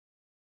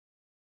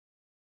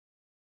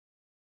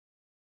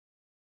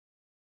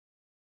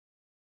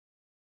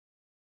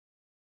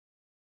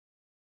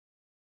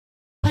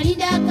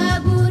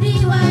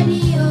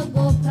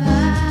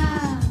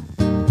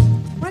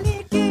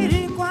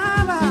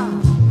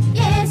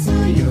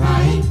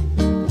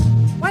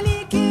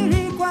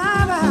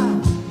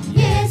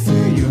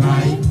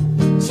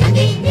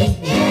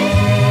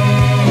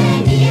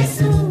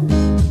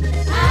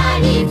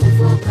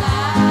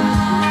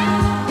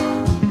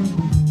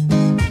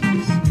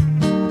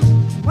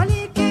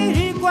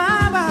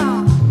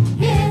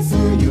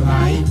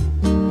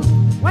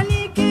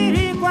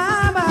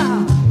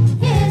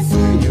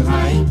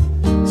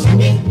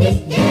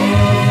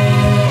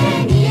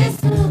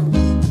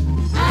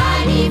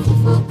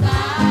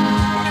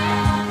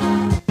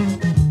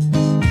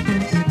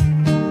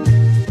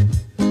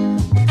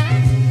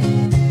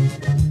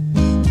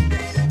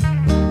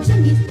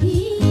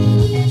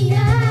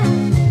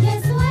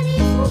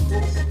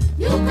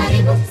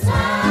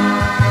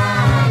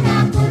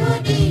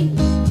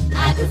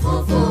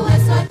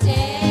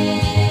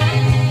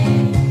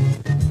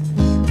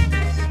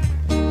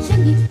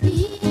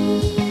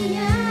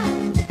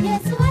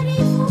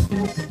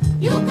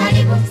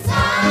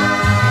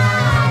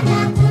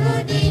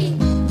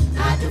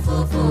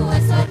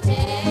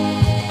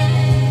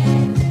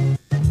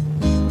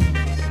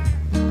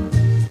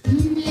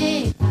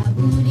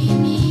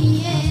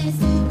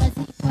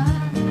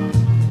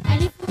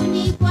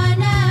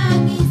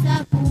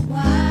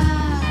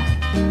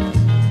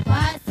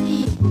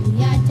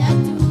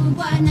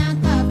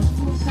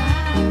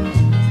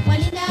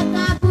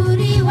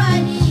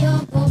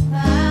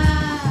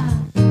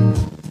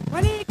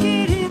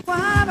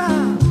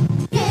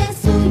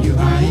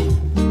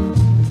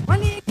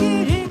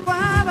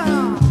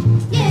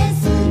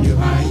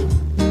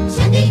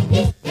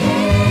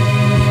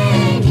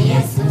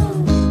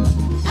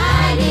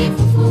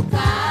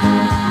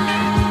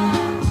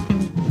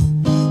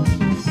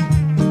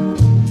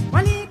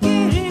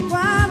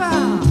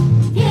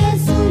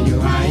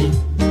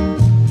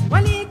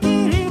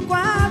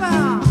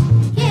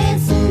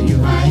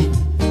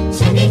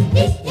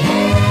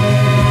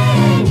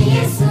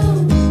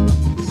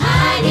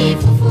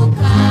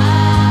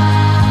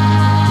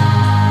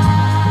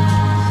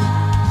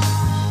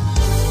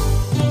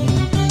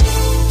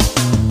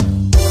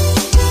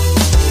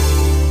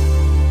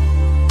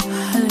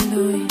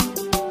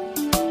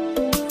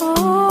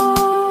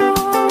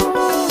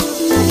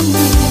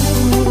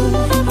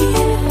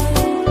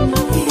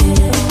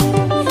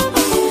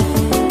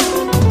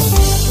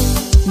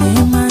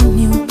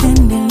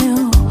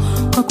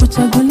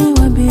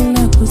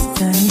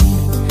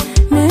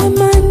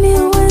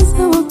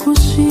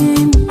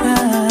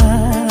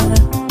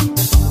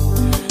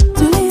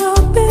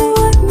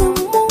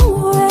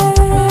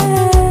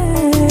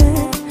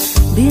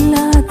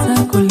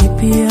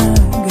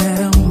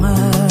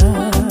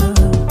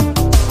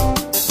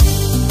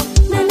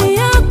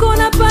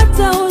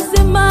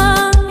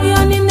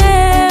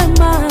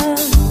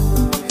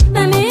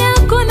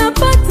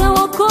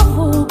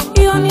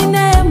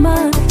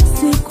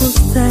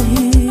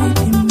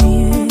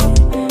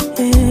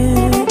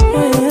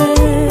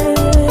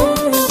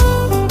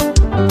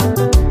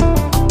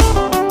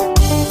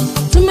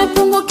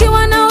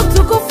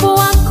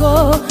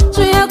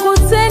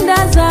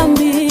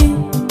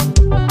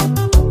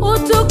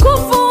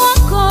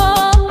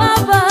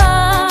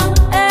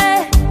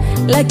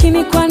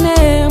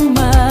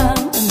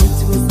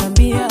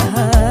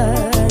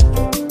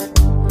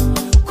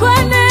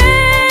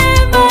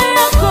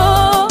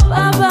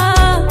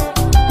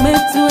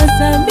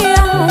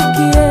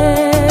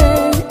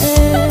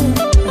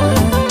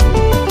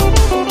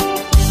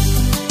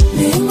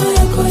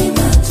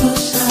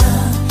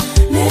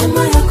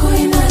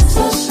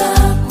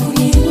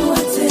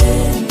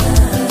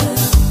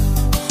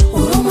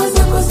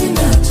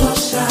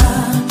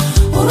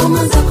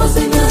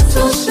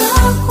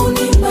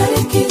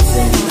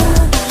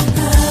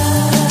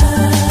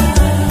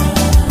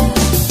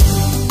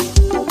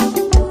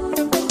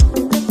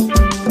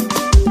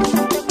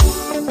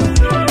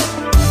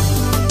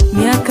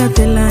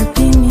miaka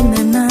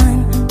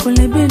 38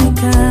 kule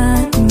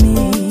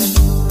birikani,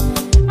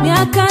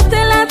 miaka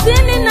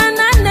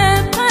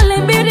 38 pale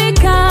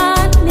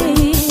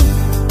birikani.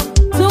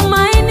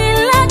 Tumaini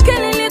lake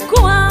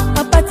lilikuwa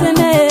apate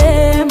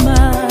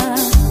neema.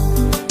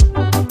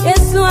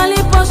 Yesu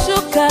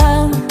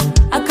aliposhuka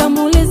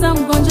akamuuliza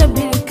mgonjwa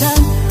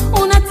birikani,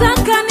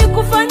 unataka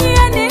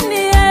nikufanyie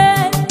nini?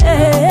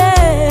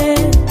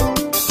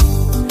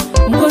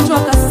 Mgonjwa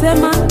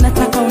akasema,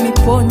 nataka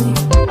uniponye.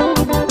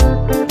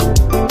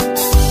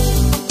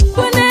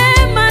 Kwa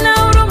neema na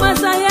huruma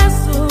za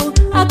Yesu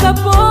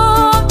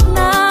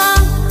akapona,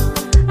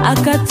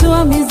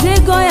 akatoa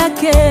mizigo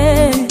yake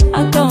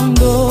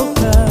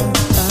akaondoka.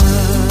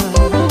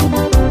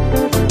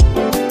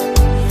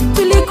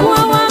 Tulikuwa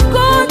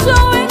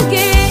wagonjwa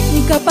wengi,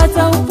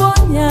 nikapata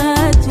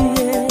uponyaji.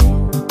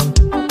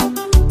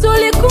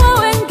 Tulikuwa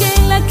wengi,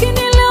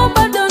 lakini leo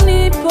bado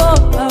nipo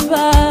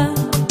Baba.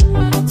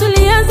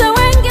 Tulianza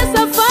wengi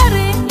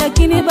safari,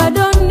 lakini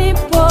bado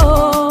nipo.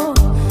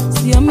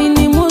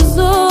 Siamini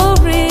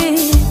mzuri,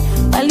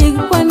 bali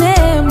kwa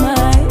neema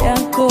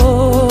yako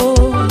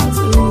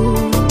tu.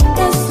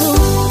 Yesu,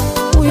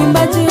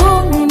 uimbaji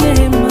huu ni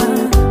neema,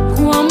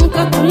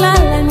 kuamka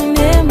kulala ni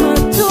neema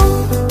tu,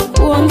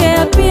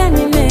 kuongea pia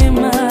ni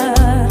neema,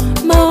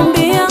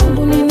 maombi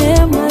yangu ni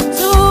neema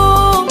tu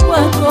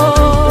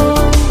kwako.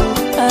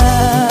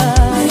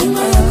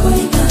 Neema yako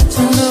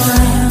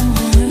inatosha,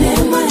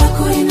 neema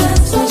yako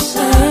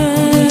inatosha,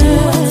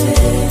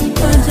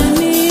 kwa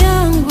jamii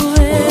yangu,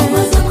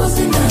 huruma zako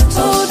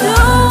zinatosha,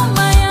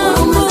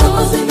 huruma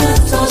zako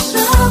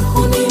zinatosha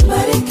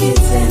kunibariki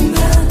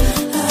tena.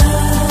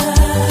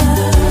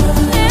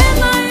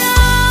 Neema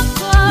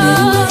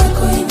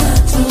yako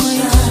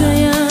inatosha,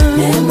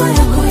 neema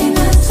yako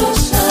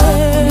inatosha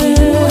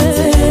kuniinua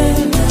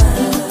tena.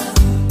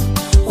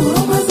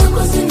 Huruma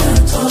zako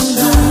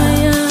zinatosha,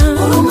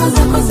 huruma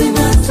zako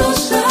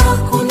zinatosha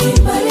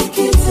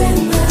kunibariki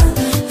tena.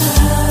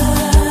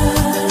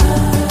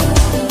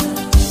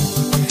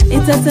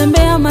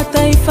 Nitatembea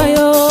mataifa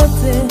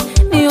yote,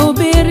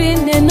 nihubiri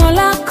neno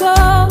lako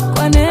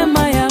kwa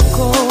neema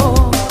yako.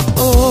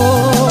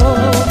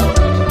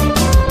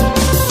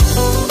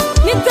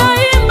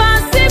 Nitaimba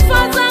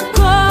sifa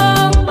zako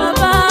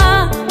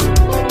Baba,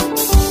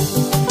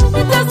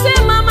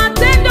 nitasema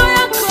matendo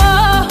yako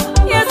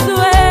Yesu,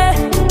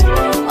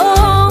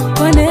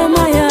 kwa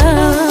neema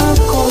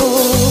yako.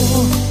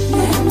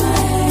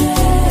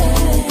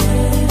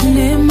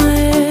 Neema,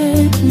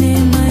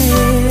 neema,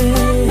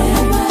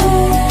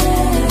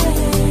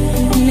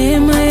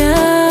 neema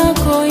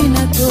yako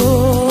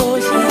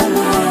inatosha.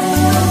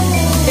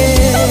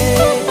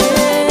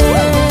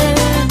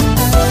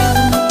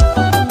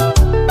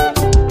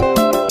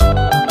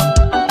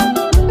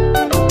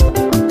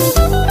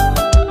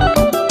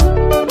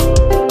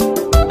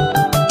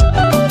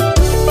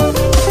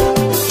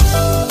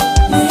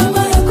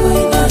 Neema yako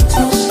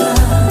inatosha,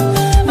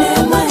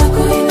 neema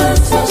yako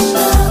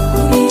inatosha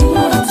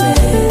kuniinua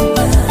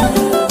tena.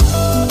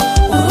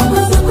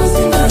 Huruma zako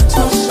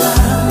zinatosha,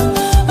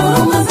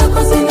 huruma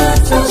zako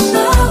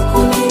zinatosha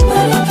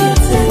kunibariki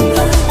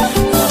tena.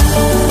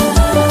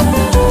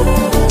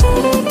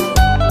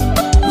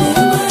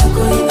 Neema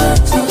yako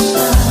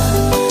inatosha,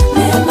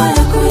 neema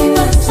yako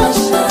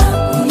inatosha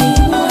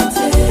kuniinua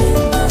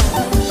tena.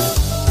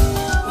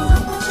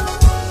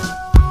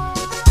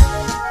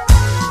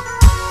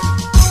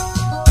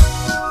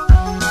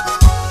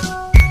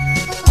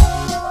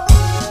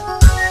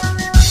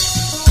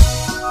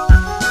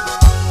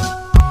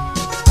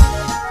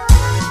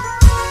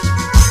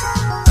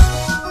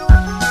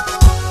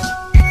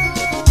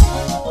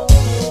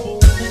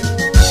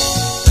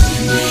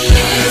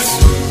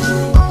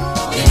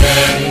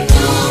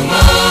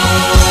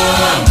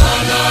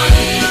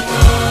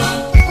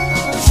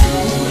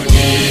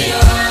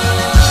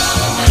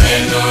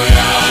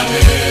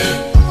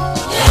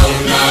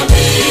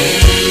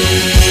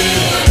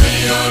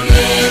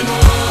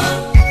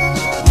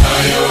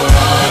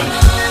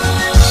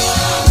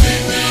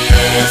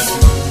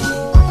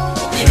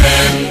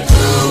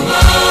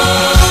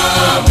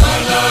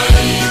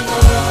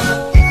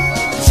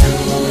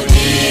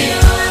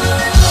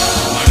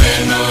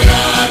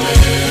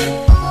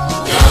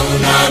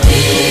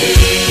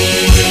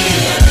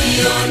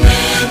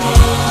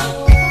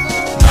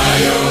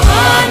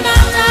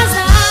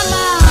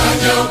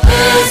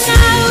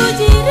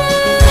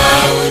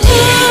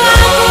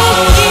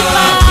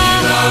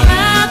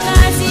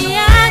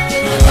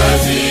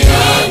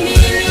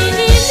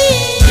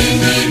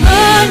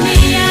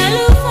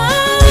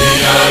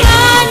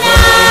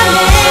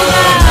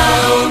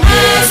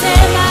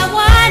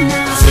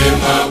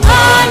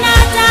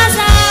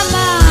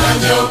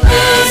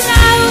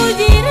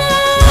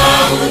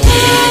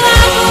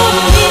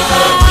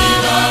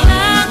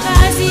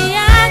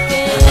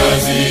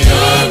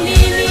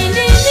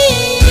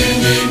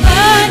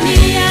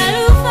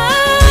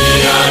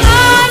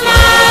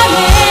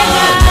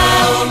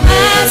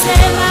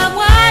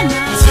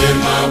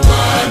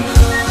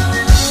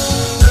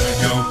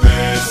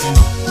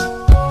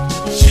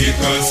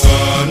 Shika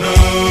sana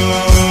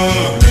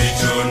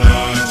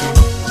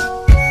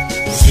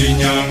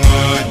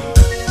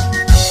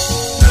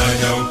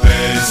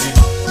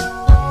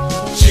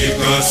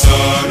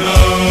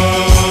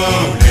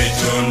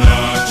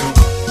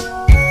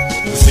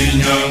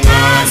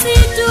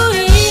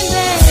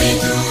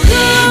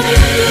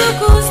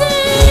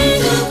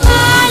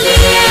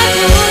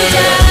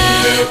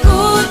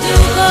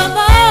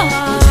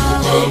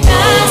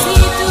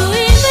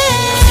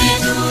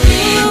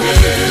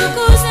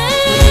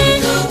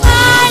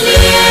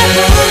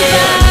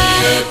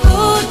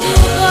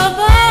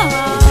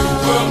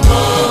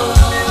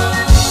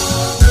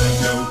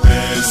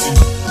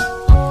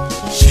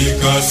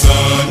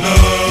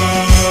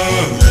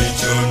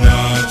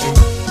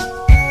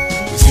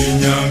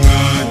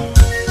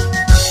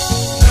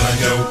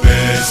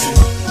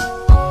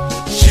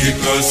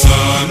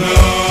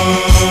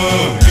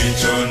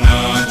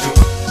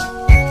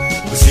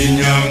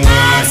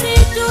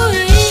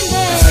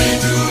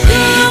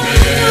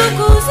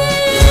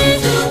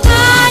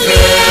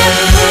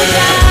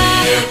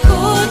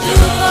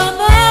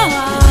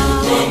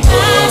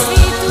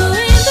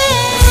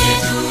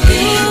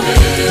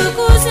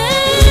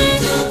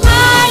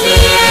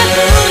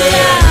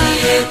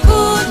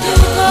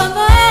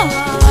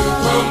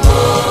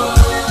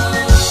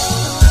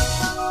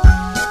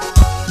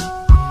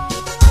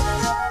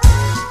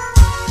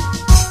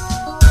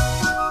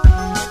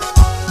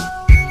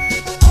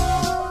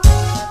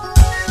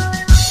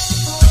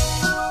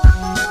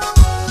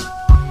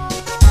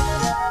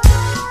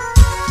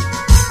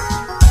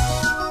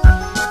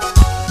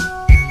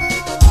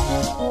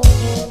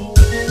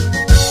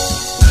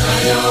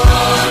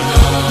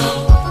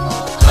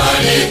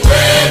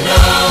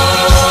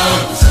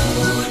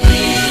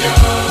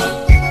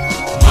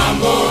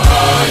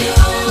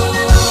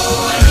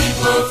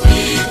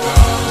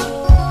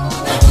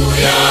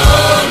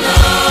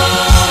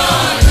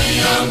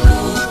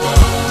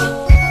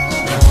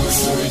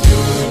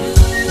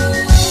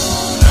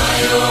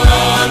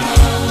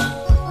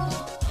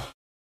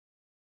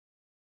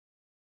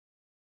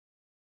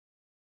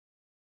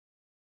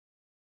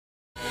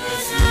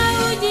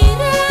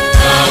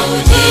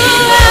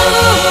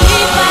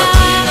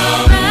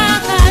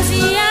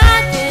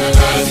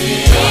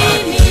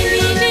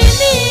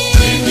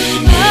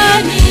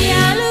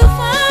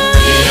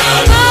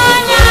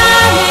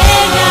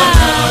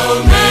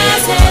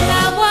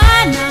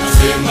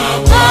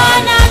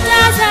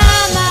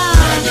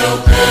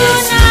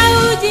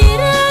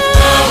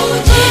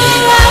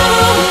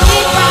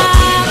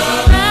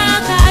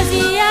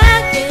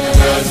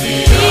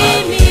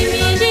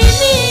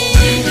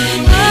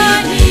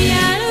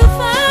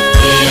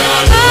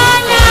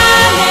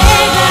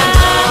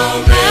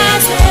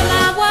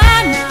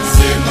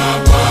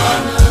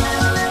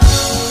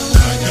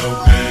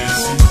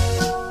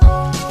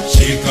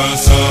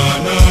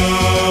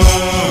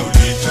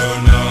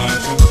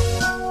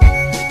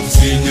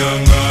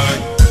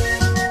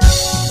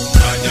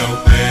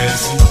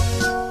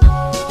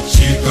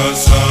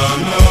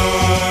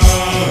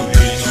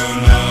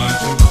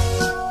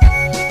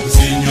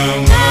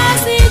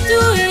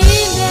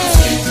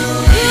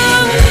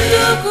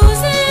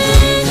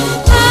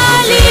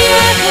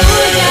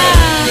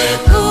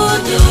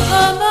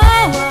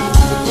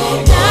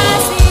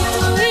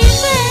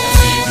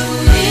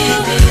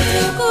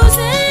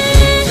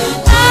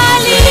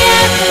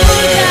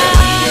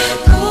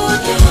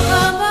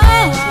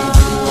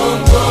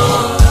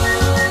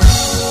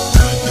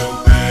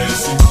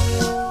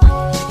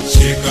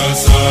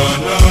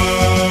sana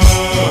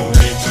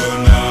ulicho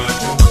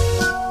nacho,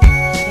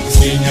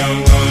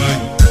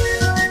 usinyang'anye,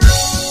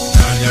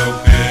 naja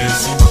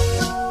upesi.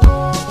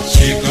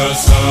 Shika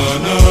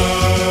sana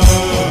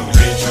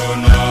ulicho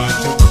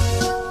nacho,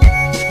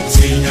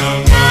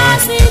 usinyang'anye.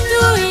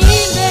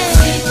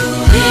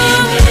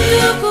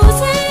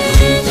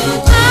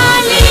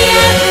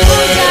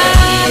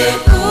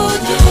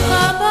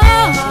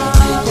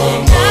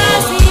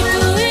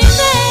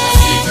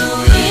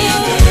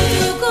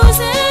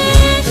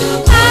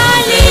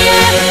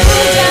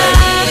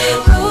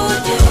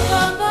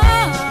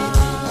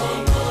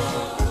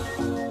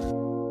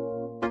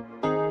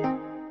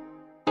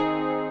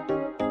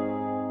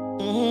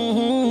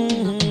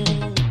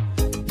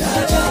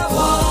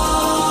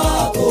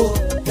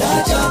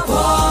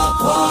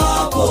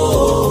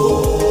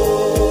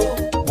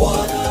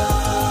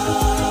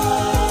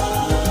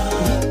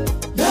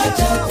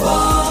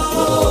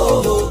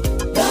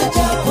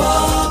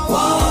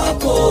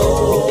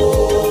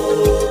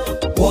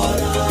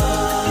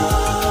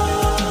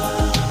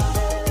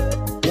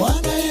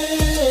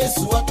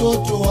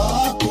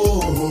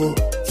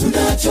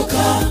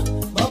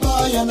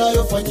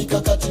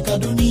 Yanayofanyika katika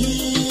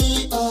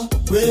dunia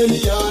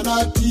kweli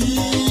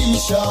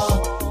yanatisha.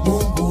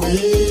 Mungu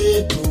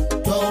wetu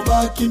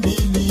twaomba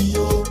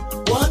kimbilio.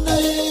 Bwana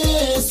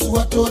Yesu,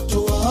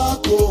 watoto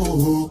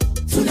wako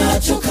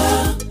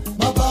tunachoka.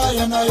 Mabaya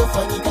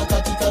yanayofanyika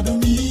katika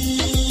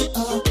dunia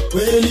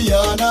kweli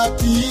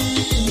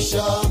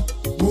yanatisha.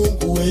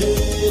 Mungu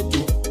wetu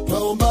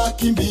twaomba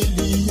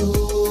kimbilio.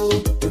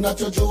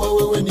 Tunachojua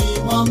wewe ni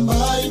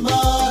mwamba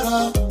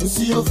imara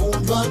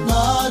usiyovunjwa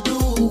na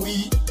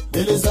adui.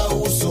 Mbele za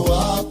uso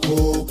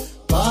wako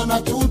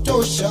pana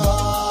tutosha.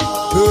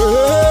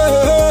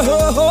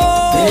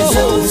 Mbele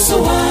za uso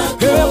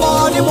wako,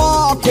 hemani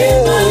mwako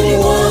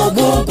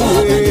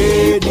Baba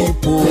ndipo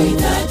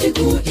tunahitaji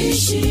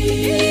kuishi.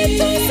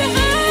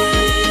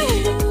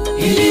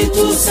 Ili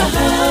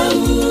tusahau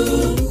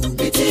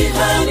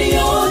mitihani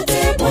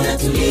yote Bwana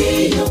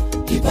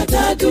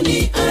tuliyoipata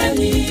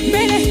duniani.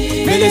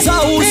 Mbele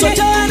za uso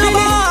tena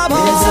Baba,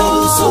 mbele za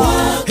uso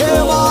wako,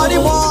 hemani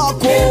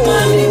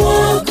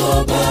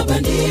mwako Baba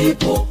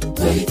ndipo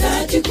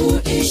tunahitaji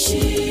kuishi.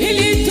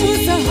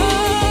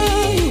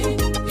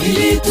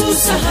 Ili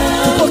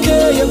tusahau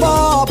tupokee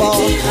Baba,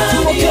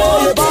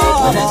 tupokee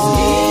Baba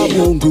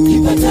Mungu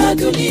ipata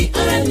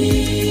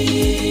duniani.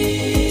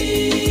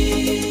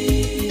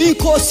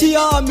 Inkosi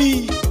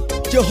yami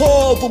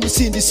Jehova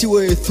msindisi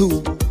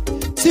wetu,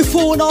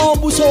 sifuna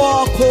uso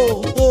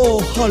wako.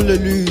 Oh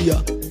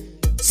haleluya,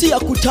 siya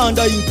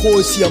kutanda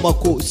inkosi ya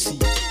makosi.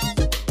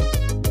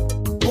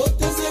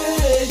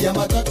 Poteze ya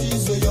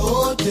matatizo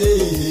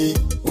yote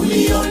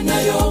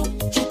ulionayo,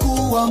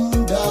 chukua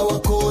muda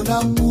wako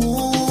na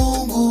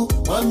Mungu,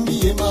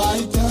 mwambie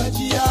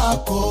mahitaji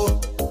yako.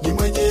 Ni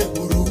mwenye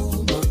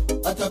huruma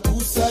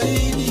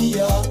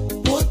atakusaidia.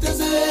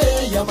 Poteze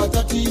ya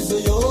matatizo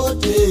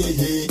yote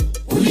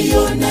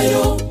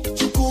ulionayo,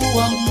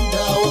 chukua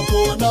muda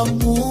wako na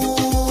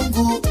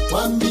Mungu,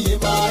 mwambie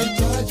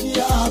mahitaji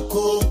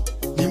yako.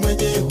 Ni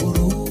mwenye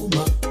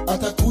huruma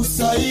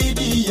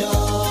atakusaidia.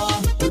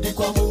 Rudi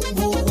kwa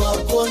Mungu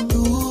wako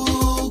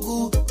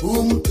ndugu,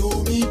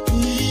 umtumikie,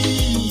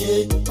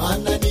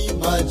 maana ni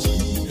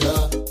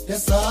majira ya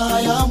saa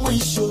ya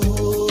mwisho.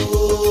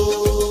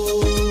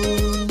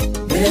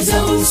 mbele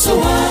za uso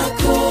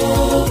wako,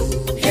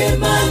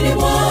 hemani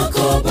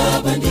mwako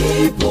Baba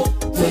ndipo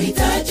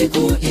tunahitaji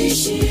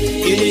kuishi.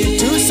 Ili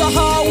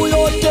tusahau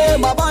yote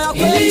mabaya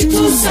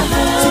kwetu,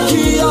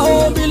 sikia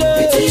ombi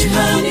letu,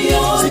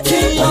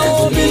 sikia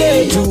ombi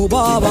letu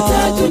Baba.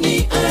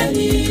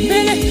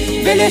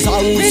 Mbele za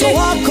uso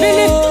wako,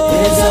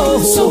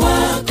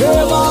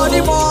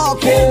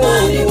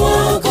 hemani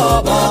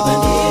mwako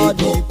Baba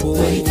ndipo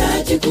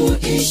tunahitaji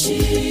kuishi.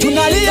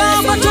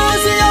 tunalia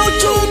machozi ya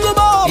uchungu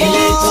Baba.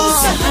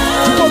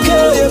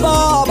 Tupokee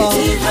Baba,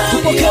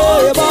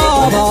 tupokee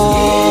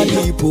Baba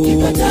ndipo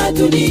ipata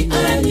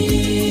duniani.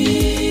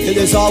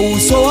 mbele za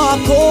uso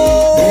wako,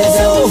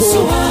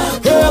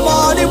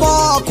 hemani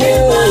mwako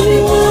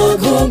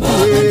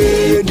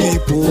ndipo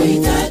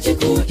tunahitaji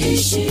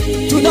kuishi.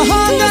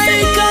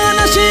 tunahangaika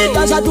na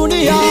shida za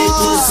dunia.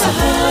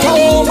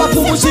 Kaomba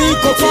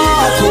pumziko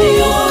kwako,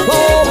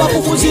 kaomba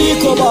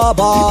pumziko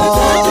Baba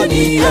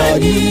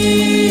duniani.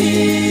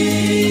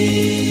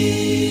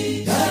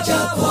 Daja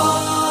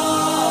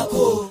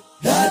kwako,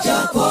 daja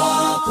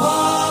kwako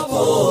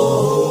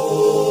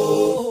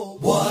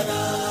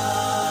Bwana,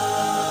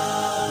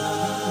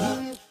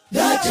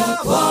 daja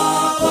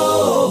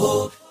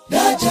kwako,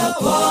 daja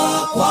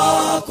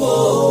kwako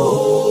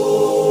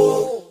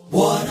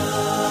Bwana.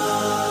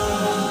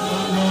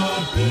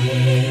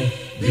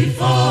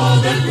 Before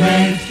the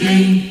great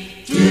King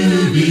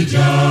to be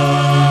judged,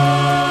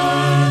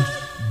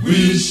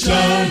 we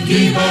shall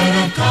give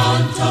an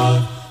account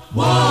of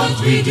what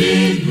we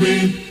did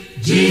with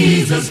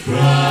Jesus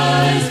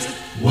Christ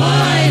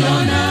while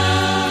on earth.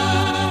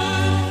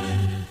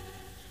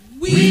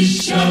 We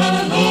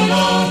shall all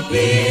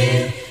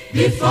appear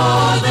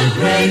before the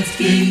great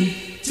King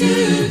to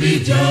be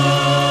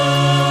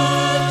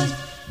judged.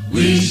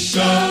 We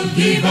shall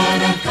give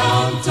an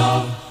account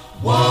of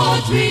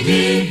what we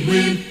did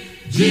with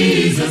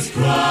Jesus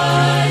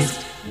Christ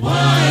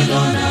while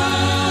on earth.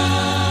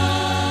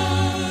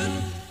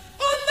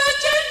 On the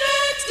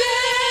judgment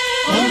day,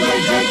 On the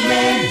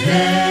judgment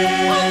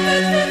day, on the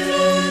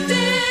dreadful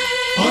day,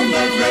 on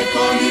the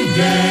reckoning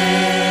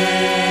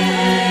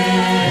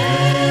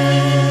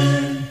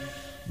day,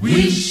 we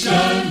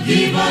shall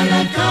give an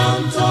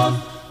account of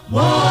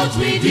what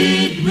we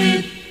did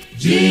with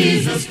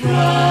Jesus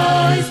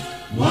Christ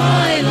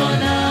while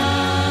on earth.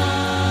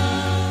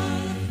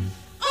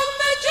 on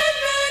the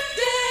judgment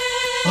day,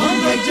 On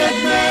the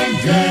judgment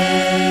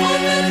day, on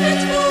the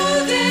dreadful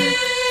day,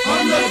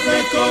 on the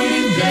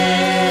reckoning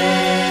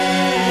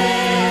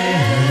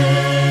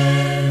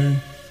day,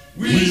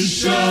 we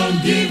shall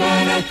give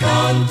an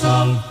account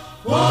of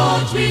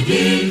what we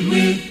did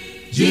with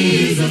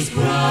Jesus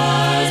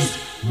Christ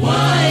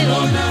while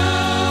on earth.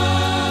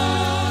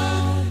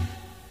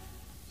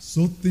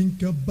 So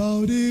think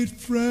about it,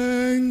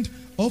 friend,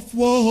 of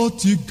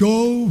what you're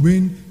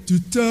going to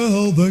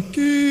tell the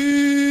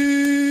king.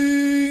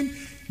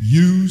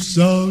 You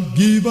shall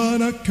give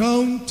an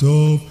account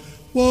of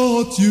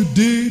what you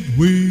did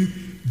with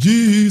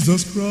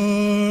Jesus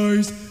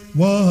Christ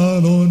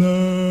while on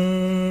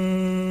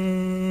earth.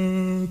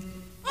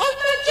 on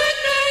the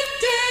judgment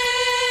day,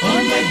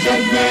 On the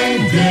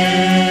judgment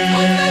day,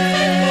 on the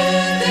dreadful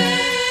day,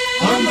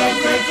 on the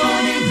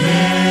reckoning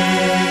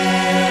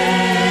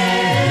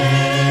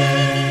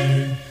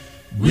day,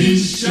 we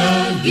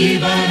shall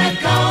give an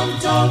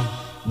account of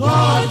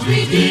what we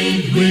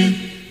did with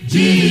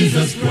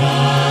Jesus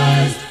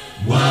Christ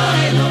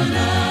while on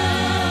earth.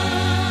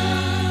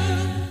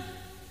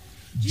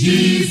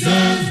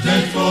 Jesus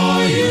died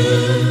for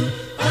you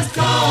at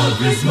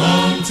Calvary's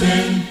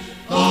mountain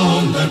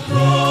on the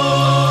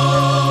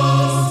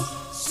cross,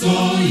 so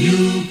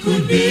you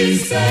could be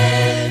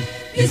saved.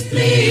 He's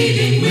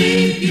pleading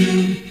with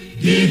you,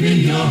 give him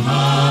your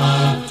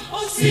heart,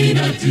 oh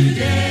sinner,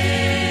 today.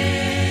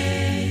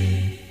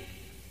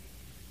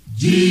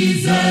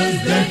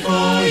 Jesus died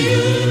for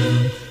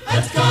you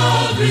at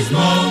Calvary's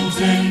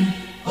mountain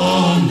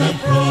on the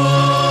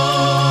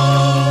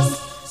cross,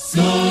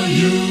 so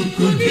you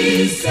could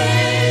be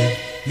saved.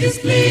 He's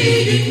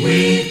pleading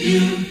with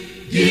you,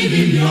 give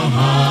him your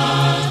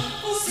heart,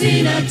 oh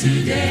sinner,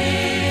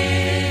 today.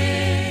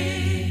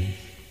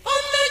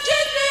 on the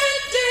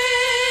judgment day,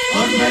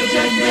 On the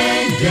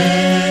judgment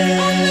day,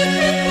 on the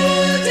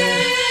dreadful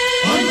day,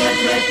 on the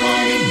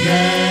reckoning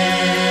day,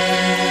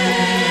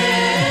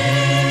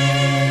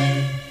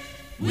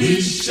 we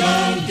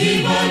shall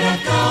give an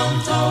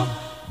account of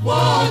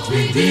what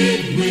we did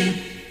with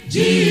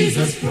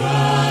Jesus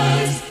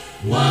Christ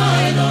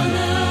while on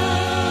earth.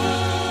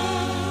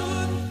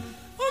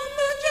 on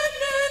the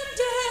judgment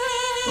day,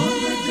 On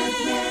the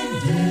judgment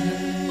day,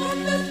 on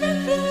the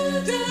dreadful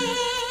day,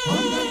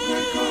 on the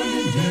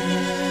reckoning day,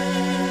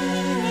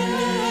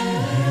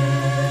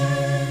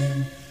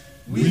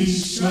 we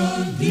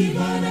shall give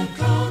an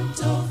account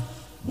of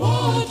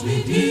what we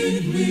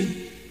did with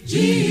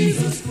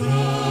Jesus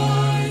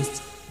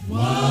Christ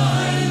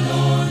while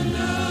on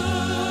earth.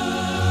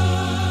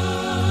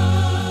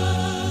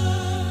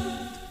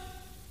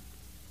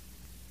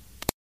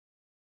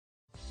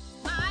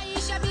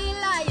 Maisha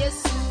bila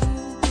Yesu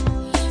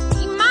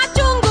ni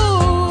machungu,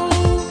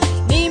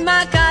 ni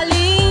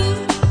makali,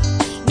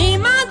 ni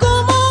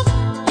magumu.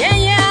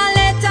 Yeye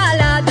aleta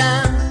ladha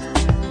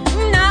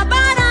na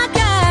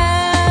baraka,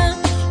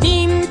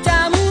 ni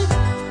mtamu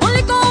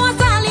kuliko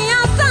asali.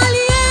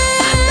 Asali,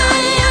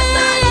 asali,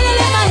 asali,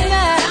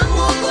 tamu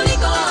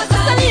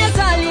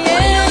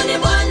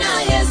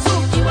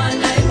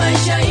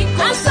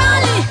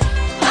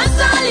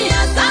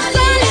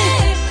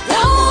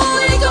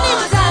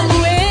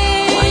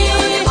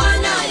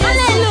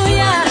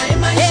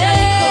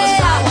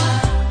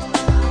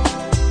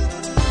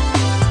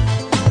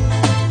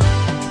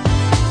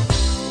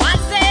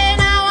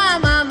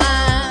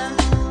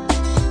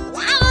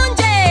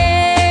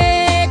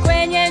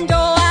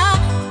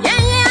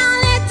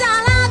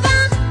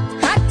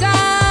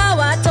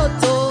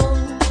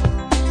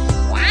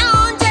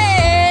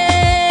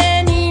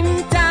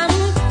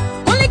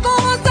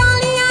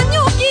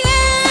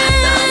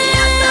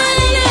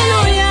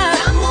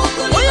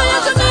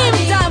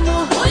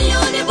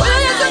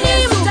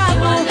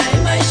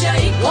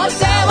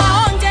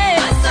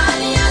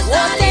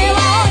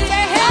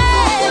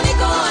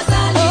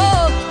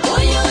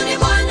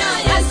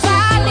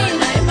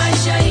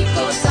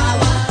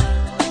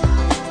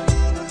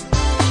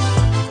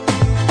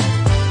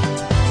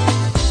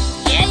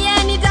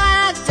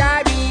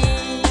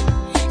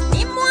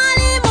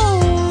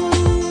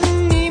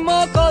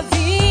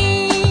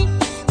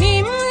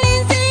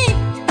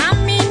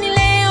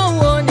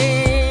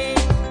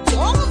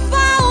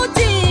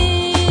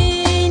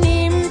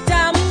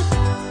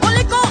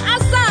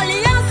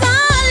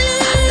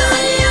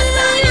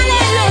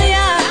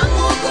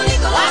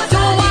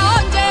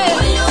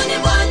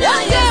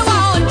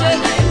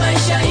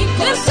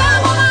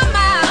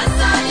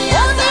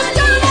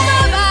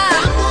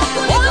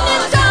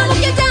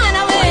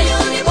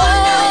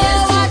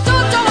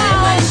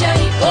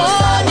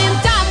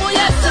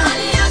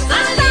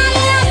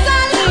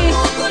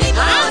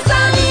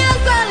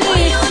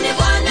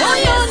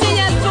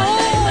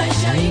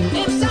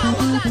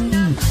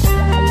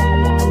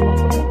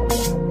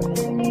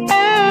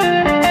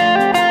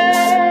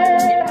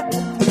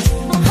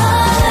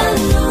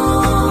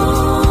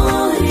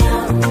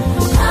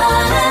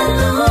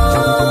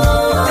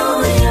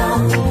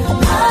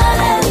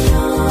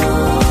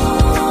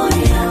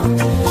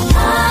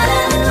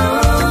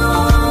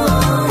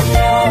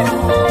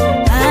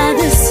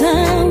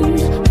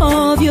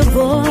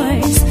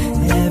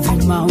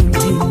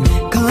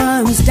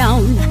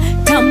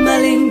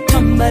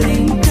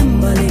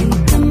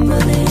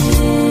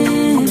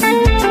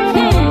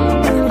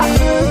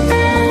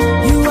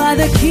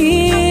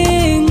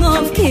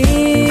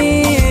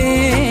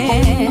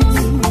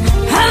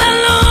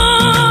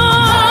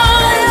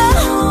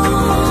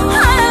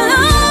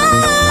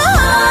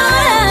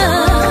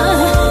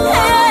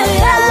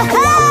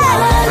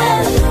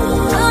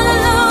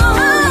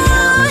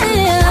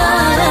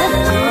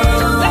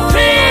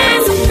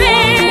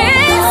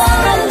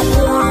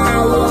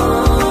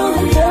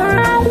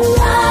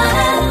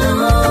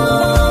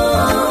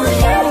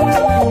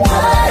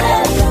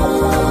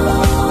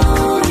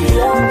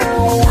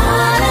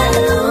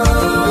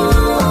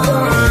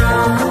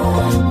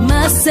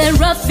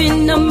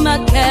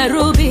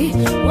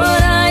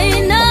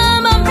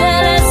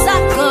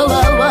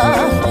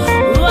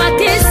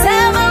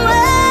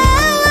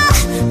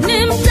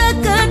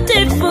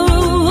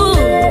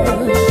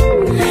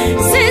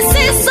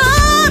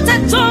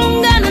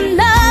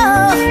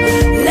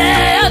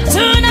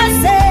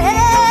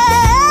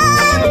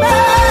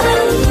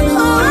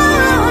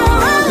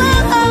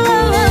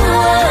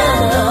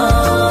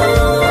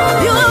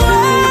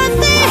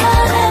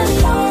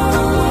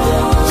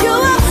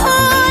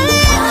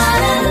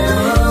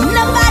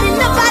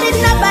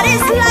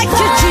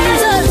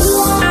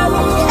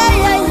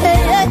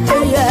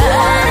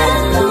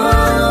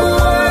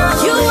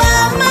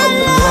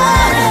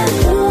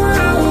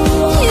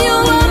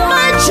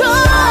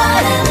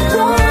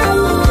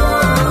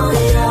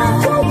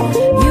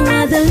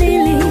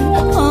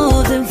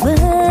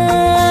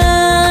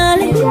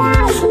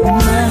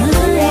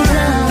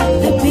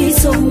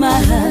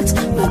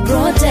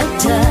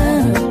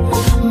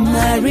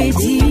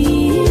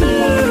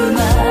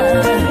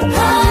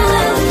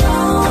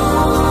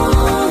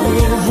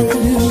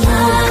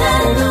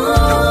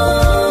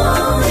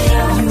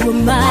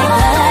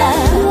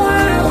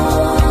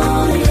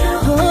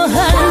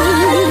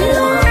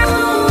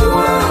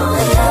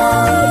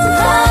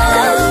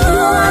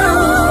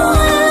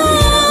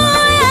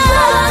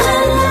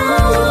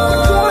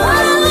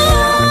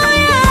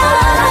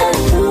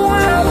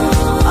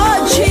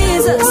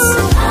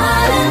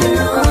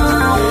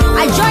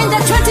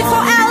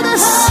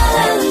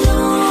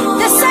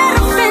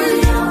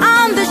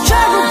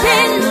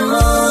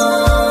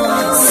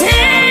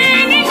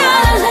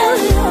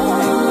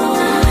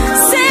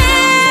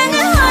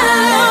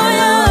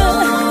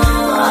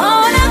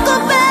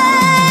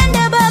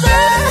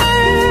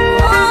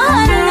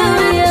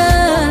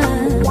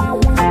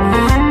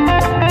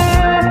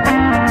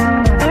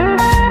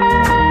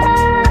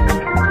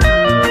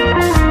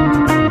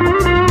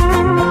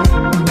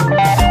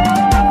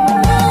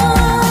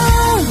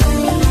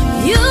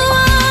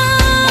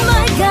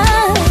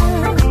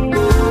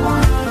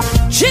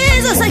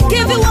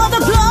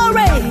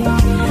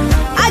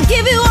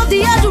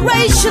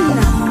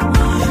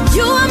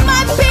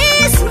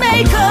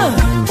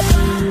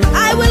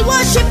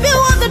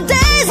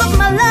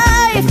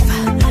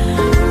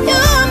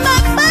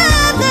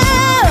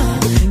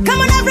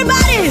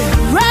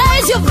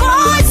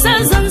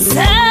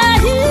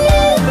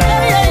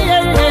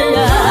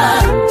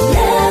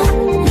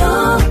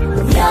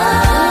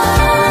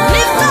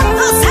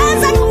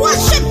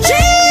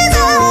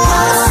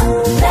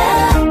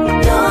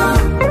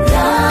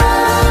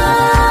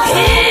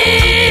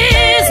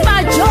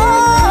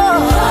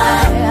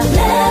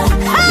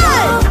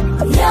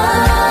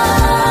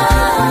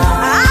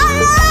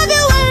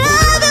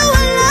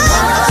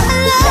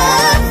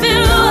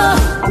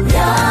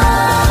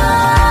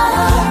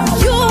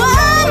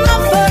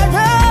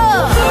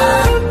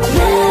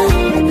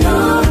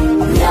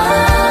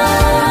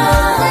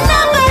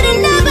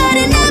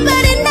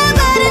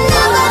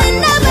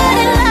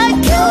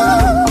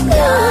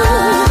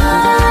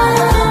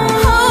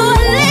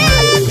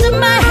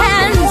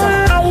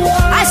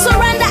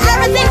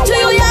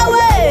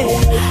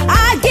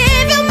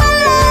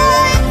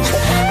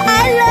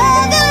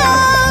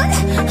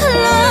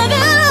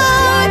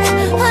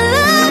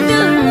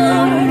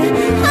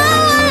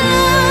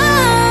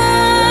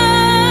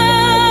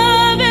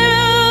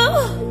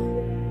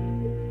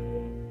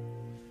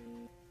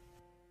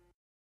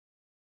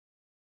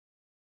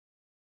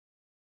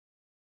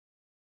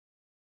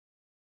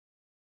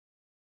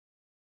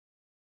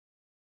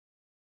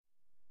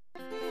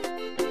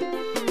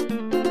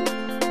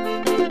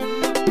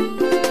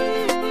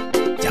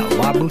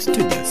Global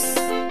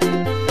Studios.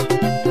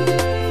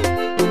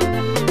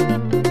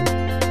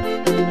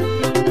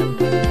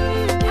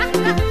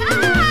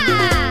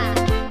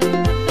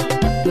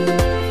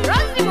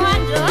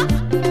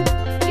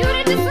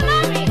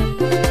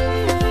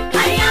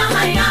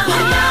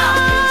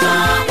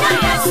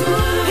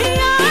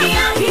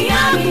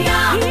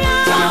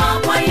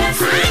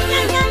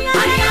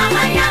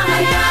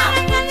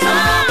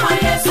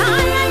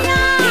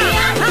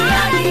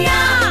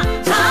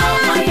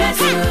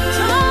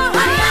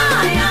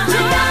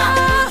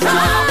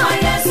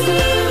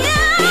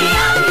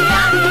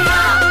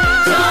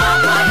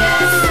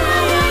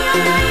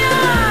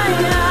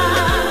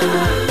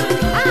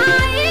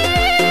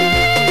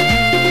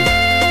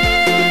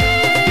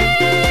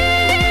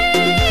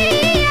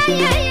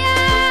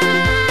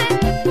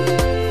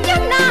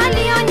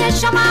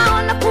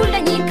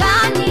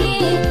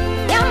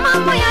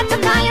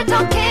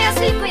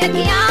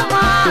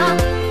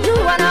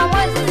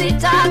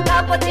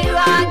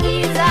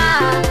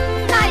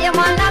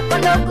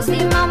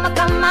 Kusimama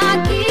kama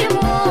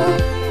hakimu,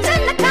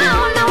 tena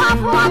kaona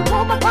wafu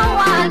wakubwa kwa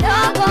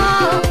wadogo,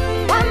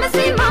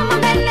 wamesimama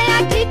mbele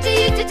ya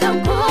kiti cha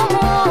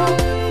hukumu,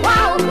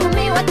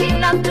 wahukumiwa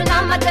kila mtu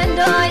na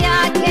matendo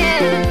yake.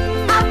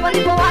 Hapo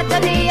ndipo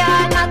watalia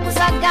na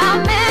kusaga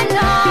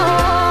meno.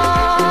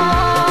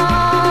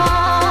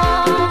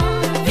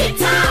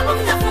 Vitabu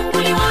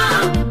vitafunguliwa,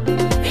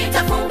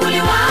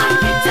 vitafunguliwa,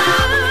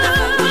 vitabu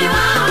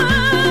vitafunguliwa,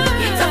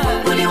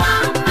 vitafunguliwa,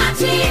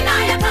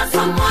 majina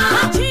yatasomwa.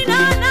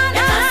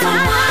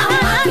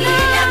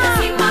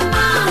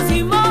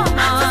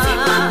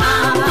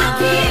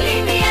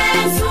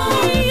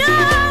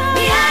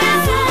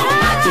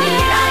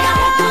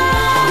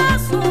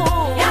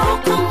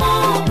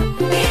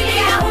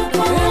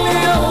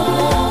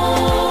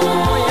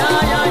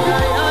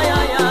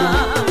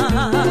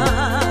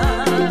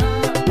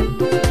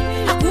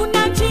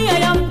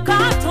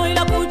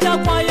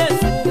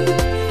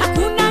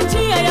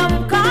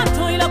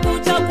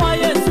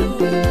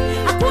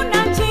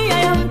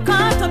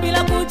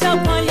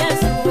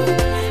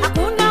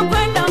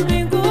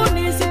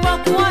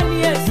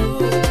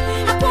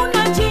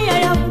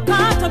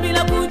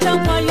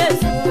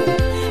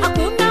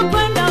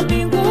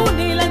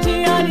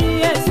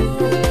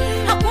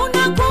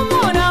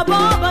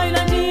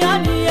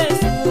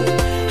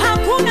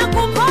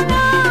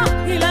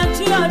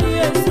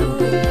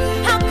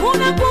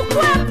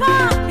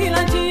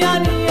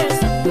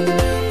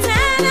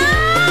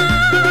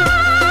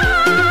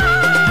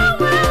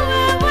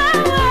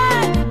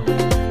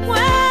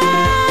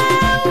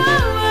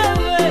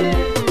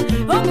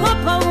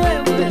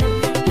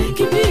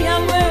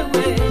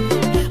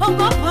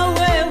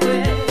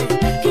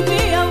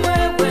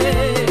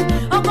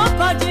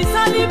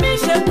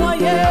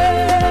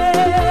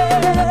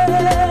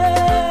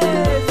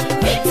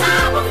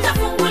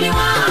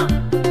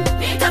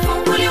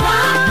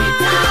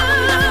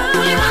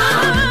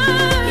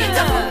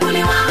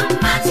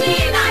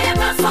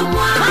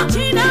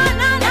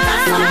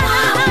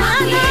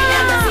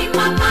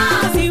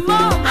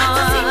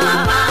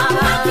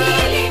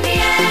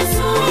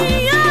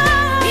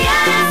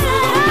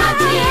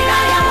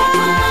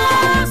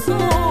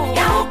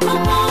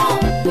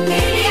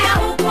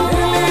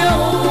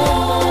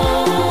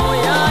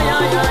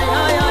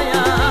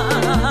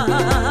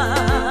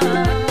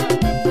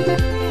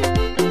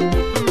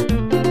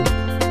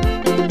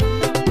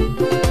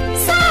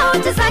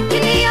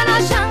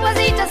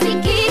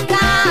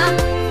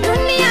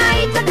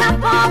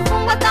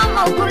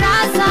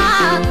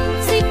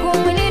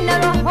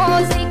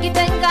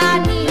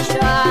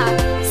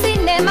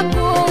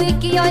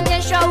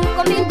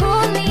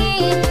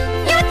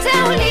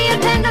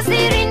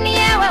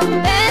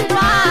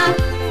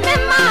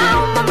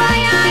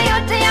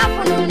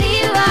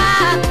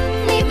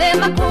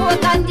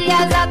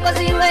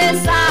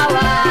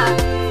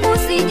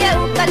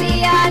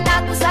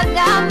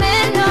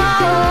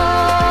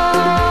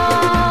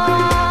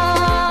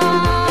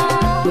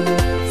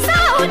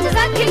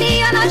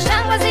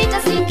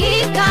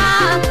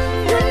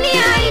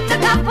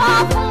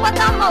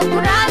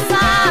 Ukurasa,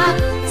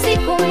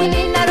 siku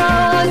mwili na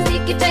roho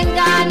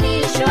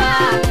zikitenganishwa,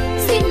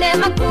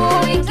 sinema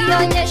kuu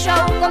ikionyeshwa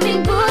huko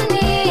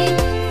mbinguni.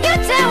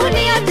 Yote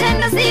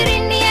uliyotenda siri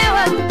ni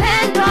ewe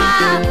mpendwa,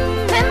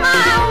 mema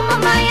au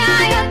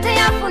mabaya yote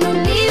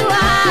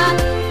yafunuliwa.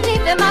 Ni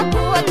vema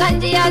kuweka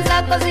njia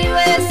zako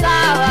ziwe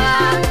sawa,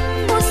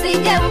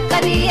 usije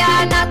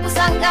ukalia na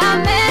kusanga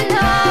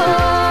meno.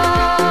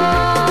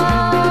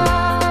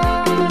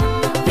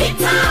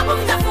 Vitabu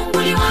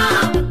vitafunguliwa,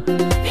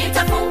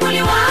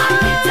 vitafunguliwa,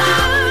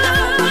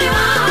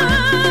 vitafunguliwa,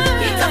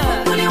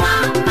 vitafunguliwa,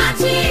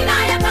 majina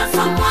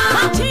yatasomwa,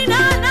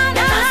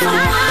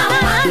 yatasomwa,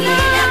 wakili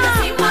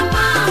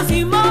atasimama,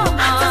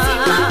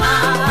 atasimama,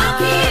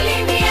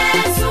 wakili ni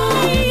Yesu,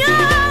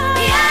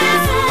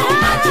 Yesu,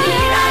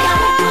 majira ya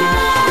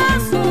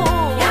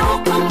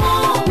hukumu,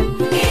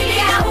 ili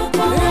ya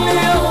hukumu.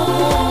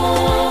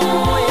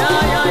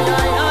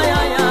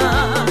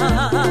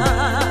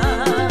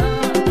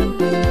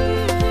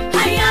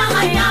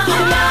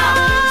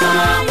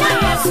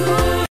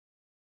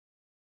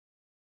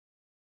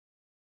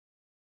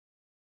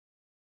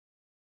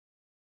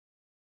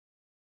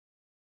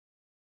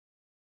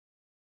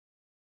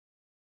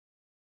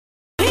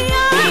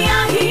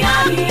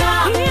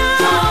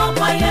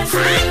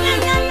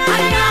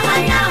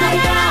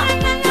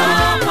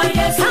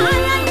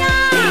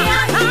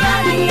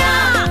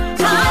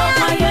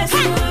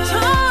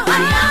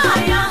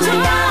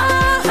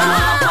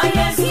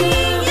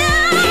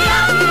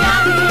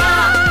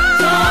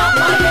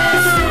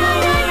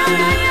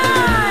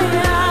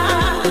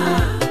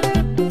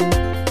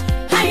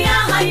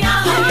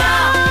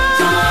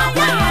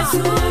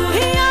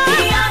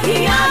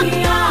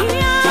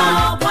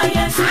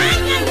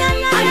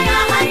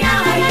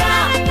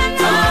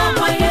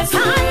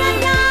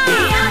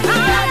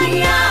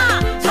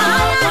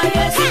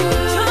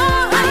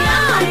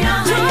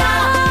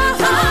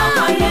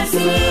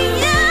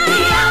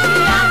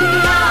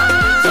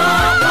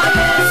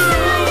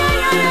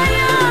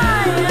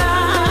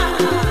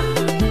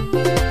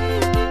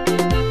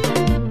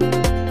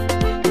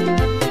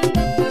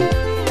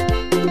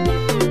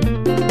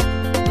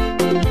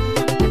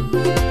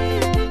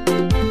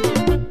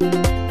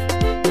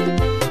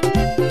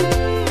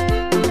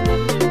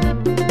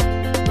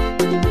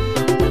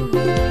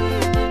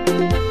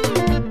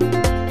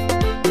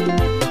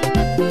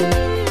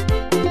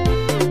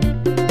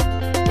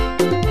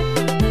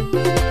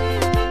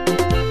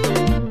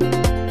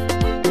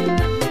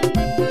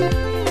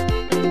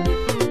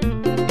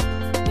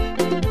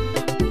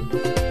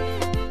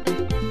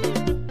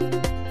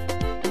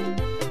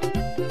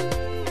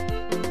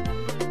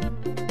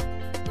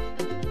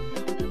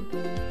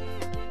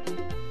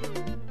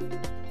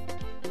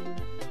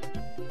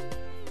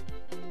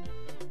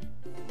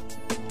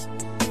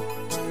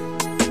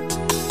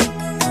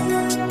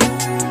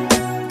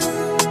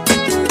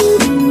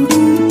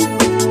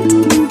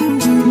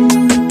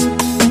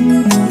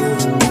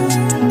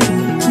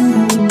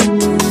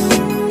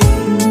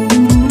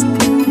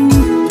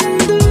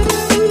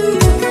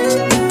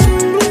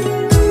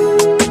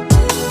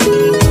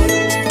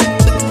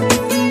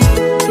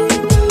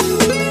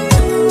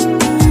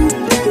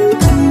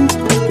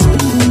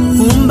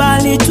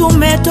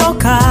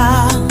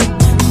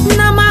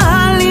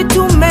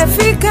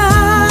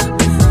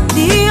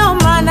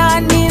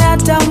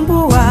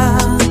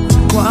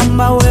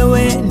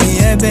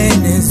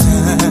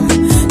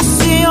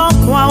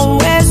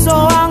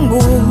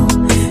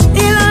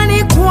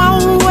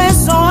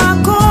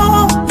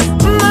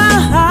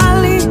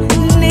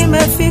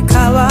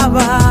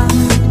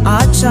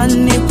 maisha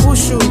ni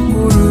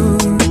kushukuru.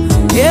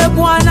 E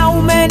Bwana,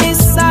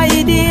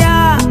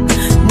 umenisaidia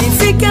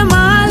nifike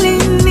mahali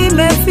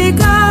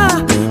nimefika.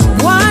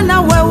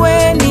 Bwana,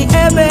 wewe ni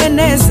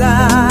Ebeneza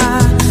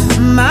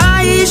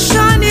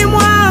maishani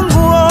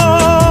mwangu.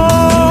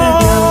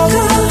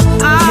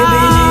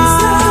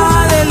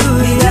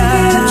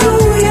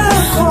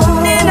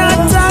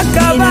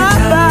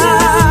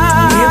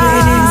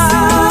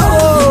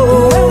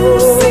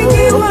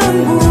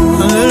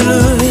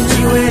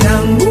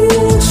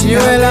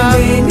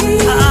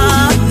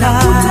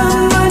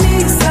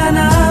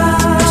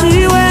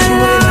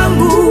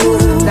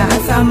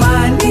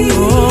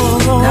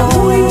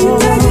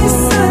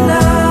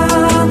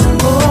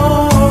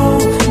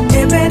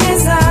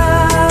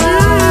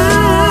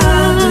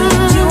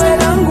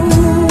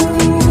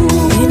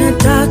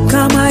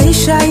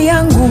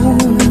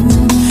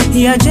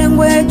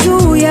 Yajengwe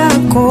juu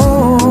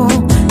yako.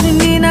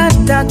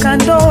 Ninataka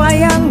ndoa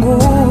yangu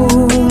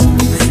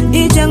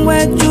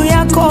ijengwe juu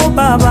yako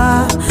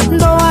Baba.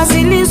 Ndoa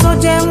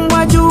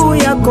zilizojengwa juu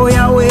yako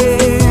Yawe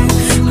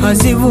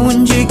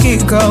hazivunjiki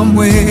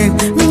kamwe.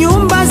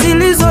 Nyumba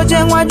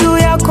zilizojengwa juu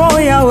yako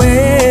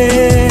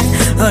Yawe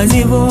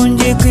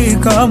hazivunjiki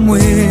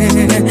kamwe.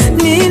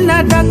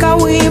 Ninataka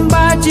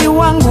uimbaji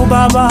wangu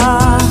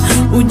Baba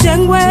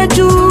ujengwe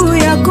juu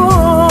yako,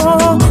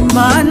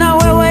 maana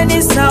wewe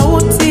ni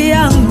sauti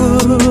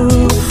yangu,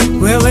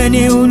 wewe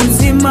ni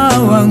uzima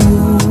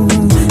wangu.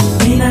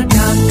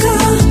 Ninataka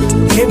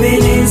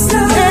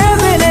Ebeneza,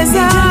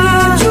 Ebeneza,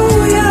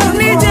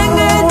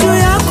 nijenge juu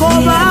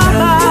yako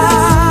Baba.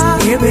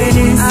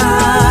 Ebeneza,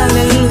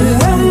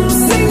 wewe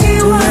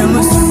msingi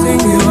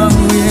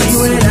wangu Yesu,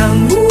 jiwe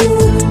langu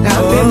la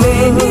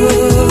pembeni,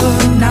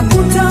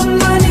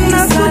 nakutamani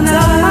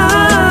sana,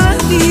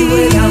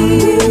 jiwe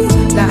langu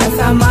la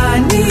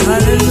thamani,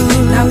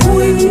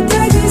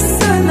 nakuhitaji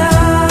sana.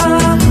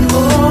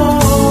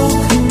 Oh,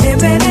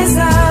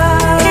 Ebeneza,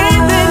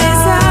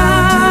 Ebeneza,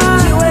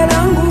 jiwe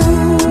langu.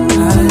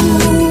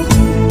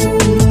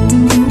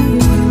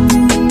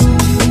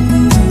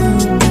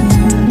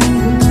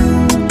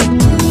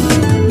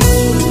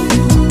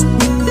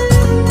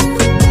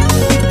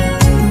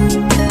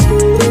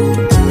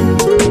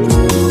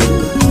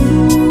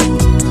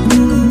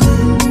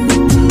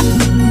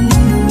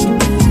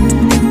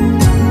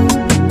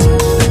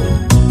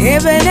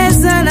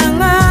 Ebeneza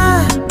nanga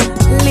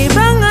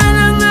libanga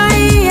nanga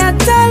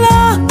yatalo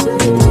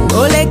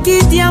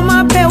olekidia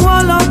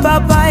mapewolo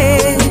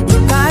papae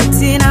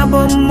katina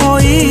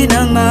bomoi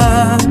nanga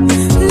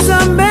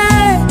Nzambe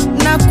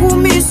na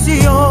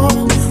kumisio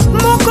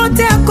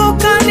mokote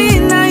akokani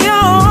na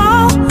yo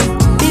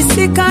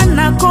bisika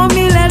na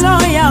komilelo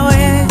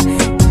Yawe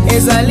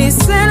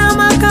ezalisena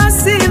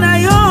makasi na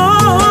yo.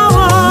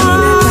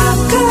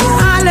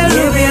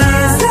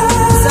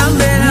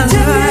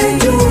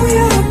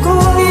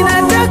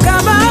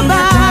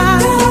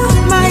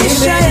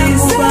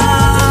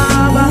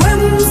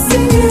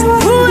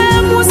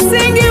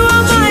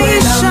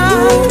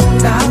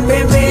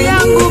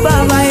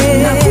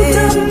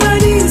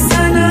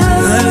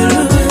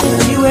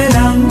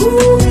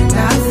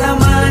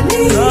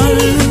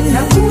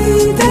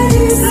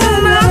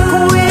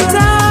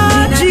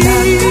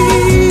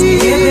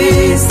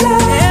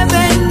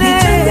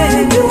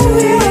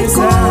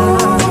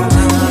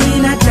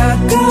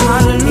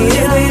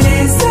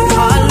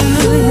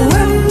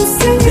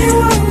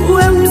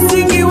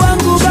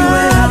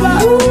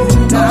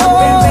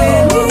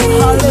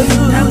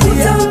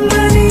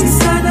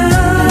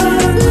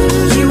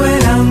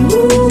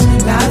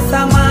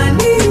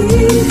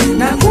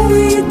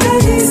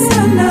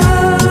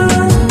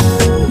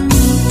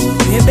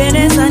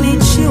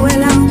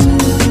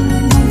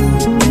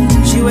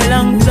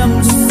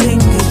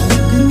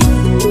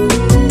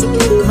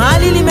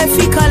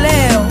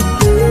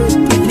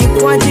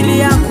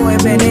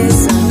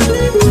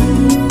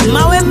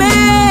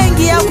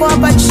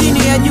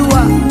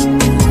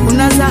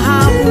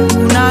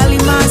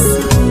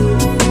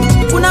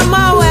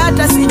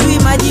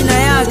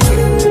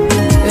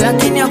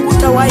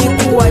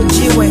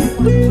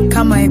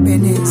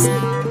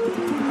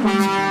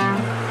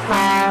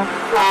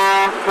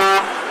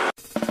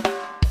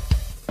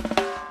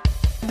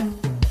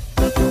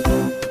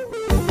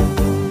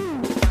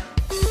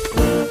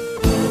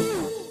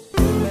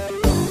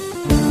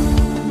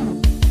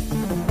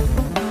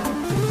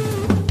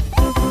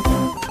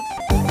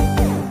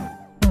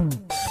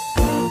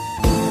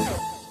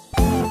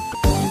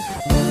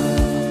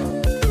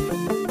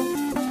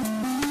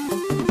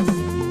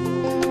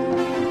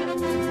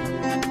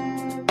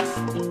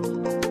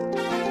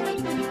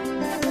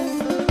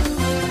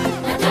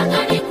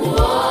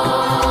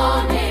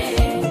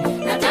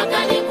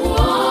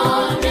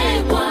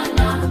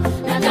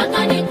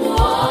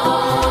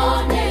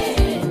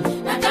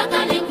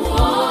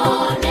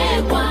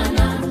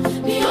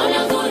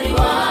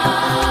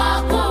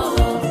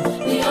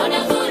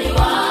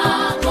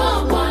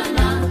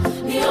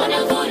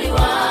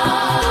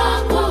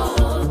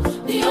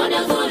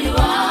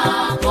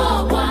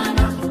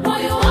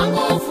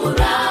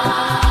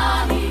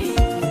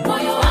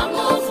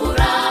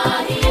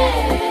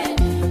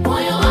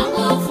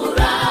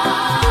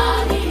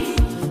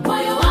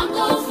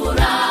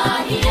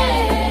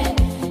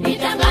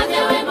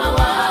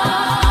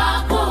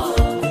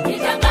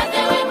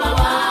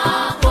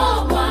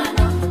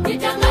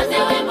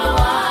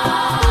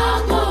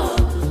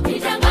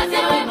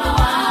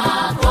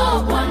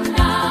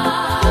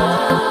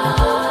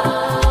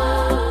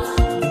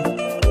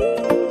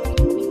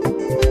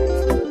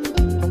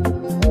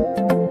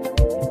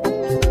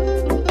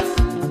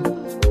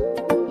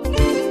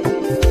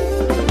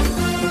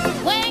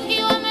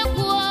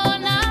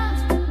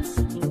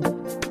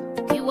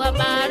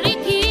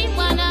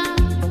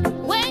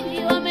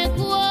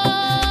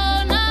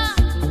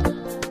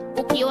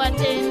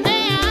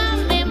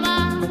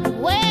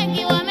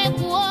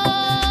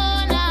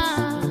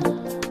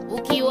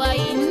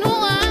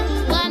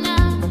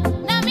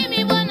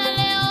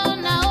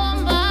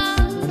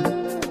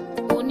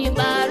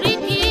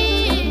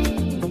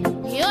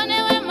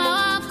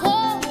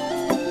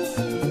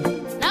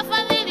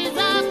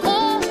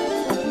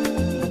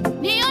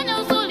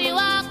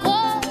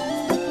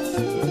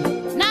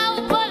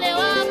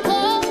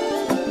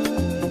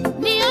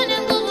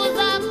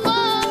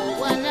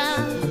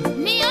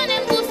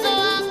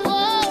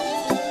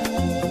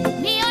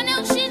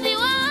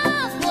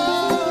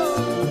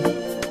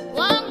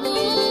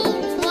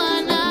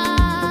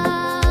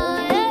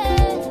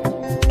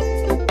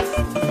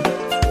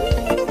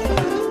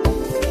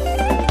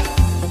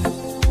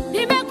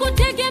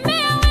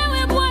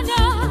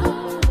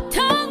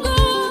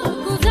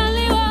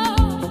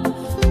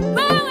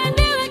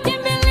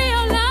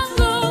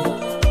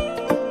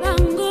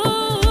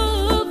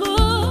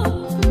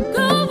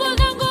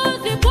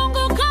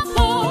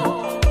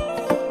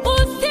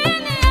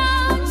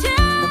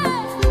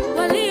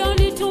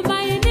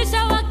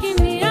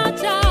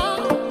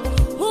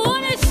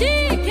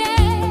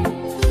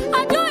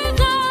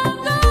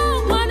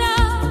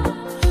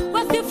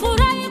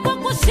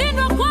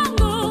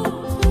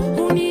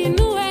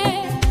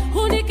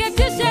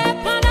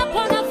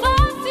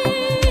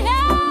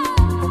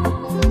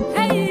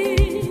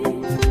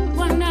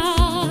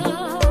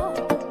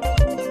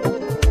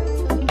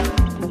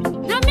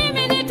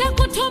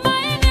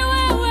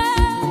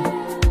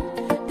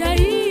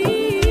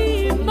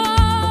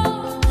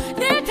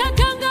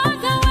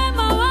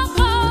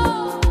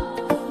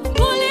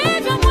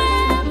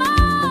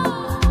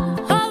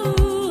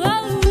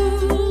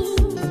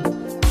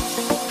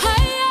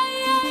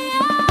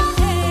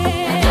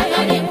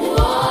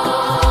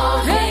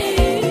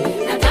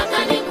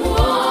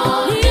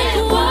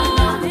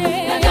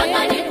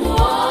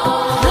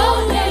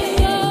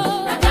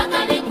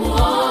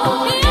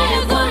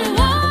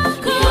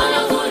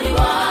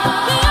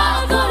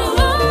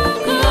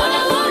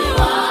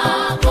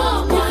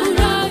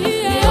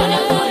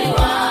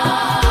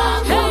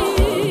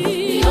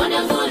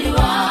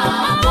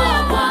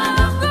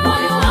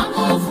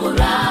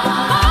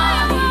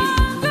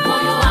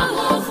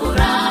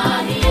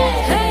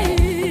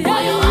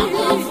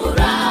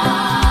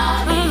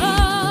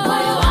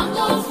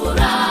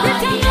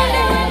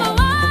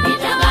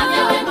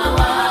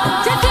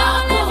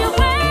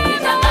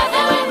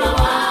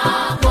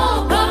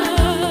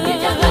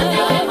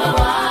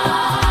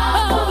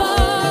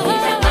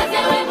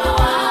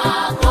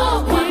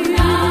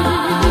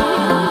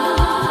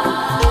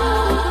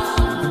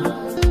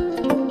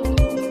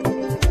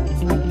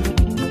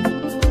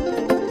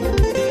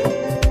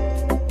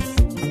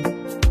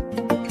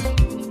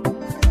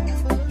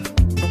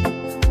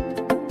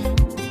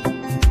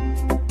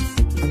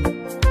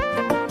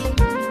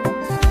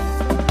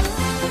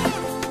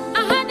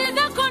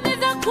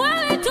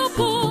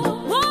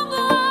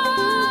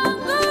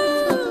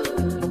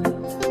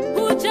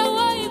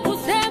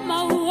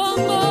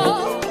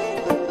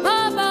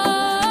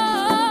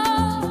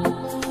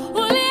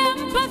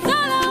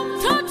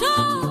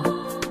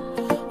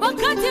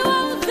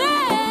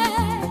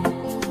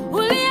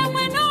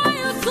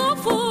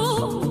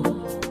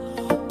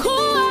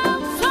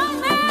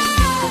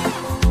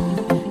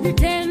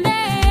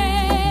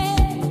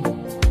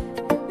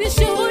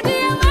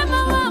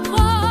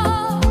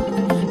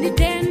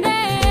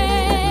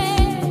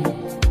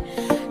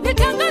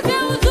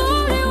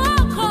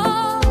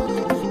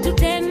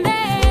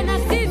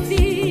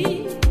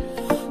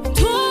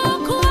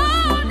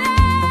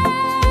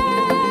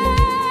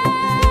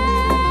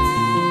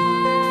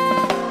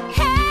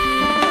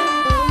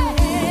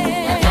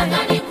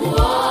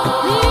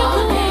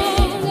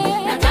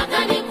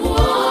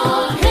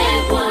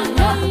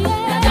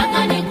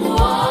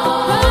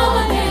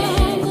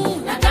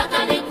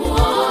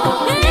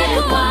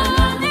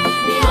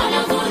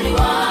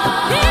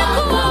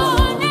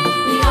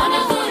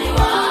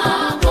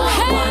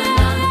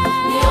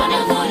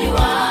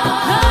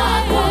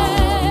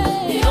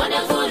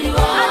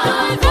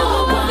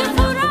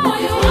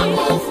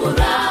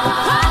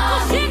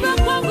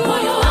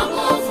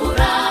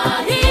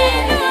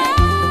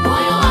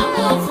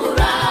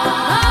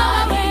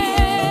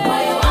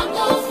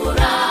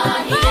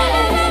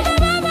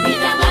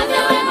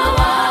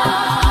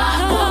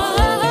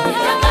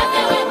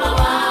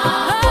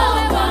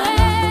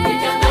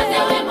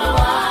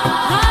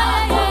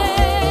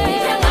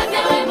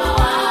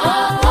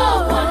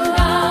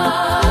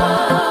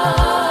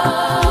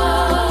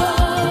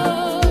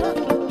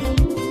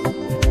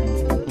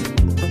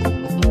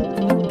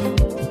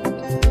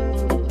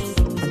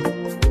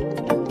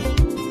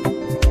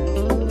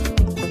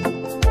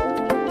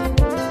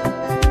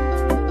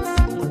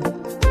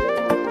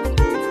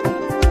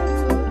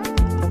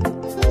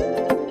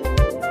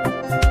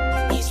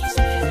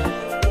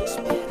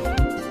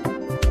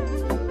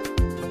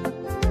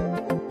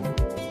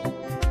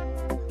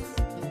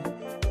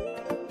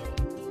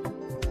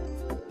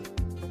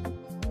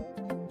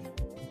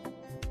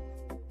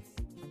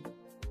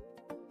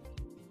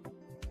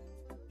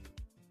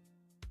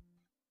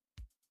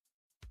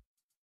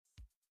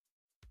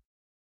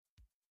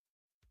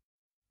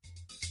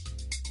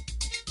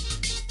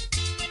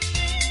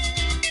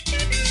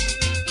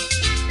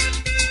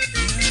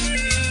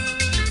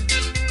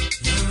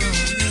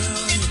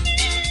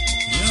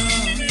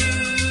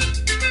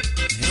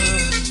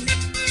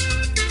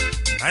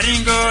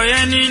 Maringo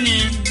ya nini,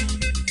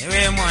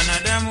 ewe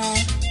mwanadamu?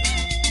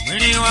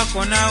 Mwili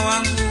wako na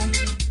wangu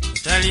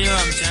utaliwa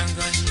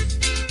mchangani.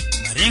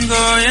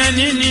 Maringo ya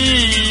nini?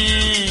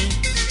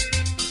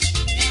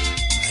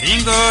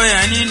 Maringo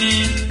ya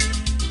nini,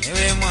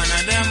 ewe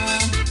mwanadamu?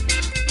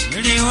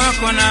 Mwili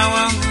wako na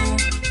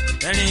wangu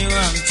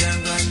utaliwa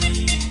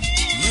mchangani.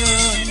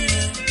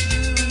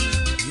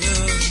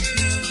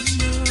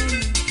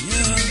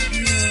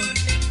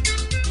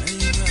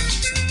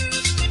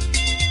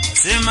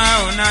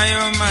 Sema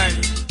unayo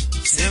mali,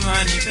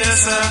 sema ni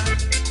pesa.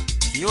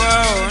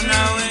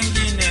 Kiwaona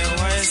wengine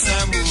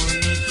wahesabu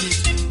ni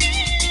kitu.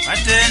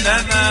 Watenda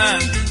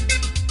dhambi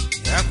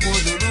ya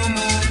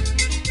kudhulumu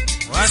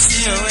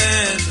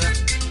wasioweza,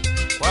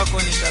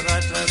 kwako ni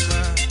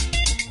takataka.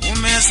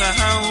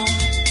 Umesahau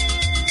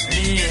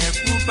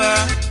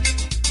aliyekupa,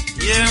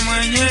 ndiye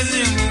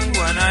Mwenyezi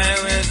Mungu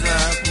anayeweza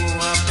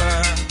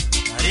kuwapa.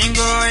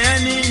 Maringo ya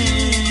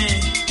nini?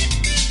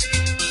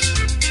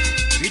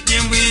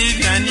 Vitimbwi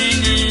vya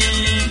nini?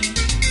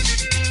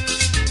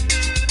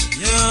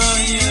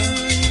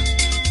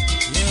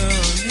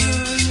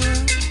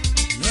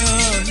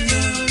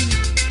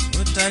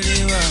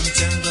 Utaliwa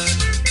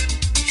mchangani.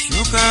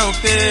 Shuka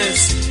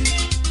upesi,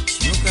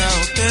 shuka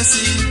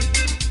upesi,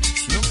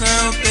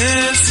 shuka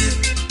upesi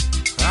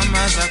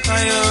kama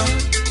Zakayo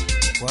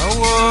kwa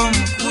uo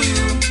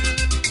mkuyu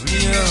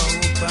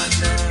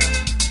ulioupanda.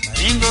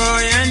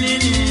 Maringo ya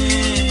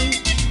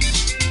nini?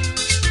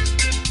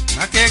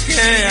 Makeke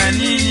ya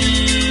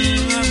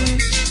nini?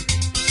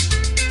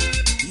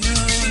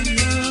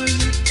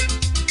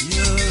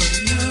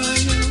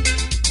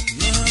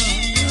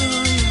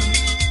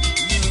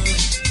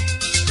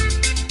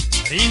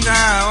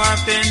 Maringa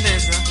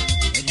wapendeza,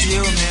 eti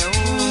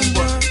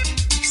umeumbwa,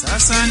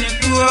 sasa ni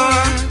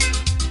kuoa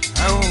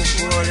au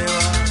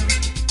kuolewa.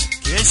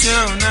 Kesho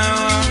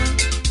unawa,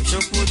 kesho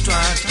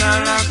kutwa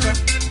talaka.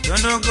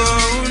 Tondogo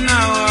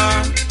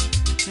unawa,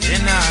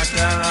 tena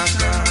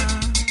talaka.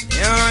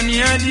 Leo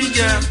ni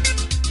Adija,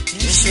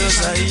 kesho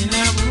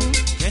Zainabu,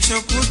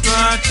 kesho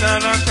kutwa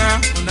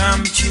talaka.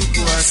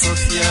 Unamchukua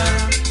Sofia.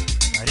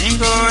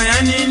 Maringo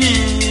ya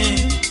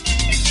nini?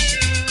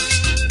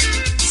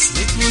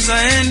 Siku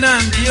zaenda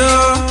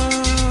mbio.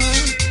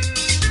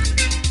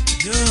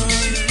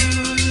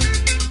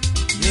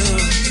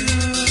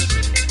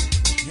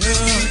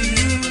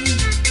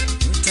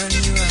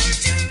 Utaliwa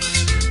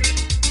mchangani.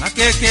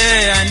 Makeke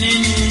ya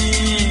nini?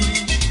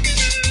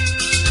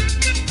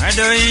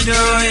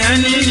 Madoido ya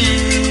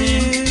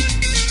nini?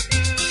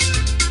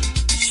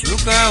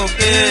 Shuka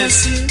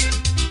upesi,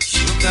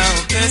 shuka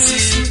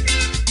upesi,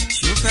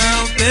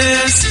 shuka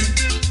upesi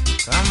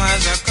kama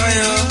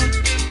Zakayo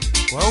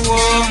kwa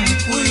uo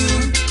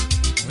mkuyu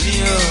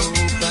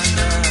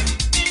ulioupanda.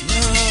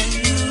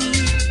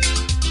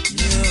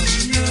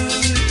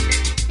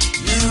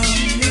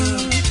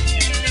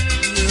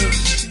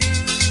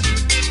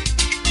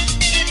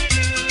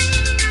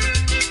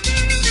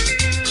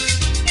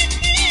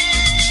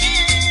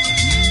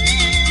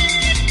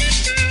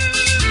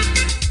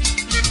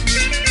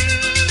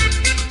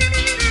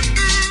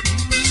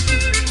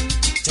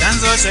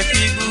 Chanzo cha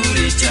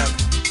kiburi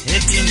chako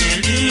eti ni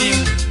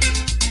elimu,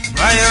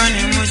 ambayo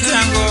ni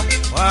mchango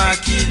wa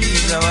akili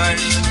za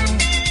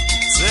walimu.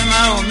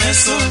 Sema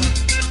umesoma,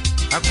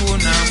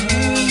 hakuna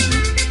Mungu.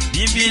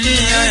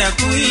 Biblia ya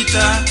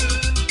kuita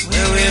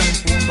wewe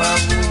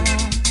mpumbavu.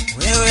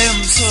 Wewe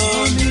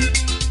msomi,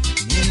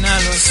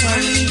 ninalo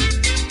swali,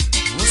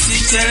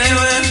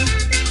 usichelewe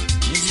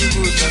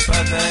nijibu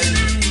tafadhali.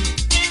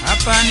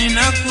 Hapa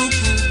nina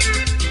kuku,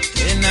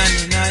 tena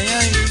nina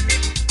yai.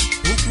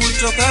 Kuku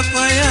toka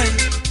kwa yai,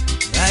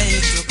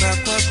 yai toka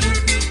kwa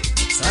kuku.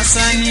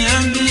 Sasa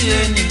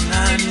niambie ni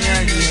nani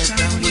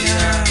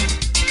aliyetangulia?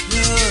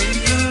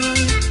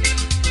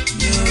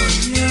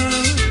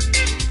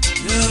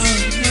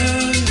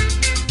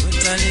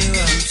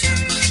 Utaliwa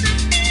mchangani.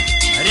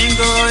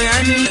 Maringo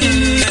ya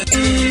nini?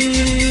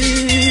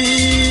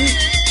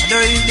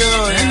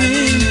 Madoido ya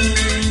nini?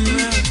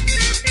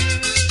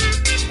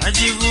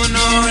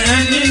 Majivuno ya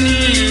nini?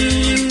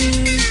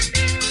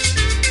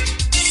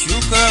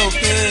 Shuka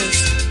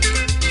upesi,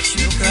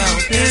 shuka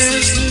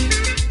upesi,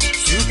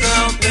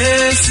 shuka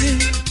upesi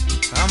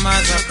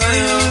kama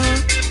Zakayo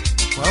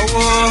kwa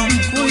uo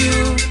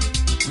mkuyu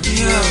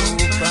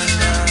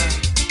ulioupanda.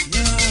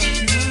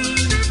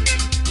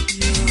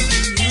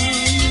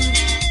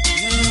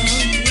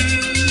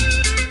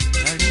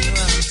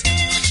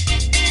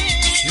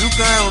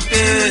 Shuka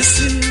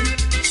upesi,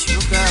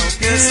 shuka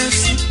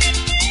upesi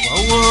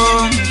kwa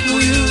uo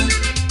mkuyu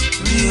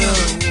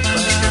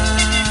ulioupanda.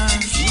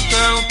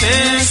 Shuka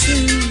upesi,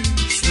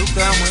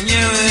 shuka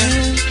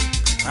mwenyewe,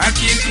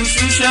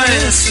 akikushusha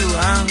Yesu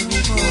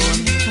anguko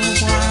ni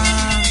kubwa.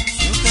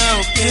 Shuka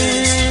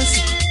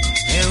upesi,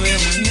 ewe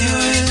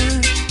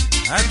mwenyewe,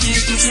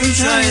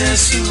 akikushusha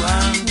Yesu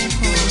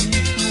anguko ni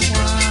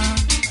kubwa.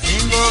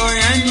 Maringo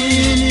ya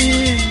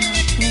nini?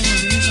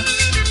 Nakuuliza.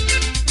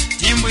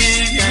 Timbwi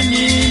vya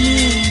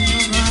nini?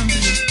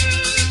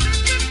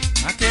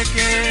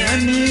 Makeke ya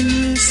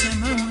nini?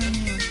 Sema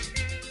mwenyewe.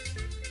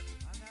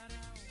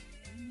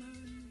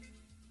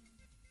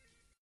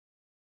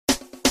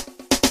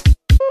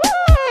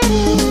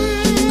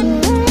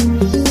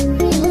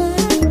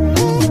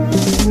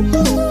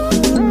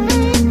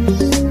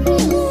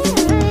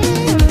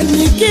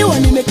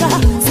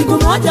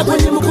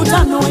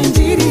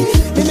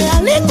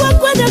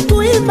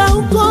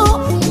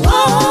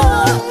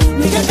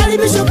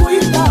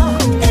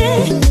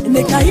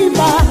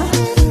 nikaimba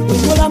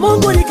wimbo la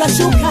Mungu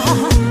likashuka,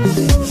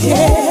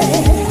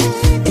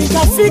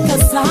 ikafika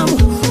zamu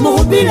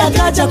mhubiri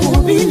akaja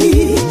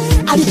kuhubiri.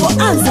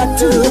 Alipoanza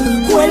tu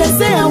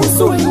kuelezea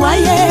uzuri wa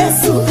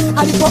Yesu,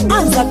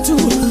 alipoanza tu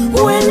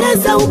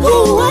kueleza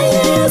ukuu wa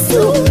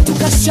Yesu,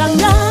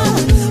 tukashangaa.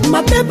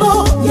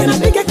 Mapepo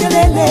yanapiga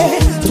kelele,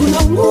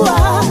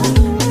 tunaungua,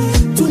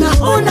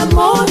 tunaona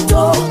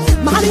moto,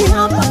 mahali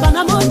hapa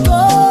pana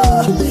moto.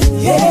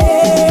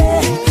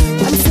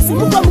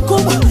 Msisimko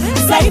mkubwa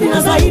zaidi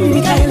na zaidi,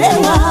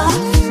 nikaelewa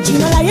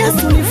jina la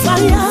Yesu ni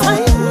fire,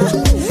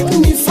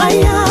 ni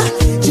fire.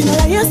 Jina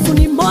la Yesu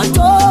ni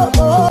moto,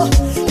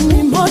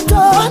 ni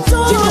moto.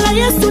 Jina la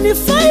Yesu ni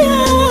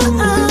fire,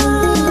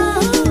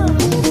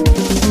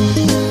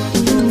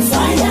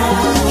 fire.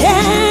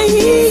 Hey,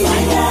 hey,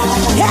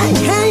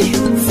 hey,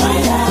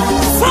 fire,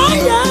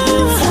 fire.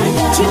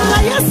 Jina la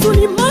Yesu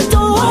ni moto,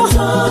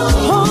 moto.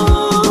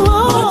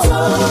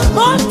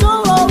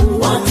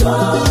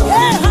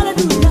 Yeah,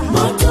 hallelujah.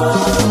 Moto.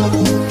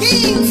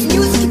 King's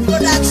Music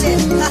Production.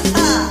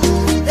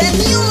 The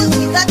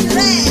music that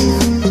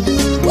reigns.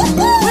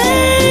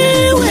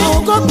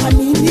 Unaogopa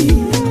nini?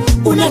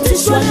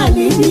 Unatishwa na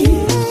nini?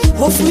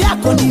 Hofu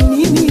yako ni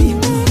nini?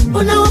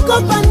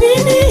 Unaogopa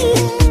nini?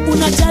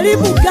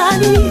 Unajaribu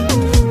gani?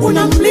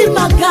 Una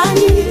mlima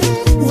gani?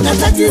 Una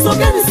tatizo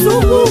gani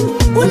sugu?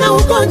 Una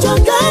ugonjwa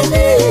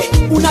gani?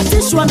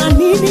 Unatishwa na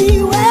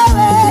nini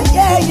wewe?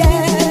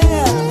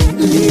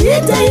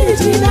 Liite hili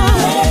jina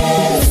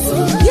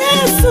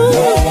Yesu,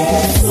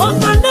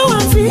 Mwana wa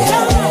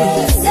vita.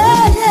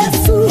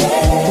 Yesu,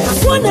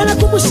 hakuna la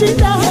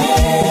kumushinda.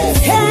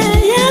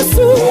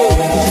 Yesu,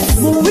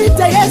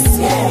 muite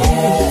Yesu,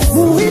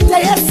 muite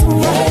Yesu.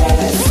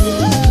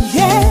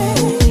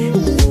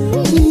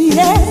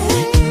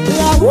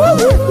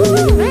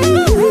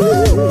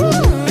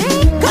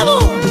 Come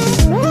on.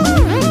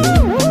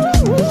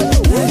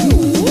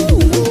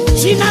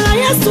 Jina la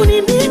Yesu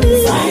ni nini?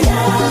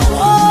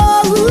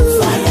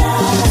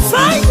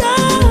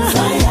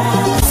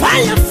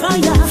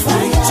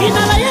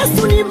 Jina la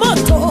Yesu ni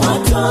moto,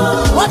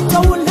 moto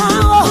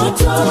unao.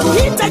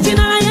 Tukiita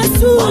jina la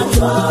Yesu,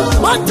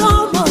 moto,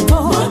 moto.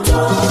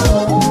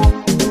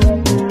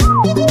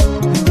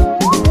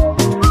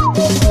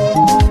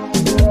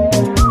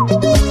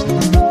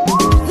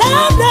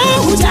 Labda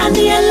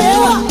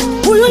hujanielewa,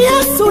 huyu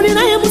Yesu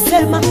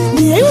ninayemsema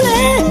ni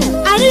yule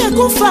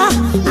aliyekufa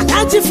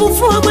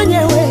akajifufua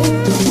mwenyewe.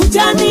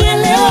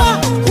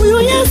 Hujanielewa, huyu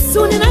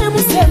Yesu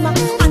ninayemsema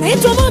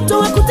anaitwa moto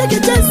wa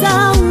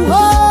kuteketeza.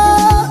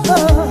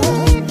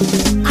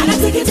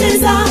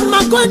 Anateketeza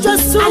magonjwa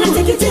sugu,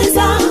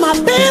 anateketeza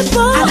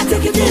mapepo,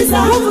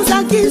 anateketeza nguvu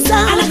za giza,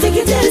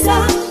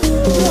 anateketeza.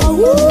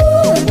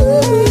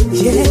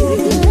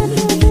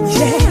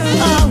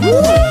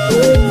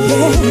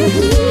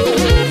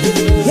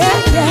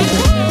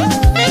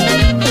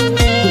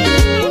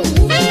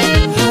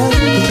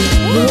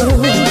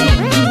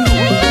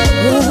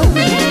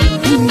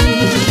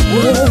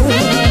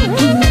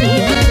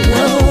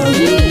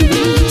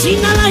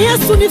 Jina la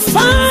Yesu ni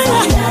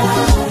fire,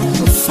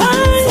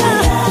 fire,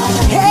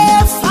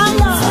 hey,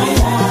 fire.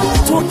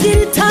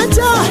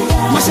 Tukilitaja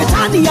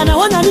mashetani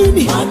yanaona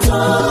nini?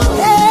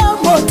 Hey,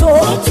 moto.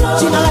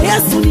 Jina la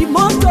Yesu ni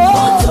moto,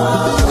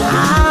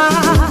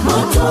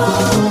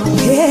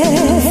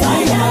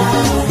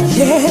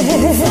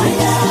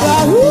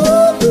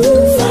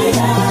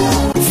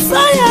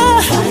 fire.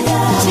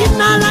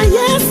 Jina la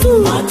Yesu,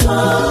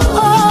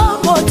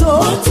 moto.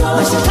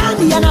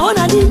 Mashetani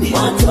yanaona nini?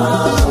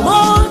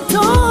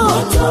 Moto.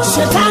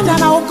 Shetani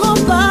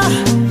anaogopa.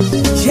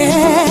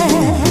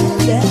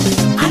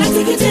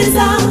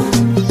 Anateketeza,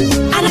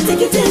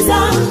 anateketeza,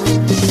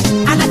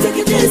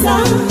 anateketeza,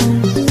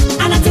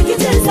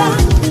 anateketeza.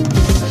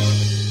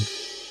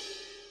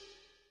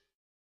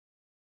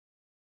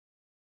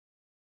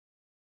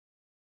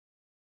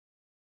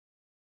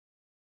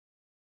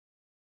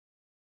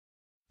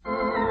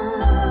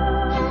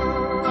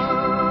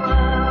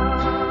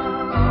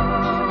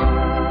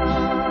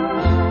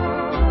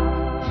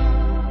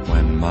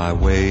 My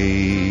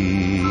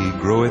way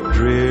groweth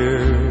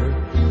drear,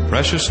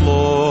 precious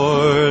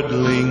Lord,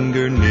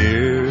 linger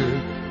near.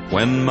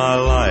 When my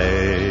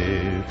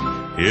life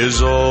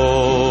is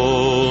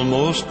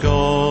almost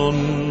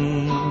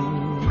gone,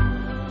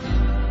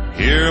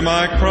 hear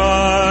my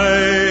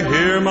cry,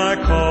 hear my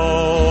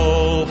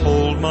call,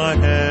 hold my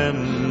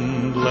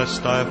hand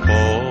lest I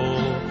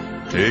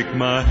fall. Take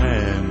my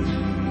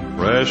hand,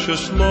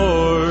 precious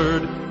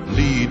Lord,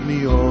 lead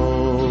me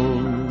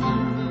on.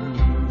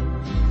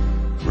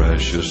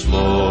 Precious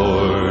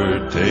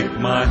Lord, take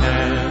my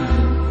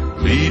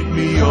hand, lead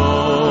me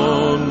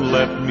on,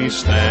 let me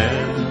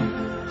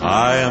stand.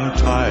 I am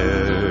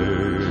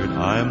tired,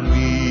 I am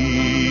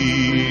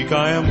weak,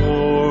 I am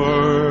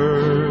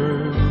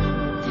worn.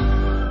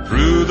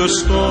 Through the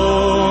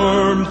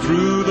storm,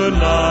 through the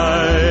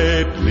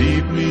night,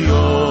 lead me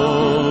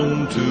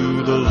on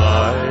to the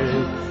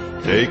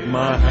light. Take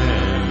my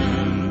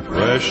hand,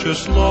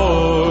 precious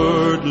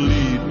Lord,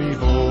 lead me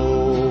home.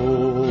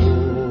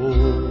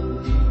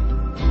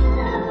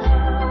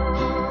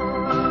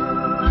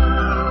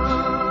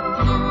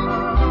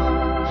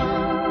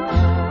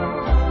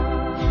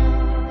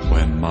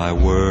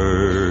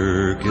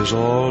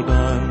 all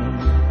done,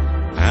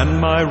 and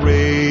my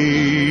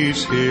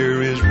race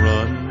here is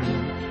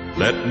run.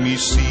 Let me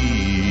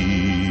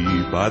see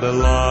by the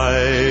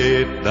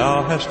light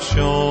thou hast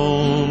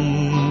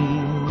shone,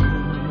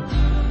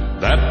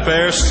 that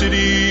fair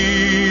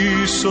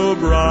city so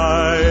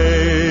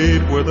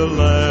bright, where the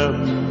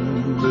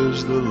Lamb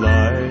is the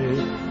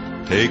light.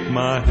 Take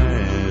my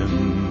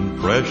hand,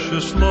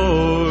 precious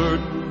Lord,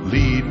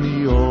 lead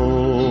me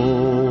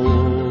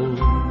on.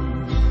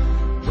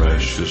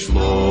 Precious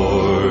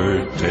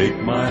Lord, take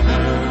my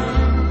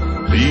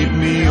hand, lead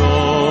me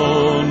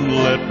on,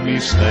 let me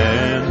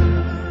stand.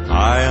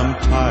 I am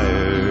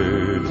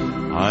tired,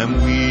 I'm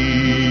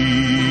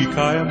weak,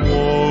 I am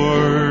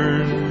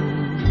worn.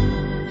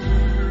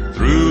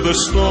 Through the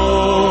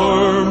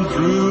storm,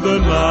 through the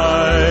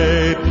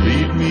night,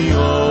 lead me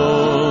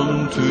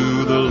on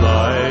to the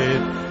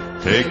light.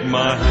 Take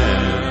my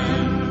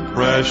hand,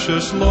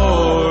 precious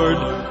Lord,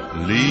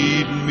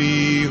 lead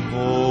me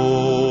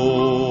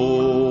home.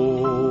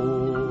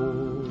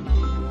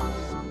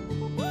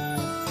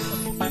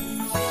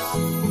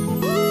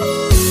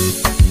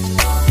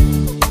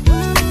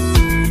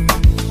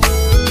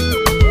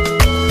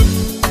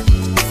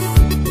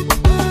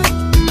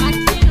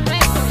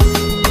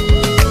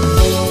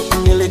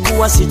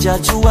 Nilikuwa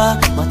sijajua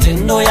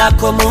matendo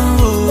yako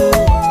Mungu,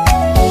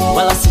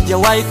 wala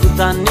sijawahi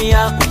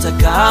kudhania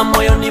utakaa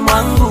moyoni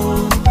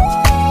mwangu.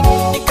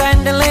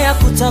 Nikaendelea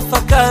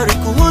kutafakari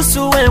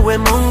kuhusu wewe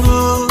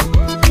Mungu,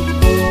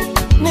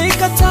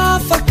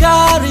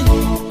 nikatafakari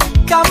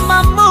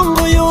kama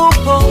Mungu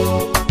yupo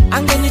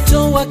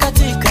angenitoa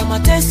katika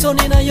mateso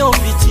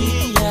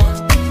ninayopitia.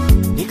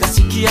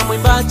 Nikasikia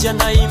mwimbaji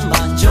anaimba,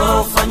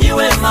 njoo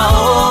fanyiwe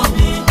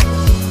maombi.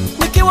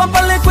 Nikiwa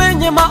pale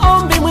kwenye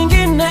maombi,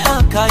 mwingine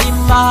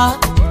akaimba,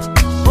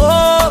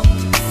 oh,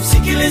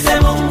 msikilize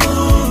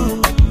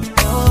Mungu,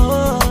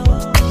 oh,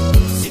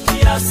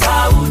 sikia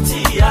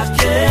sauti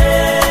yake.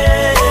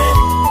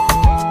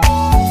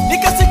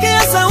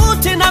 Nikasikia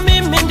sauti na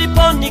mimi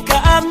ndipo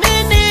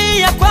nikaamini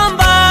ya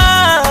kwamba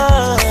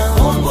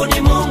Mungu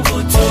ni Mungu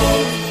tu.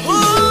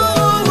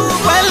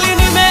 Kweli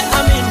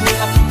nimeamini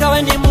hakika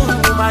wewe ni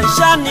Mungu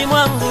maishani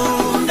mwangu.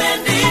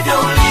 Ndivyo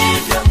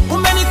ulivyo,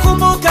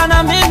 umenikumbuka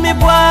na mimi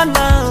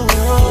Bwana.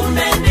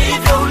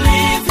 Ndivyo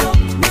ulivyo,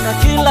 nina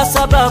kila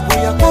sababu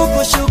ya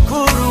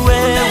kukushukuru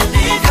wewe.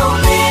 Ndivyo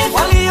ulivyo,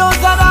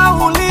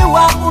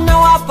 waliodharauliwa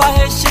unawapa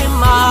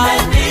heshima.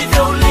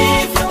 Ndivyo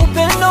ulivyo,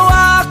 upendo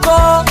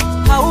wako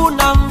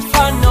hauna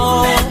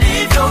mfano.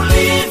 Ndivyo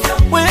ulivyo,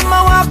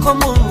 wema wako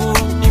Mungu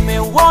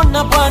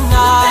nimeuona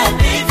Bwana.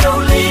 Ndivyo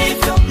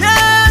ulivyo,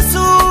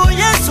 Yesu,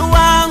 Yesu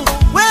wangu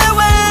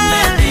wewe.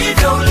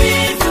 Ndivyo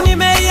ulivyo,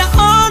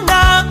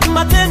 nimeyaona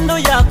matendo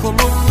yako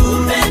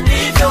Mungu.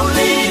 Ndivyo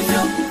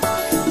ulivyo,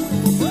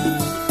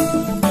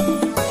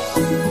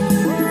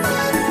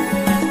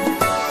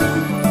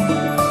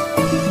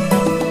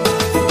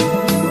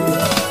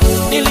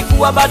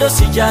 nilikuwa bado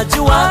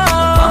sijajua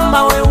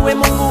kama wewe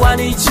Mungu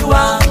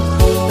wanijua.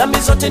 Dhambi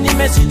zote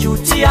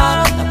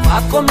nimezijutia, na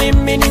kwako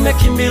mimi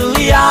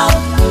nimekimbilia.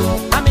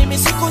 Na mimi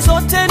siku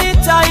zote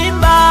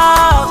nitaimba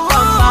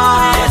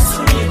kwamba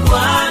Yesu ni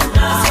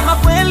Bwana. Sema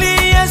kweli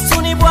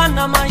Yesu ni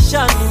Bwana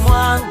maishani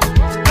mwangu,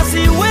 na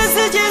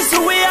siwezi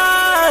jizuia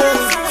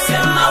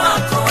sema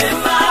wako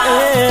wema.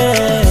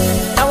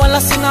 Na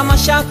wala sina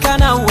mashaka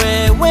na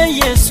wewe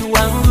Yesu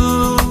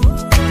wangu,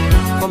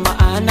 kwa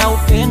maana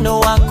upendo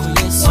wako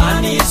Yesu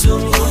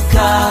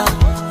wanizunguka.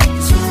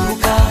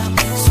 Zunguka,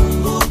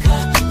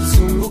 zunguka,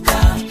 zunguka,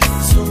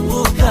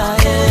 zunguka,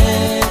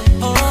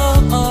 oh,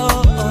 oh,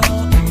 oh.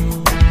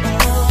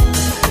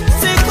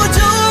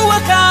 Sikujua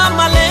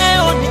kama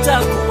leo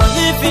nitakuwa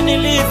hivi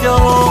nilivyo.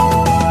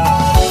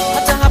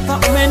 Hata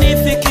hapa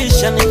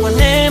umenifikisha, ni kwa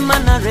neema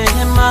na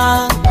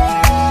rehema.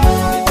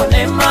 Ni kwa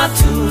neema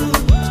tu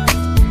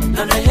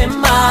na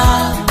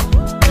rehema.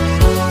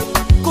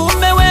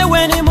 Kumbe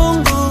wewe ni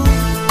Mungu,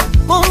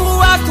 Mungu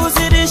wa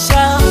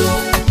kuzidisha.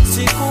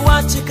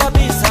 Sikuachi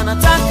kabisa,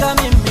 nataka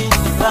mimi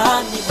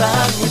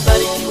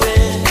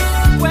nibarikiwe.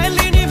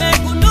 Kweli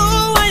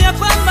nimegundua ya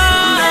kwamba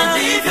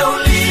ndivyo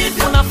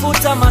ulivyo,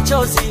 unafuta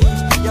machozi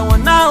ya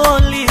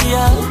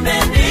wanaolia.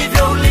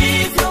 Ndivyo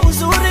ulivyo,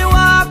 uzuri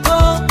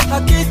wako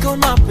hakika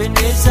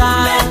unapendeza.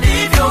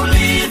 Ndivyo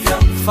ulivyo,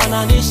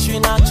 fananishwi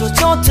na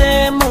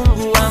chochote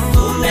Mungu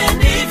wangu.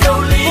 Ndivyo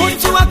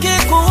ulivyo, mtu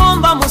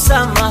akikuomba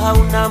msamaha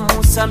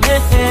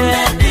unamusamehe.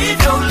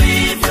 Ndivyo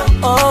ulivyo,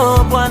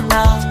 oh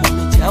Bwana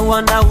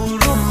umejawa na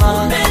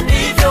huruma.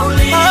 Ndivyo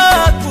ulivyo,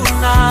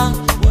 hakuna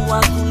wa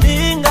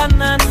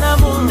kulingana na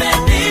Mungu.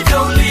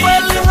 Ndivyo ulivyo,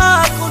 kweli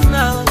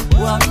hakuna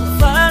wa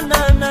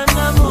kufanana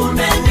na Mungu.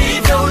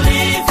 Ndivyo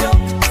ulivyo,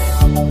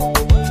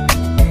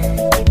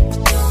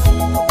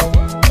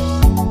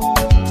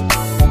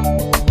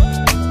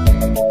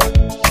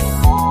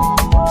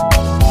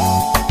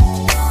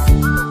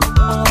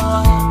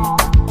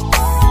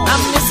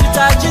 nami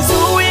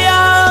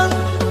sitajizuia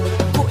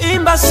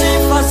kuimba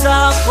sifa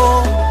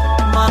zako,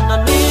 maana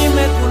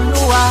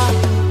nimegundua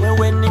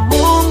wewe ni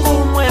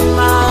Mungu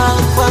mwema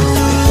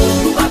kwangu.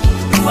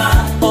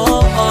 Oh,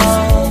 oh.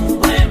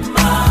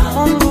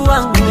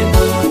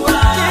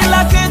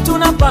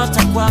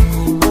 kwako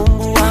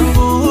Mungu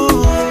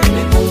wangu,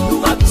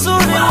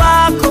 uzuri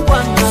wako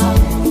Bwana.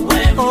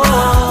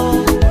 Oh,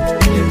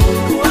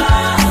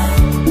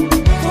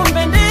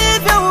 kumbe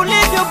ndivyo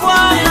ulivyo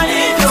Bwana,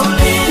 ndivyo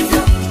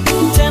ulivyo.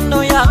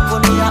 Matendo yako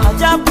ni ya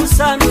ajabu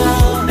sana,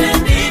 kumbe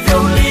ndivyo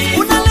ulivyo.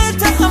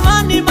 Unaleta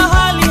amani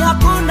mahali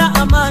hakuna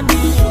amani,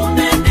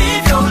 kumbe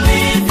ndivyo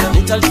ulivyo.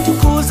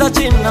 Nitalitukuza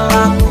jina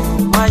lako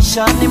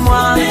maishani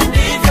mwangu,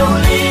 ndivyo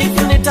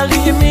ulivyo.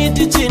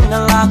 Nitalihimidi jina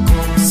lako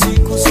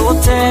siku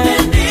zote,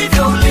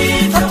 ndivyo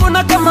ulivyo.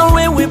 Hakuna kama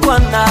wewe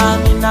Bwana,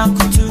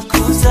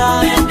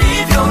 ninakutukuza,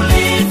 ndivyo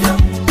ulivyo.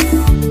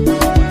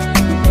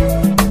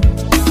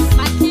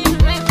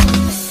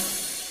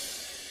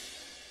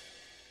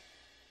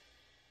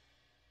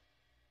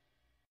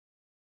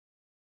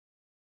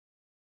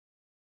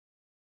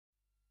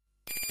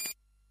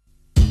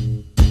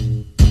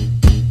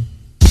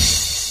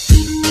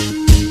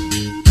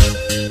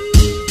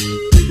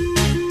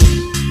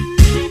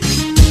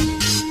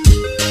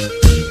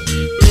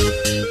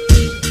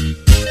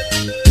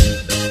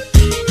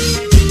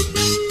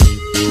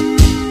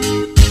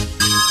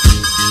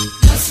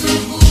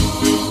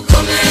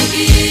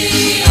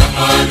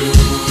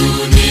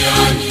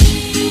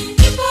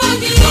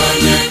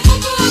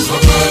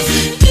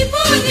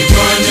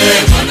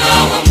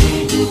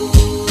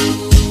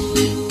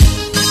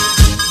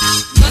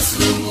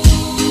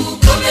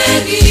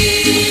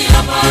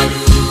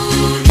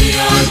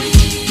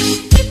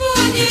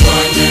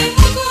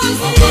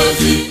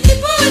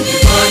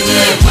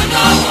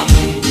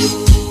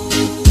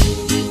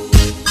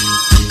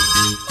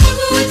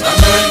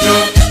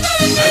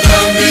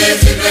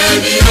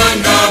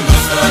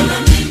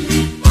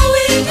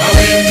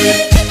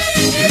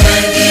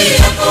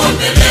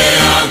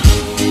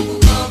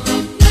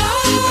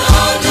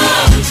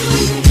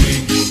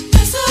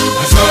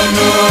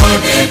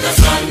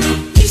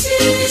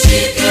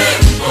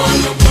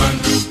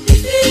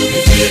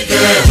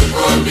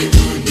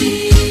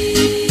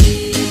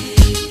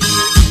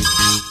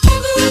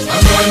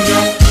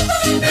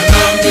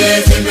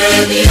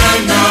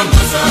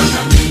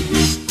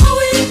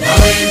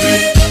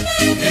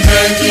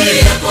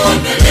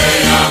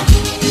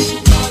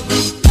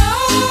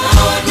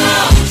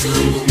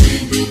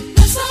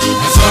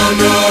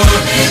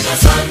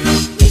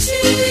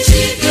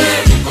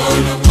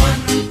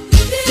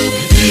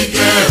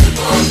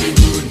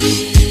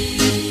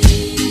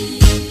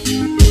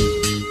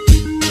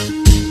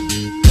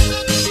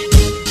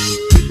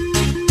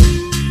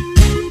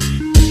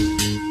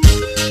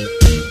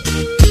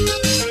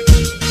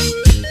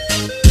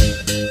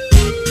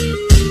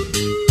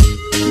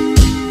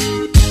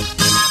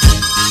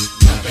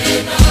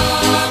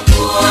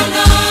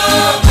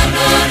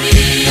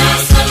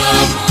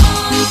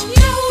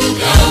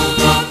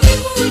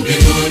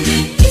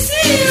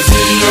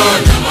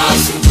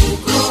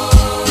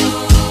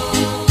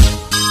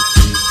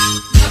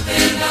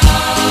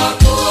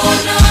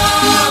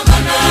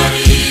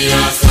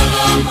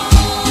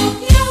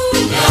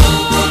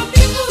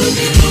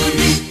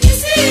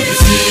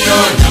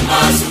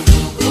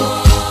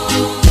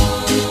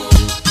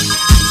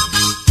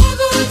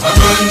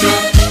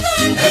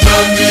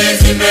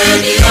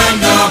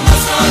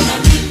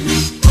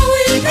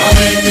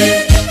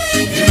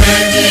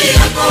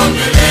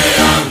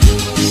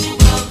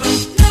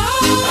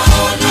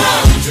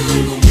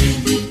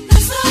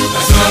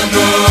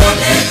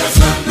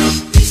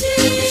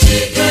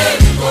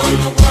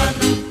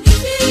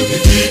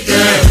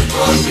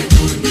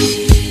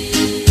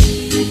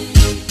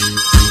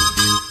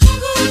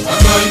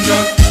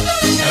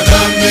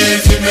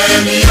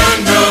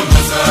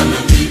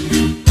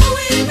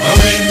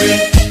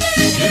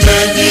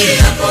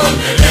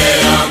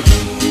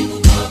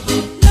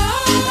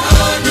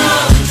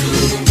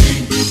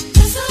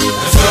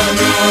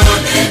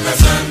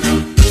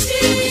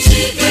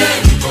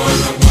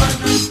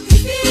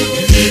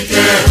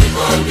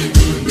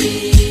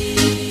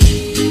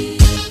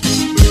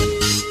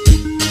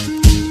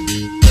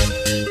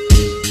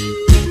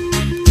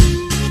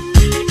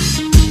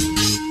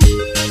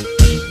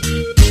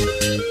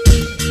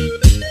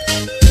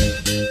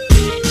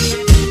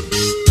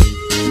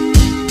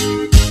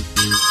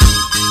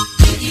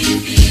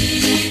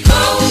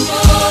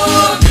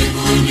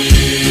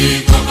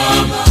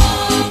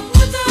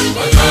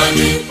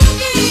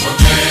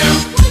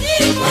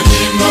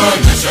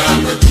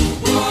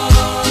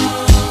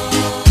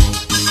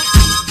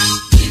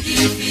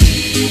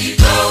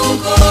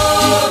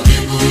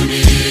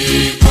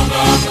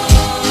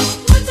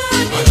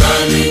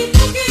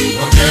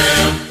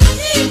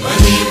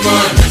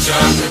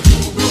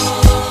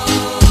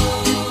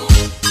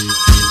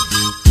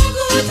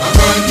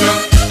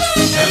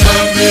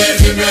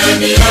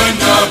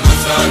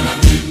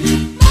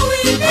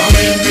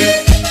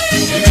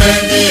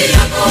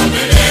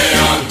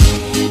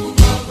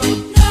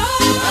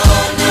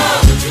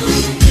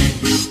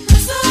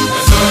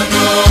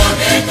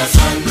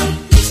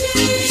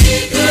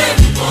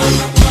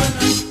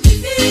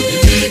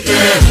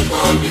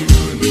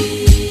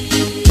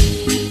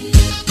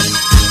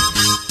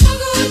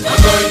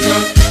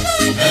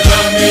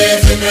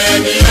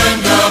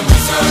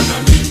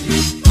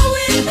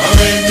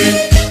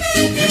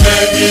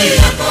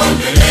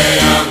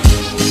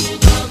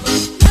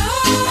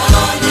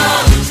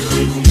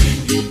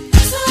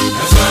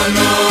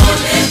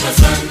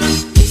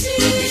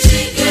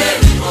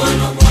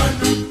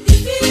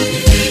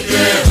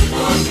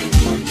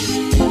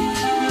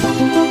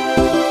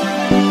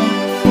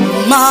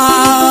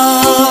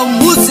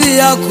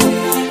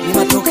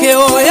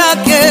 matokeo ya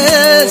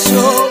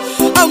kesho.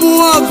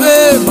 Amua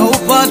vema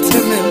upate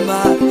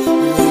mema.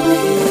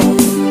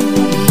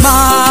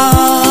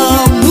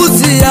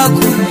 Maamuzi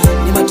yako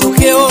ni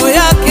matokeo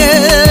ya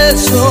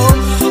kesho.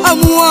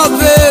 Amua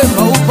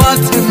vema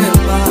upate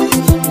mema.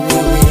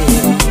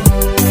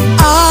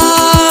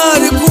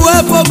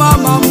 Alikuwepo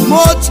mama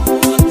mmoja,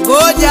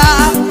 ngoja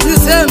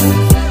niseme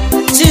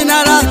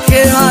jina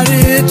lake,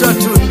 aliitwa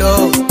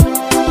Tundo.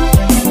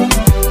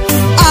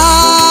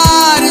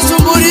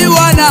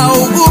 Alisumbuliwa na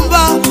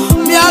ugumba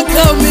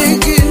miaka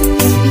mingi,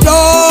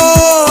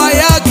 ndoa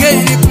yake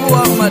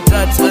ilikuwa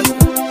matata.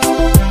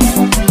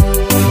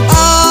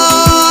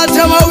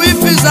 Hata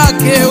mawifi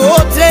zake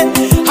wote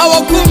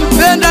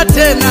hawakumpenda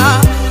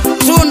tena.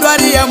 Tundo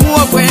aliamua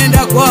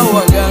kwenda kwa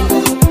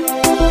waganga.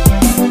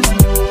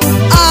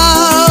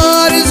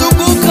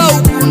 Alizunguka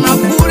huku na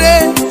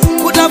kule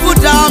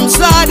kutafuta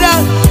msaada,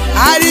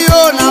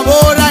 aliona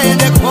bora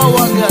ende kwa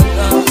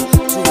waganga.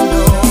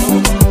 Tundo,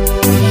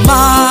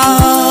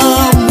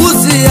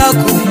 maamuzi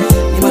yako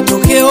ni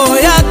matokeo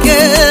ya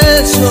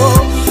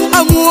kesho.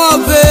 Amua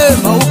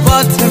vema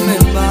upate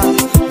mema.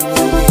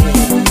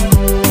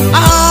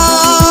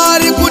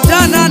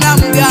 Alikutana na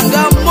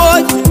mganga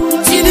mmoja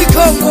nchini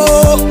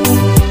Kongo,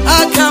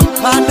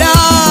 akampa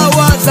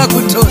dawa za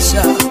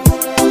kutosha.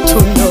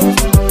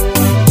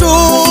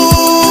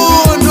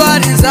 Tundo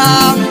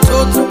alizaa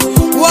mtoto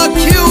wa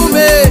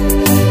kiume,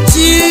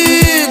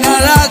 jina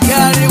lake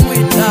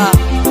alimwita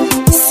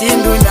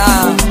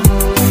Sinduna.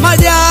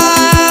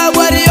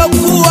 Majabu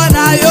aliyokuwa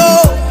nayo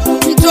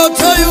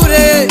mtoto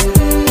yule,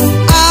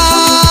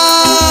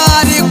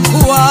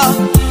 alikuwa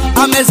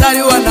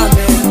amezaliwa na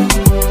meno.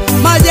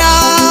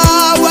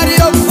 Majabu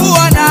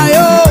aliyokuwa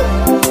nayo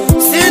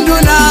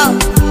Sinduna,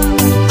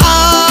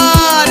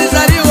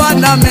 alizaliwa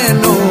na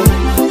meno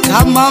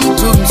kama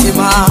mtu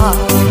mzima.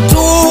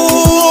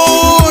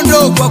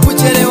 Tundo kwa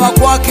kuchelewa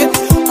kwake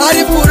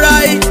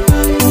alifurahi,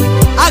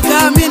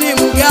 akaamini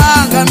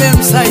mganga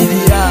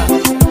amemsaidia.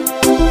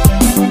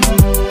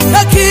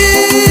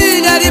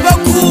 Lakini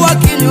alipokuwa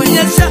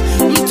akinyonyesha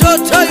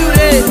mtoto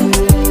yule,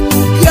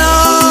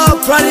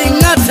 ghafla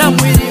aling'ata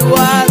mwili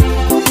wake.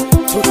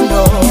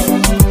 Tundo,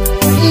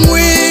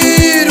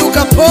 mwili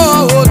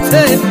ukapoa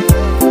wote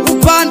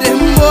upande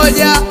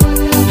mmoja.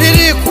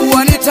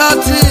 Lilikuwa ni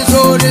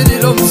tatizo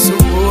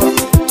lililomsumbua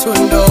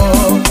Tundo.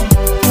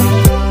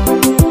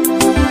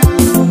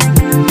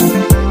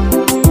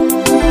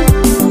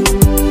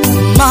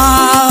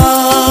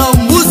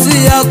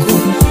 Maamuzi yako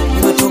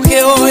ni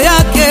matokeo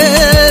ya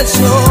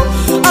kesho.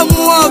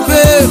 Amua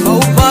vema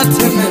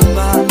upate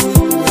mema.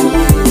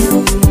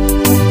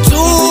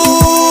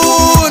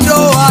 Tundo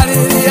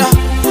alilia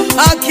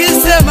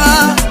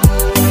akisema,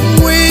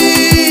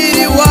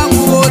 mwili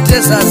wangu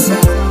wote sasa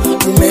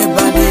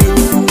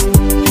umebadilika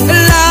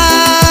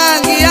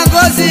rangi ya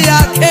ngozi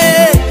yake.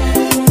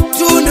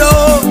 Tundo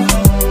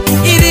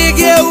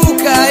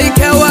iligeuka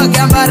ikawa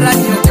gambara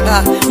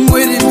nyoka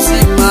mwili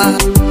mzima.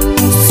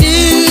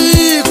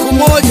 Siku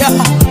moja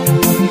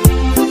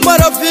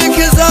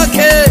marafiki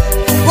zake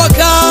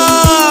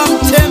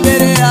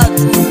wakamtembelea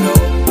Tundo.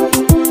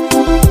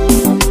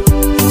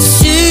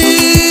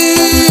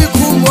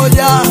 Siku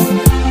moja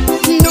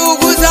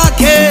ndugu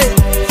zake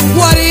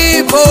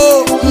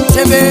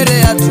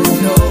walipomtembelea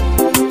Tundo,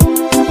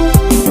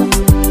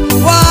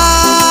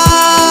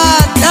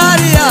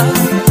 wakalia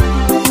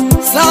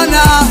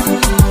sana,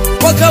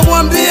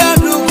 wakamwambia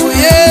ndugu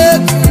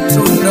yetu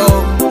Tundo,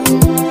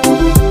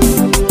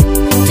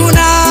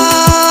 tuna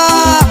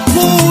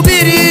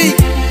mhubiri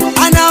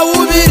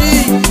anahubiri,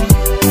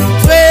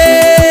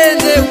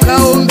 twende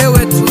ukaombewe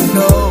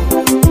Tundo.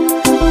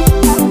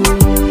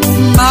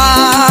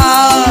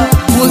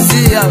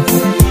 Maamuzi yako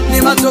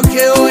ni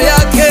matokeo ya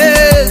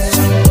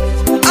kesho.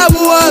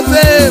 Amua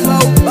vema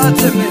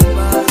upate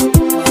mema.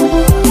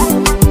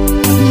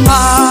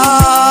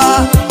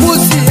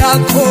 Maamuzi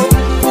yako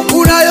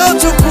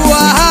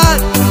unayochukua,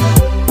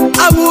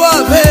 amua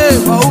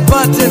vema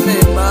upate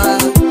mema.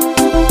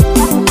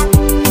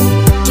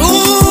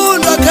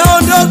 Tundo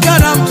akaondoka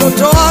na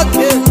mtoto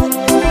wake,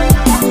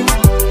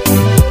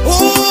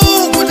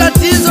 huku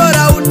tatizo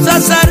la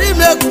utasa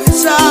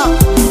limekwisha,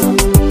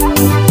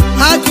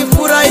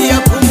 akifurahia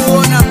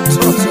kumuona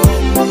mtoto.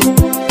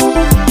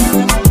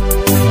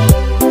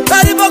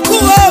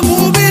 Alipokuwa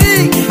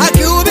mhubiri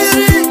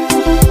akihubiri,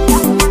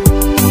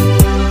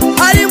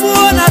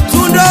 alimuona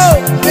Tundo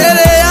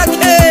mbele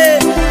yake,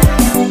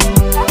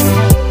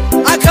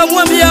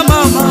 akamwambia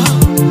mama,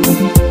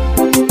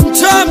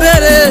 njoo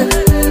mbele.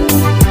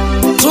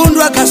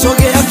 Tundo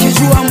akasogea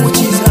akijua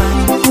muujiza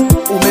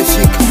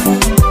umefika,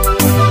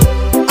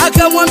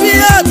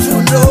 akamwambia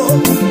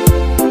Tundo,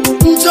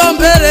 njoo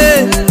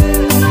mbele.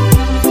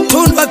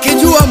 Tundo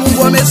akijua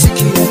Mungu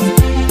amesikia.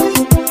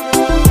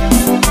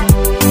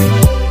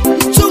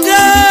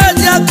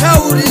 Mchungaji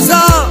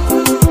akauliza,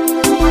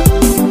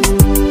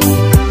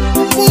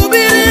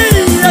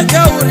 mhubiri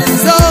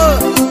akauliza,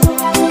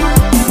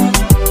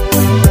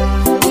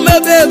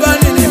 umebeba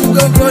nini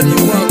mgongoni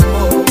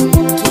mwako?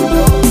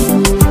 Tundo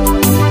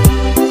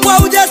kwa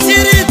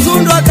ujasiri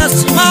Tundo akasema,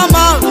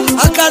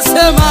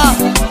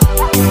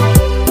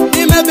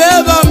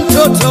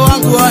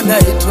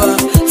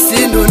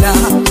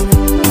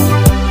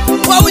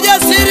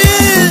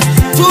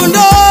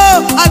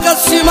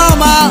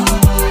 aliposimama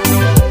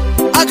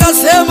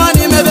akasema,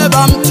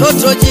 nimebeba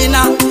mtoto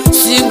jina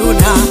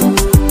Sinduna.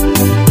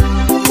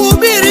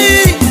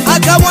 Mhubiri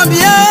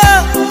akamwambia,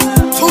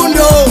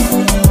 Tundo,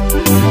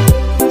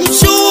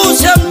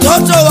 mshushe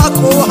mtoto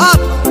wako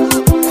hapa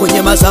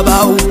kwenye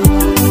madhabahu.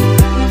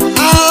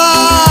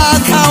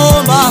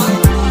 Akaomba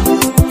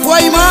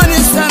kwa imani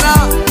sana,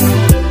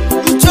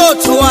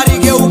 mtoto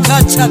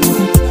aligeuka chatu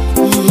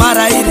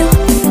mara ile.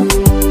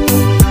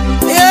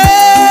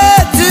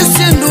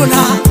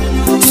 Sinduna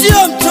sio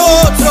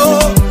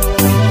mtoto,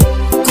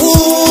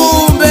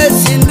 kumbe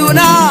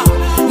Sinduna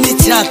ni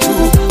chatu.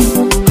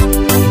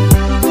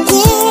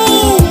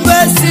 Kumbe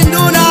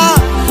Sinduna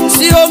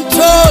sio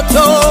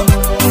mtoto,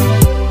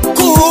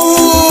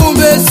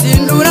 kumbe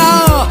Sinduna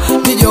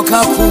ni joka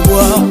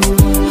kubwa.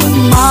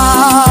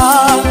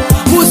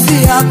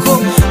 Maamuzi yako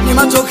ni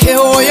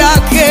matokeo ya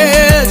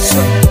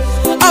kesho.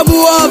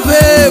 Amua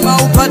vema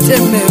upate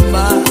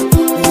mema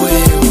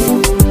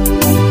wewe.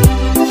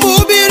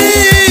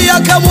 Mhubiri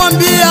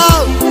akamwambia,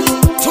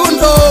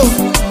 Tundo,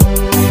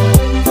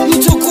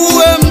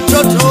 mchukue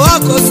mtoto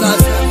wako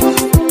sasa.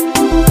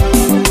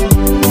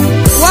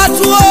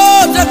 Watu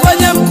wote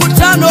kwenye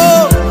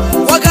mkutano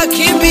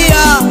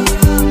wakakimbia,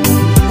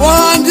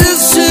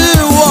 waandishi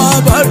wa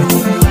habari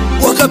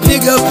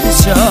wakapiga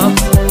picha.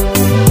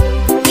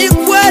 Ni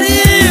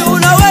kweli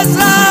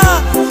unaweza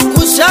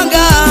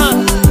kushangaa,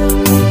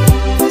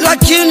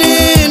 lakini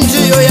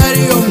ndiyo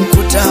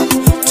yaliyomkuta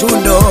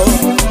Tundo.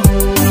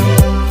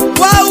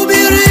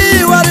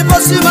 Wahubiri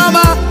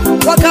waliposimama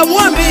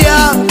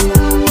wakamwambia,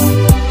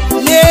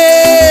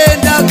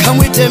 nenda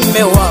kamwite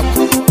mume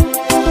wako.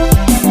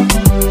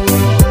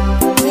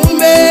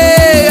 Mume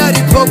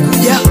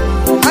alipokuja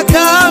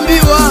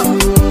akaambiwa,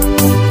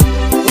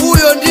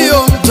 huyo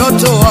ndiyo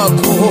mtoto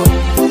wako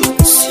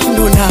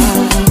Sinduna.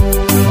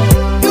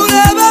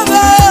 Yule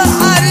baba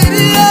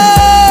alilia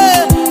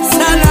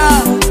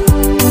sana,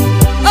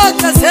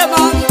 akasema,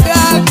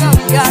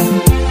 mganga.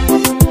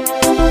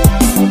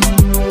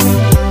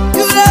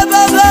 Yule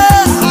baba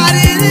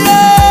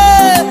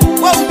alilia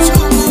kwa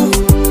uchungu,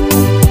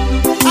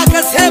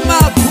 akasema,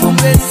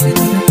 kumbe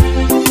Sinduna.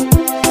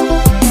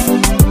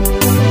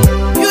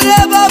 Yule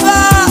baba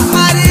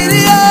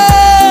alilia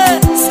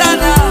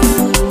sana,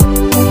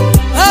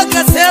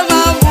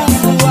 akasema,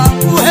 Mungu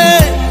wangu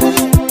he.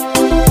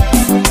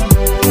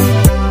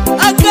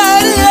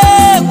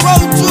 Akalia kwa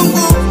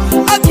uchungu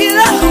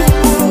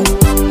akilaumu,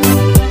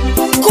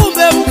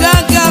 kumbe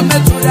mganga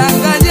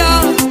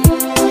ametudanganya.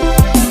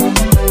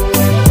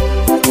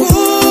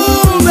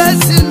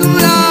 Kumbe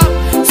Sinduna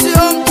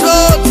sio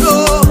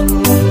mtoto,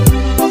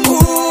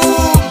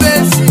 kumbe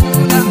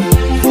Sinduna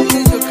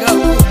ni joka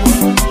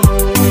kubwa.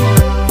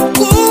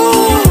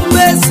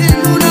 Kumbe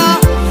Sinduna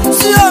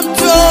sio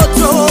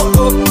mtoto,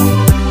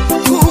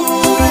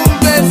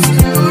 kumbe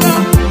Sinduna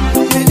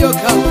ni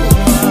joka kubwa.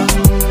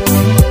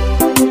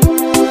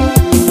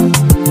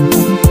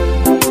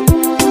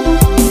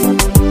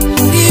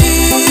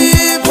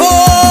 Lipo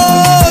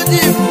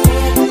jibu,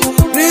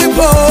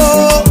 lipo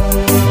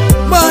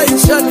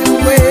maishani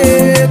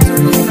mwetu.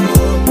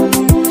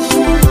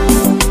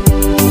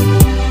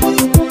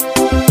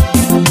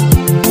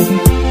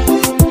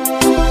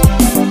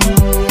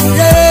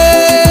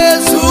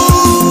 Yesu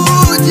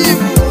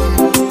jibu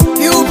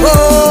yupo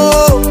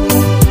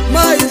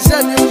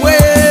maishani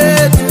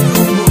mwetu.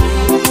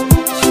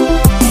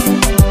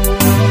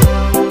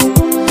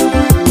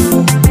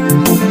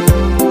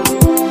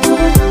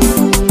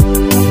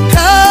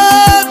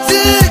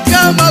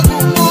 Katika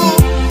magumu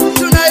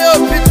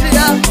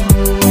tunayopitia,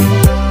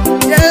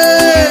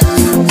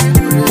 Yesu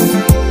jibu.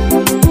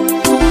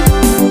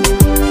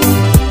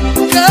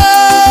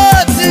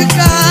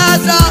 Katika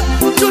adha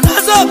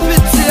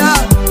tunazopitia,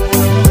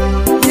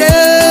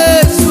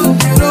 Yesu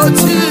ndilo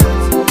jibu.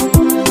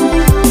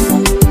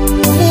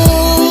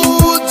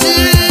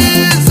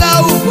 Muujiza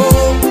upo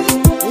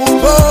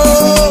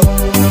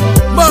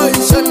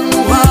maishani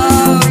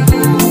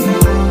mwangu.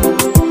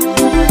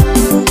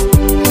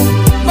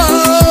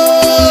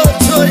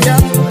 Macho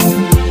yangu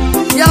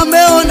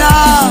yameona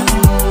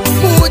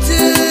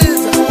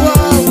muujiza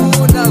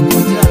wangu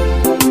unakuja.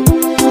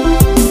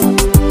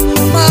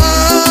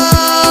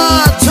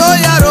 Macho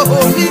ya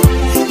rohoni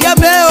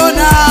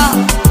yameona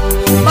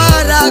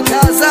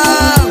baraka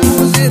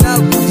zangu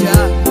zinakuja.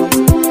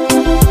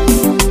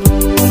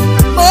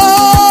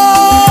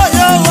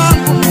 Moyo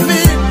wangu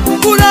mimi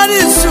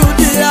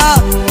unanishuhudia,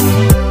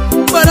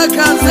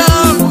 baraka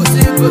zangu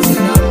ziko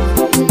zinakuja.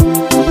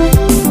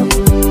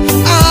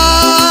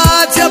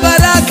 Acha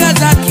baraka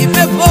za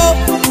kipepo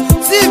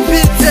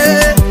zipite,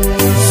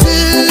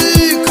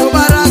 ziko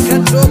baraka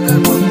toka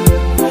Mungu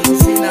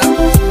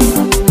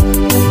zinakuja.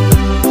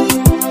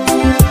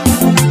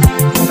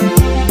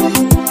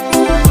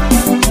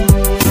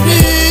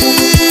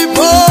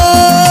 Lipo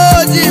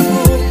jibu,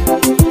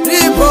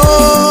 lipo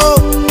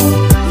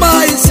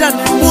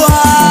maishani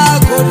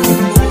mwako.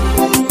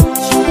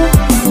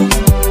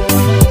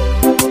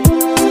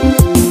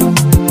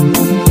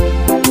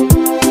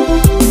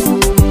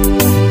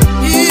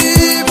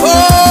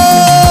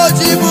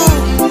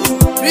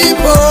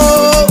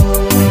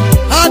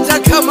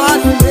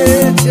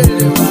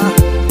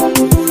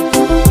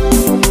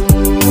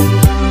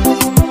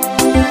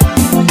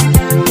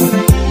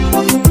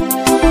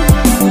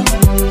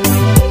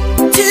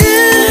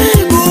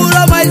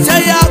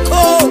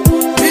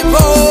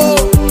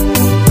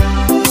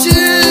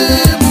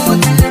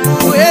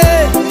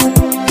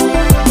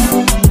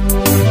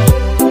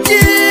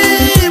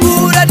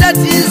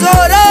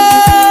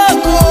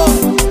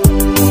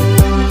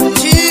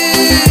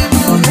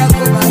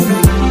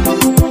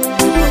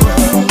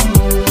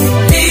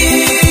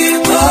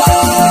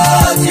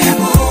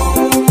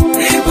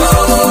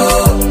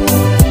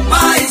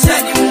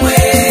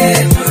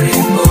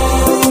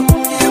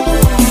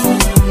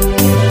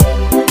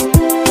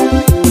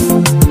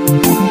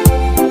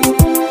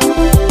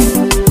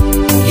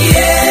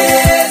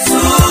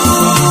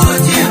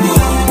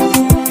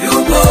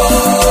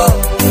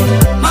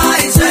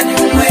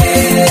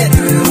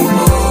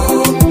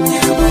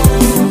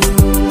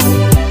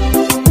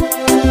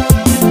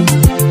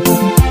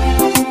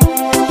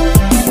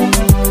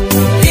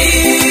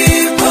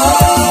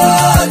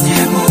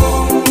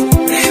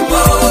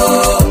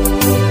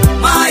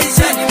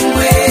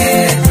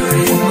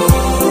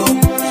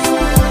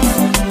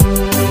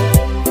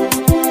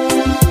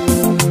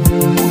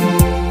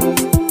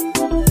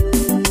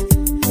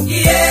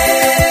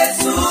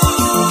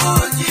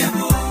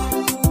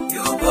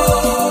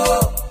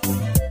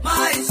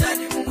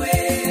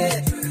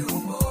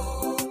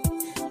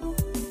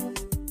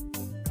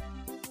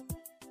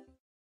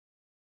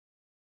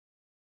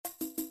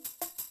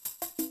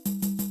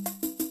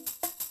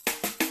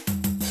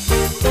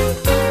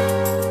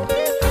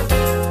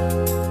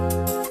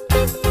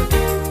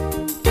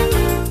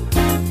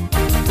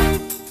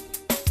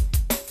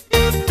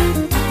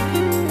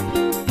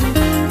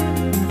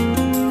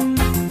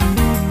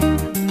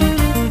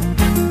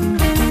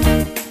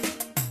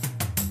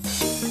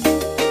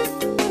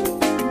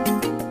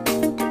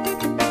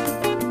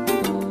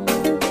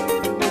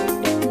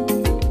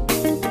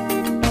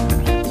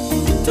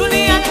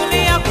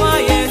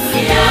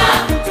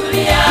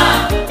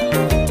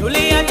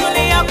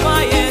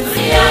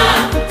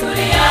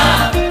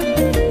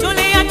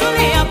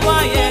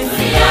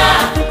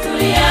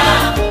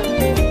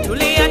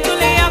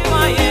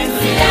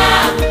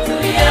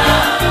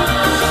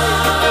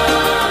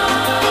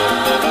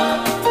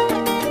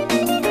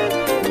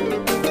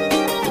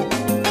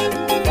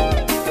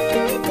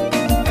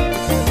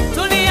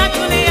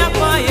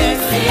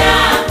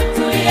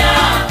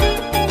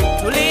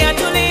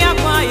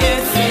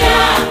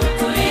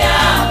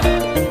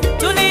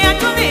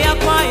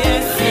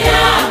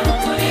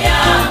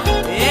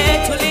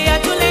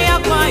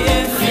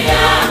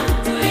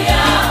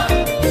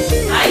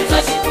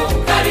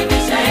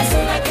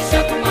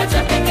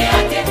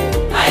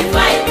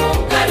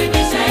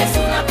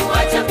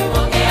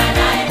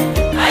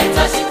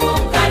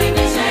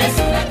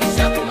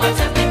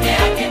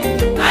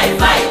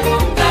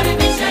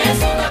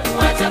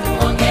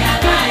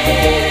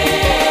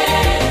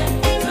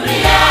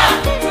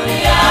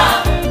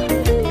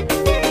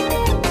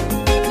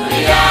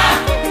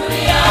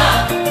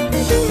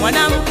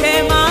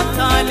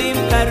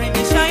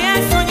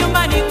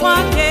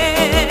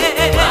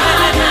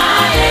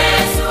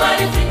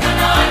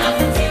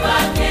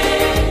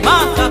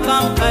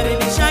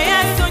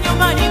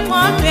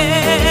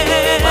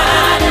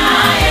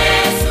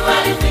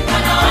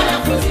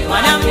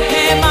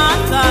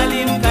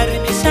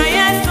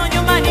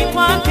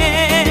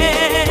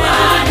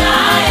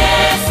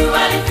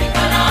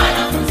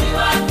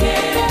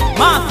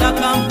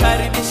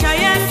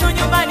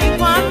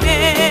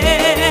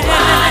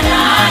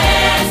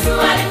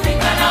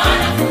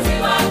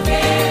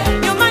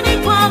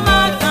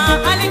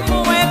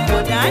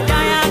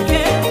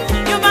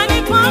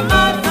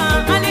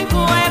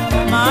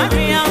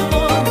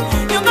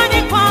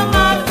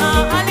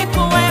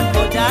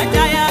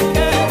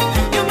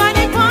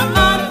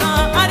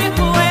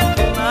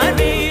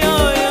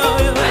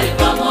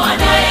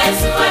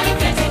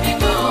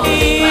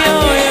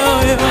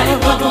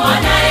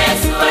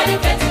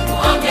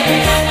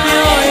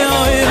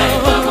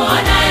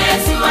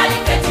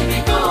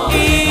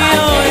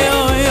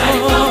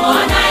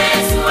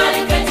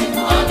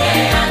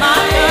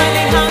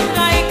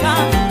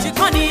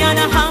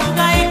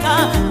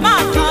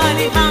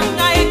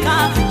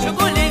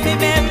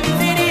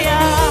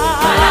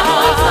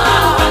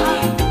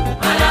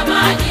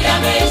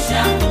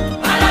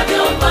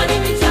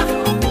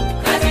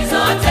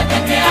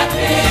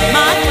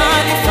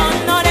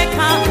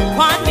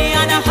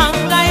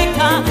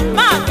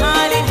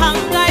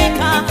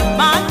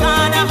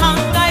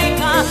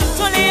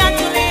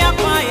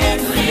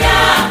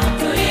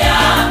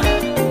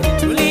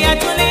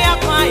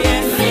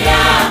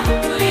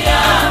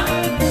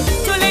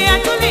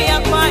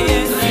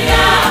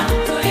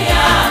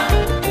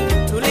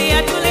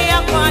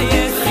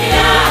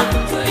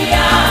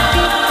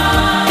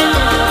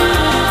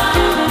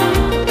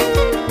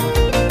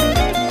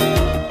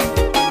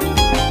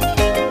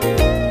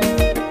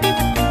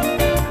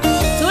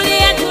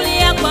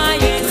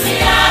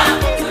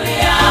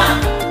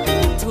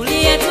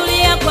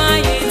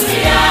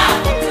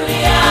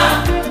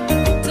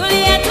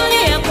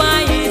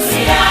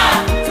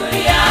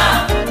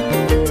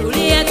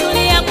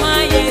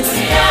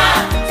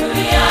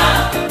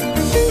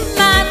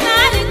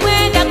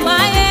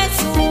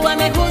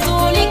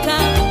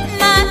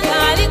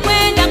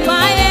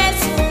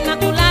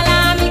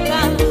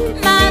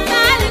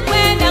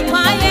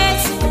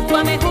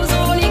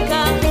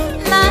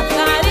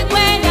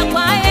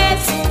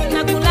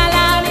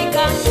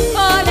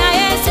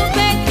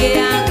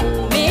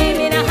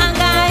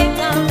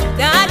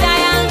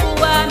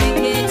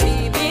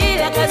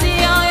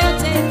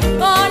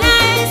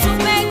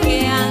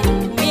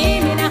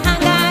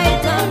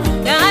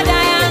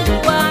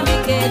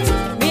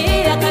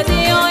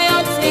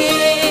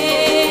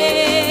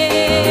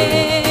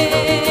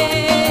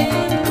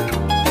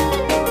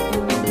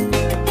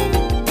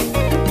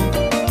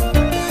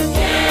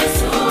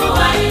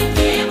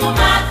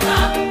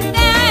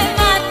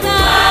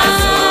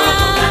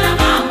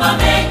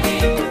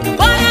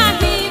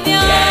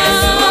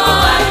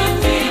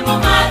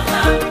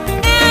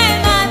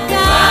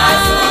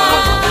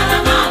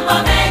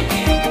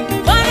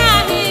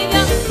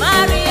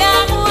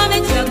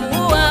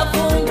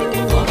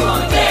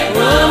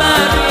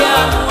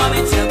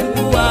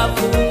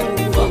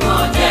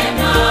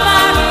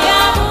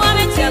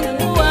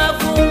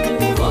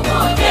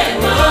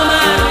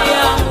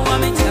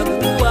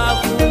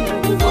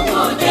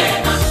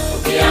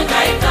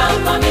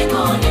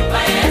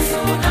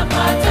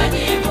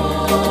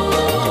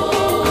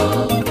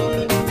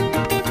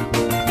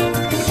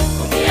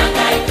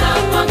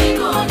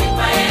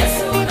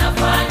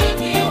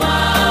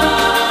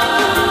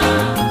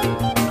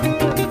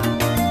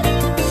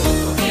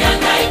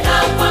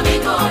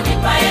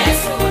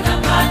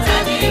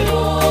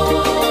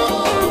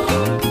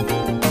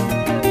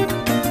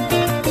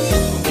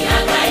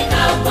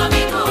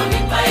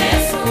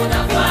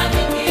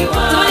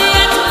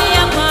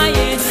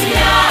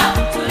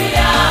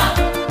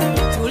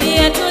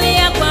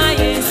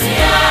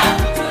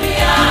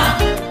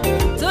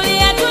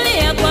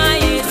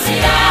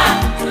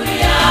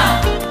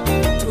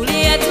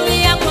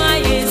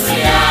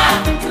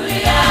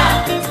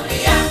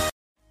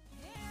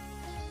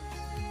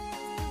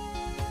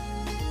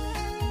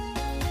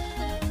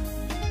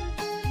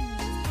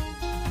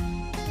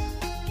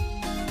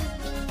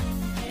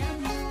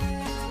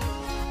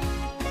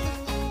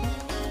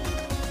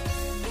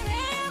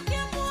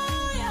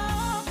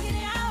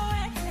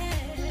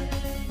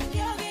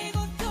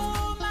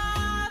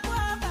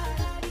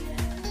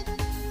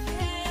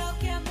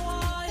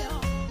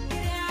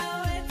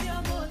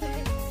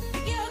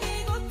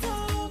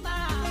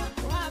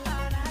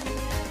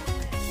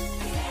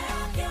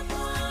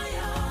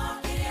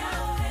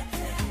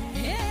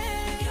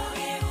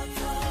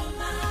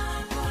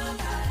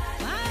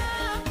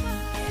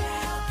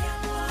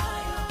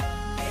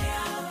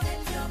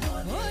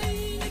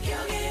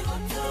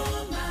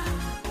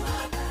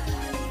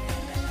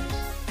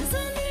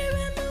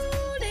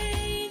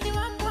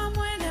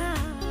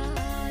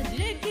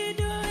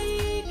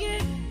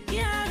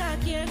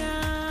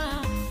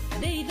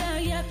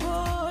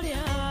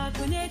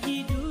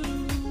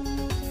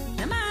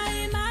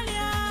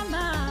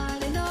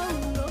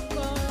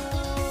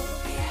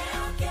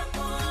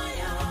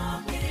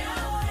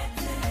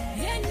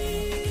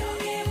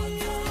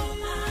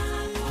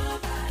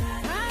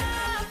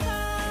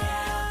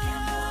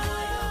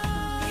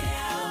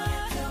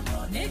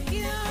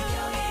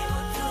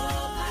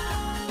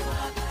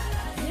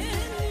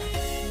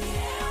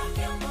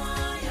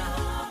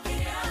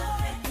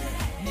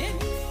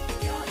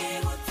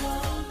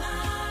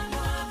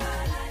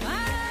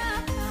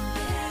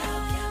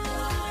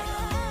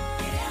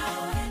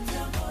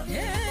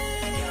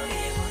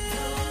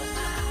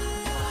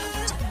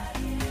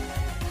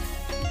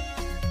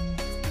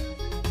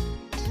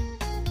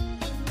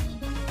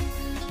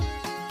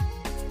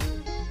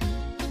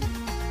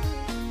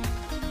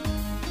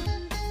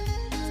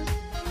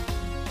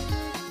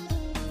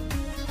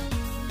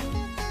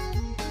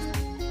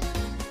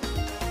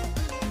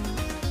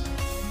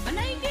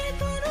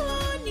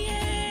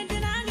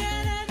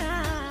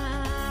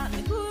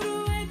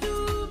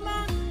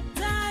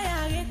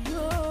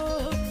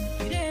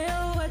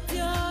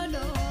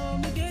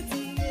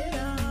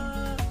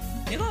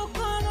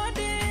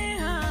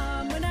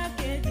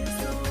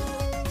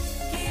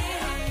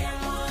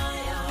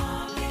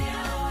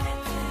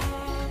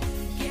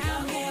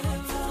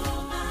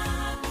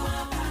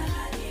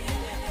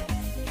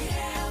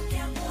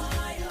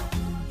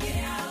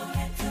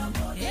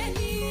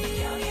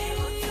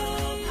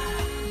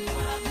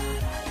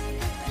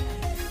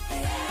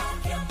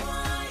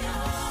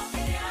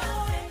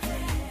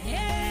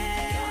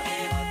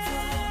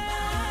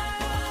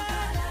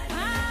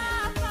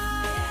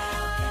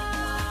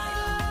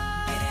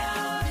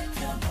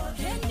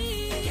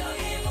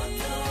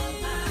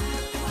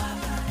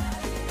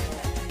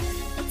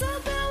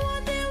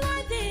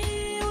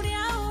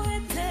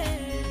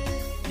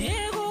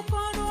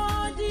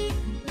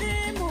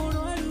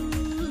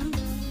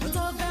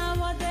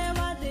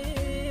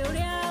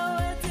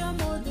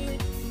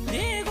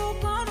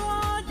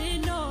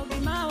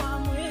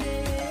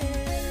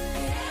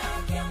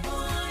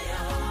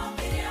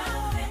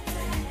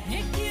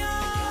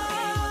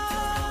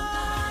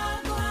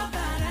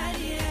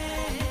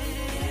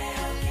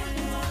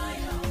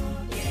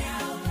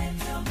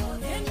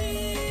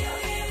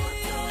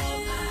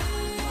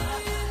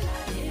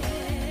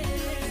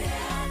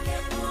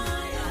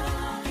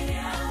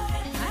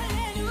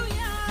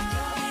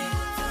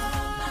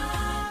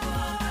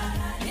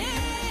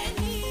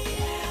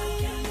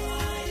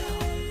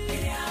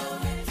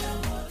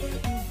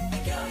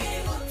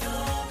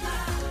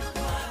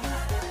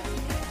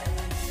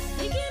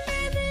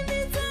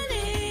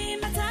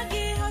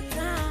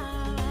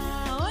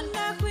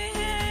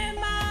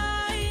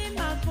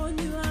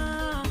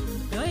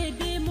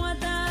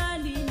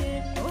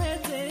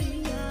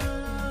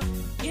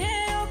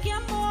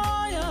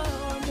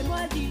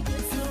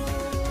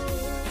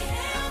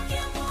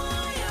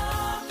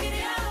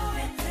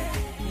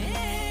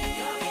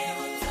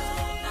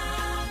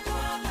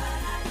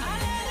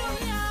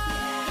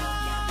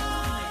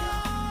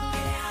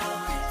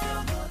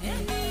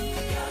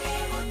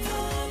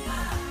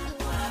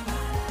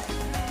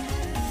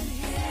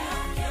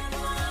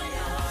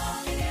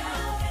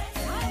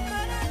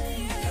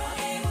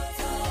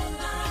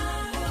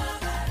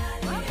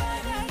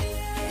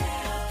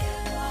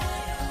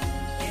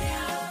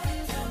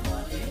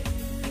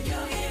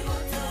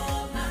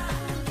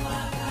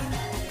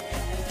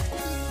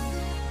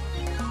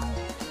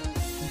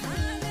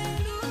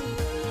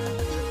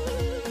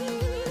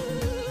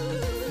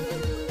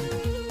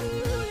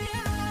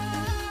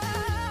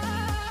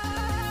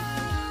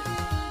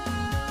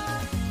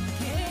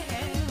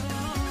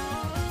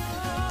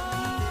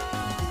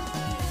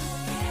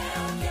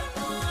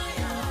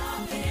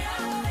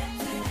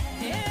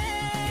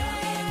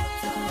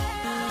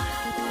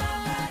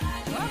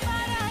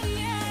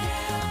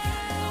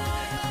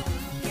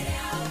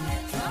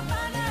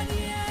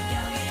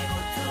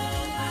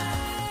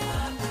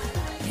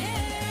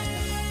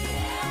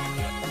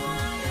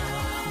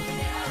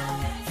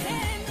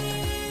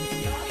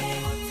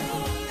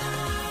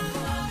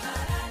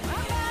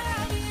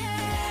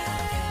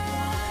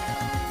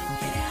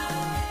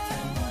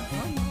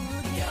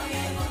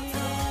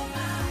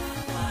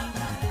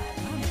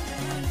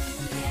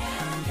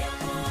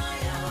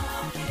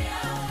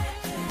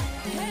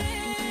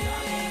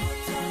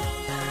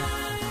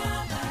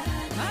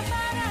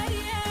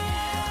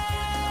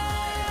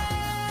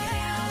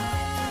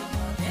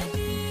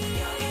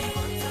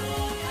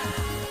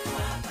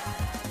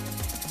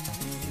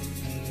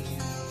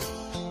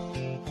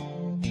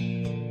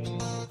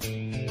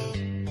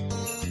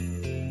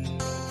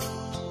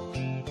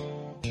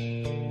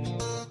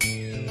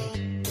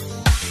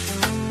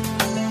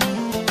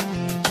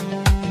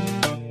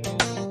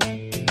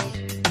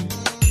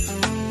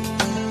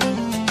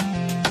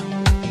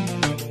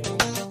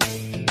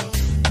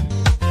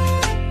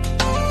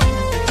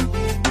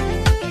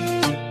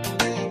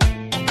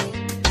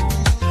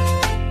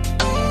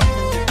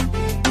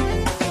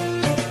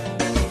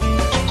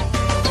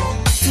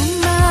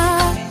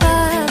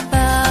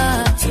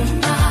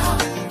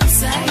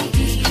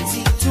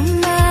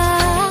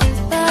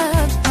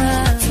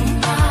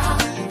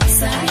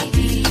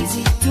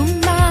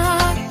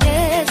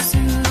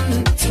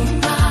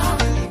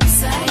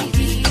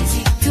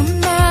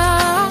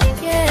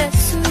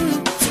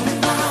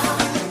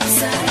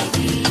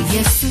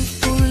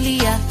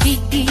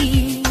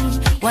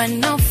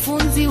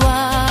 wanafunzi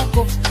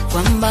wako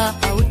kwamba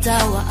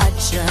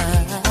hautawaacha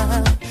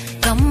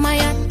kama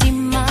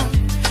yatima,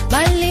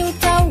 bali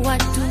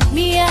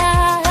utawatumia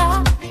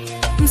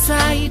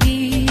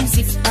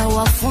msaidizi,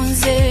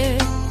 awafunze,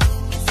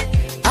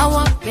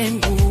 awape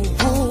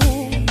nguvu,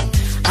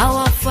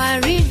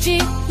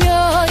 awafariji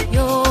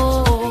yoyo.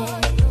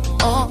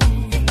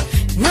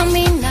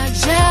 Nami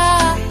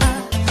najaa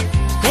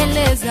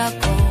mbele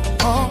zako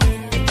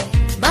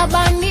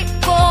Baba,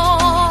 niko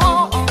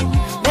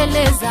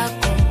mbele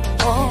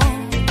zako,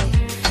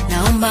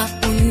 naomba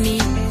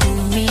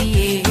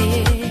unitumie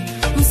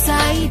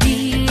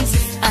msaidizi,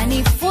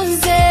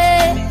 anifunze,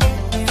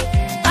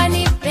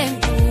 anipe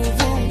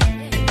nguvu,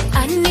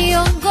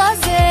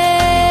 aniongoze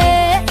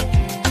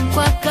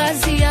kwa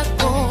kazi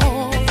yako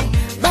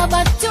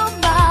Baba.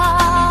 Tuma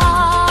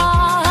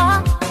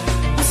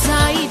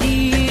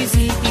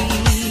msaidizi,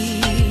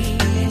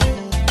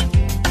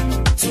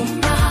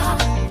 tuma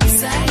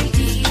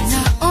msaidizi,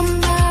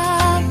 naomba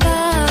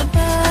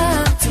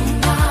Baba,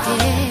 tuma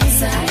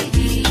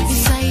msaidizi,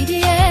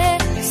 nisaidie,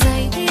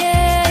 nisaidie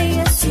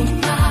Yesu,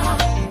 tuma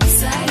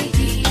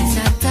msaidizi,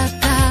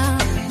 nataka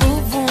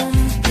nguvu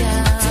mpya,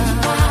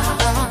 tuma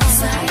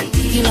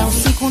msaidizi. Kila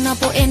usiku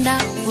napoenda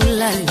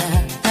kulala,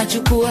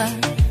 nachukua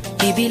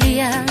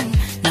Biblia,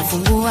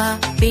 nafungua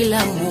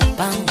bila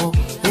mpango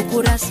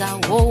ukurasa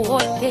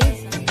wowote,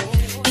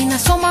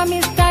 inasoma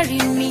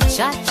mistari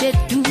michache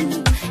tu,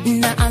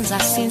 naanza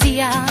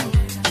sinzia,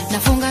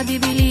 nafunga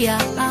Biblia,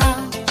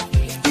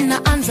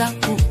 naanza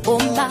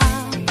kuomba,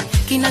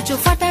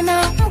 kinachofuata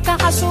naamka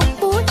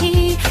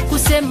asubuhi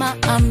kusema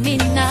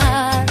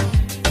amina.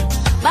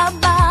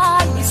 Baba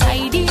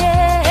nisaidie,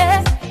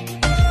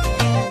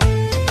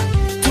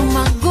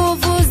 tuma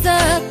nguvu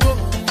zako,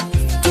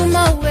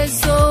 tuma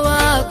uwezo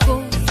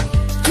wako,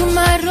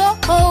 tuma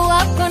roho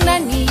wako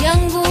ndani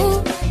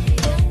yangu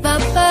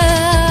Baba.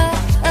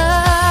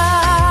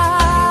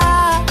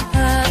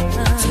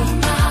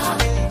 Tuma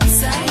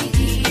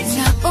msaidizi,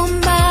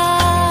 naomba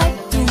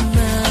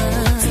tuma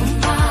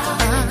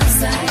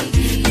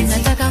msaidizi,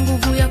 nataka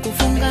nguvu ya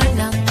kufunga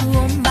na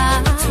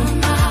kuomba,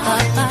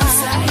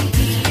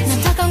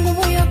 nataka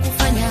nguvu ya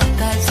kufanya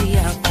kazi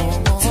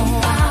yako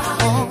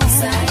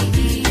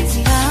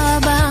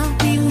Baba.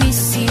 Mimi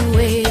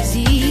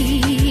siwezi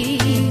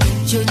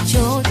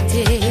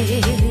chochote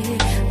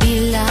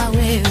bila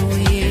wewe,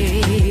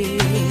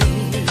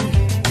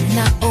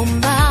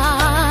 naomba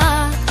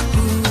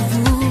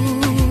nguvu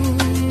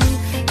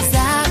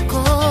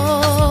zako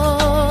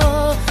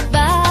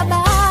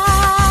Baba.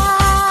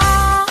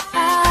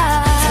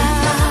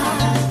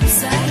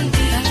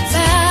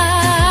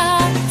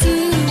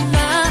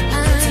 Tuma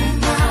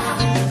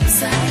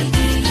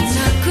msaidizi,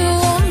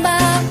 nakuomba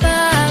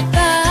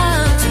Baba,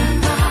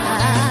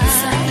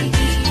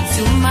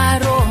 tuma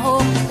roho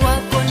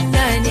wako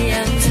ndani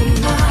yangu,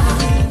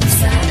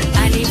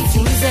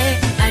 anifunze,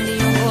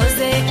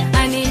 aniongoze,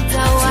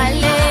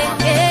 anitawale,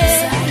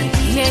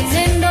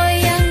 mienendo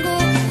yangu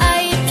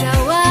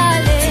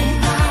aitawale,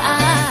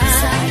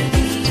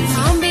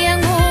 maombi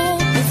yangu,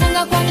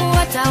 kufunga kwangu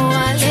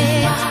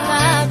watawale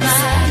Baba.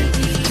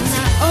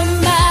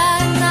 Naomba,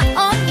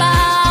 naomba,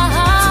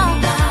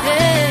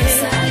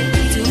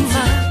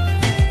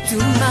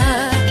 tuma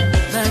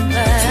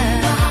Baba,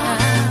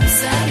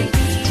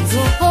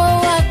 roho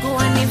wako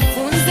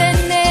anifunze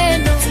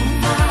neno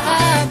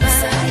Baba,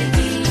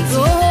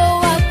 roho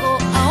wako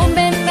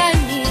aombe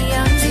ndani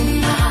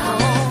yangu,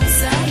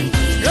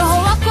 roho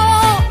wako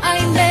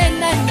aimbe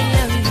ndani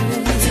yangu,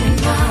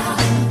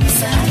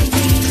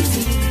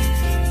 msaidizi.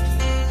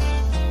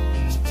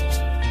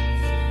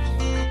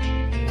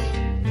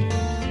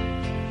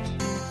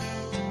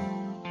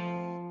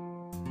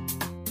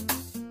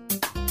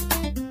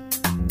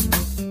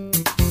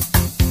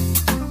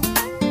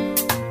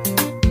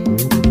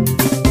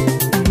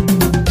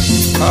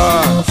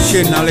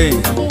 Shenale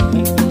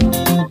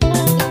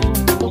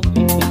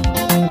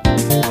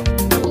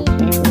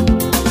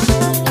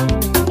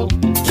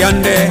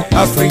Kiande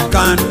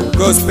African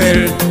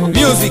Gospel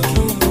Music.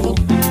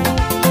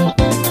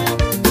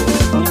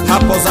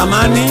 Hapo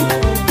zamani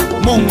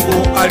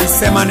Mungu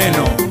alisema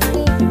neno,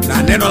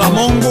 na neno la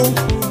Mungu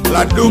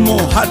la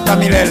dumu hata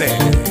milele.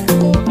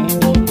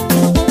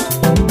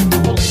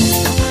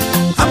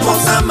 Hapo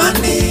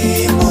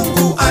zamani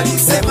Mungu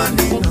alisema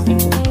neno,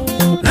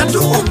 na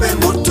tuumbe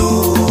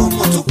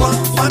mtu kwa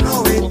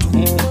mfano wetu.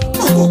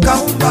 Mungu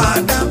kaumba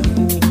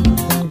Adamu,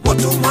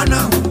 mtu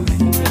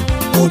mwanaume,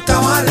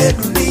 utawale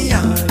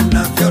dunia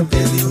na vyote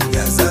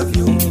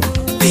viujazavyo,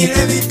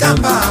 vile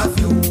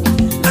vitambavyo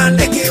na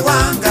ndege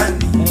wa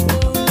angani,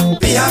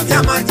 pia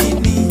vya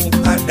majini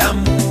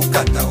Adamu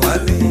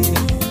katawale.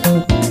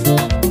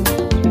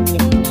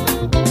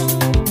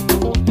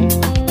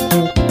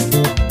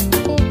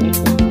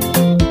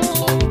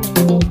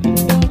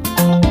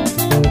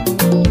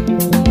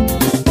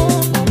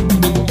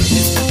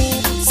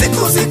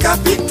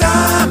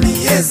 Zikapita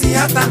miezi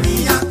hata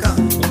miaka,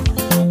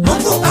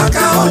 Mungu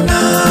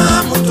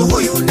akaona mtu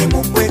huyu ni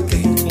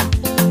mpweke.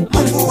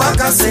 Mungu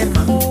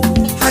akasema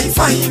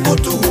haifai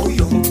mtu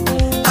huyo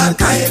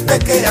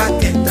peke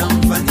yake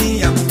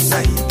tamfanyia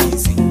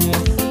msaidizi.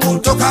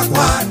 Kutoka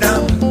kwa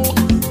Adamu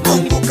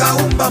Mungu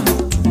kaumba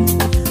mtu,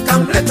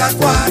 kamleta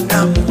kwa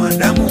Adamu,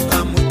 Adamu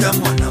kamuita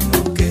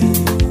mwanamke.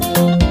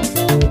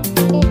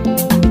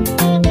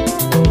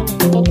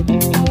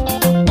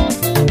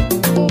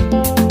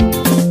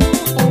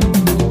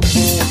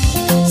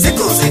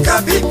 Siku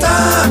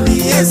zikapita,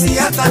 miezi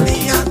hata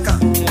miaka,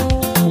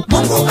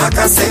 Mungu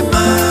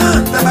akasema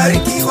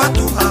tabariki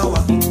watu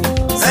hawa,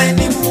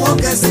 zaeni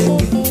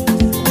muongezeke,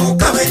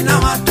 mukawe na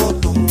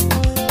watoto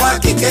wa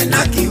kike na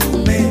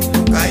kiume,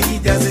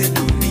 mukaijaze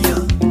dunia.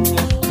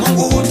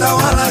 Mungu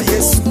utawala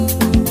Yesu,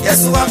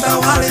 Yesu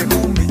atawale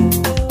mume,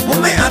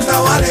 mume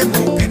atawale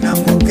mke, na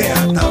mke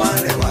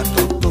atawale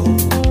watoto.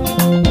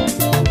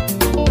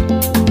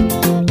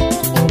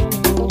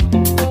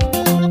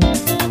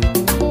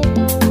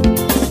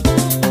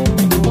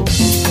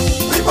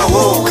 Wimbo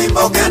huu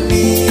wimbo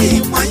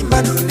gani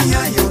mwaimba dunia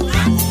yote?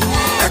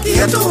 Haki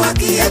yetu,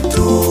 haki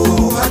yetu,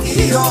 haki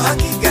hiyo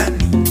haki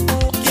gani?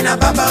 Kina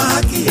baba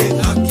haki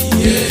yetu,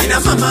 kina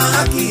mama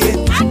haki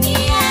yetu,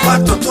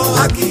 watoto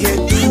haki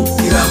yetu,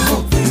 kila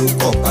mtu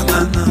yuko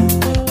pangana.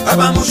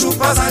 Baba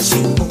mushupaza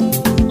shingo,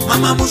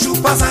 mama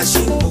mushupaza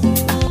shingo,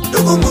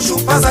 ndugu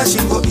mushupaza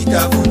shingo,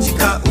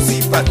 itavunjika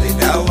usipate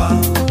dawa.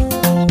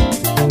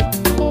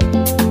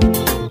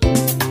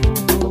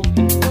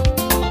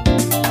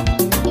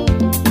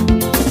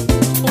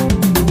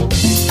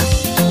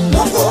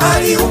 Mungu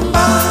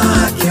aliumba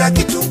kila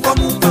kitu kwa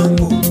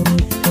mpango,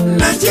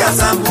 na njia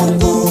za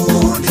Mungu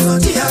ndizo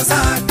njia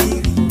za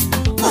adili.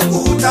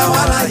 Mungu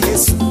utawala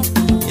Yesu,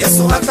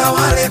 Yesu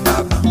atawale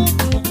baba,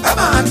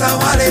 baba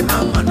atawale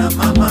mama, na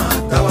mama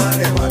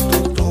atawale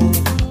watoto,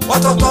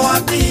 watoto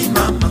watii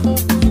mama,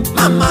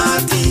 mama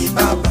atii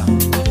baba,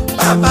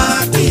 baba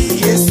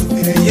atii Yesu,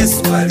 vile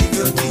Yesu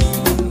alivyotii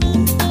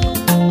Mungu.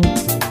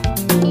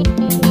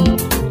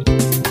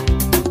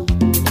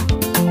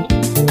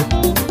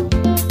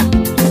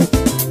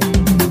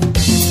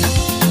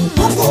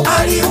 Mungu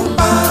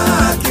aliumba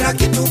kila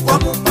kitu kwa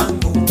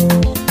mpango,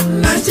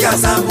 na njia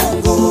za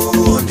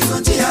Mungu ndizo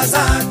njia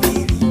za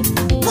adili.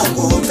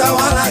 Mungu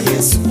utawala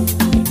Yesu,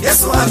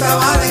 Yesu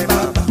atawale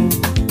baba,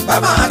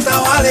 baba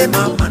atawale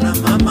mama, na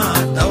mama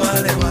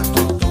atawale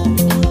watoto,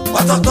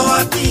 watoto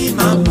watii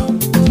mama,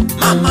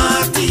 mama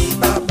atii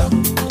baba,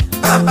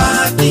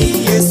 baba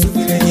atii Yesu,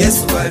 vile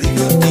Yesu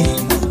alivyotii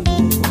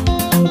Mungu.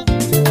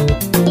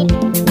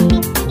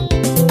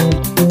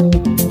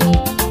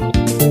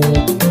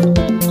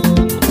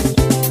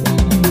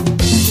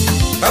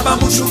 Baba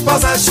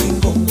mushupaza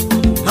shingo,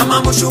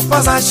 mama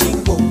mushupaza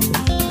shingo,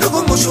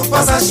 ndugu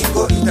mushupaza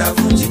shingo,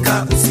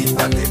 itavunjika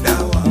usipate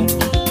dawa.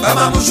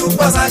 Baba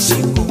mushupaza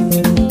shingo,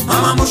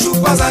 mama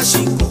mushupaza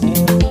shingo,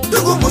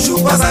 ndugu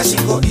mushupaza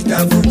shingo,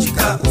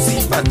 itavunjika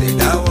usipate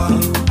dawa.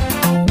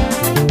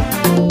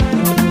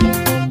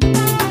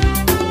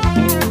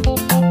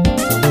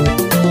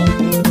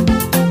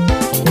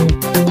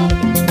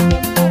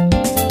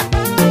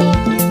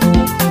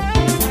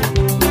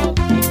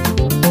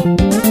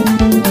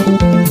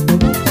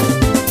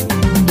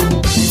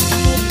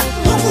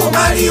 Mungu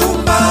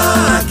aliumba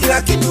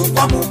kila kitu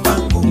kwa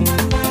mpango,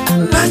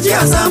 na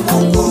njia za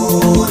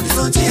Mungu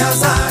ndizo njia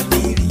za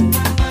adili.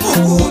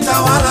 Mungu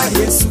utawala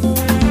Yesu,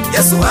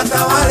 Yesu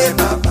atawale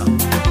baba,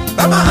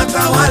 baba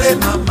atawale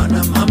mama,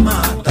 na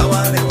mama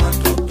atawale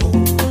watoto,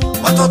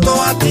 watoto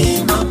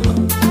watii mama,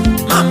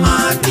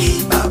 mama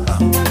atii baba,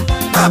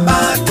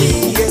 baba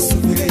atii Yesu,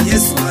 vile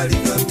Yesu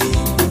alivyotii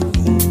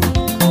Mungu.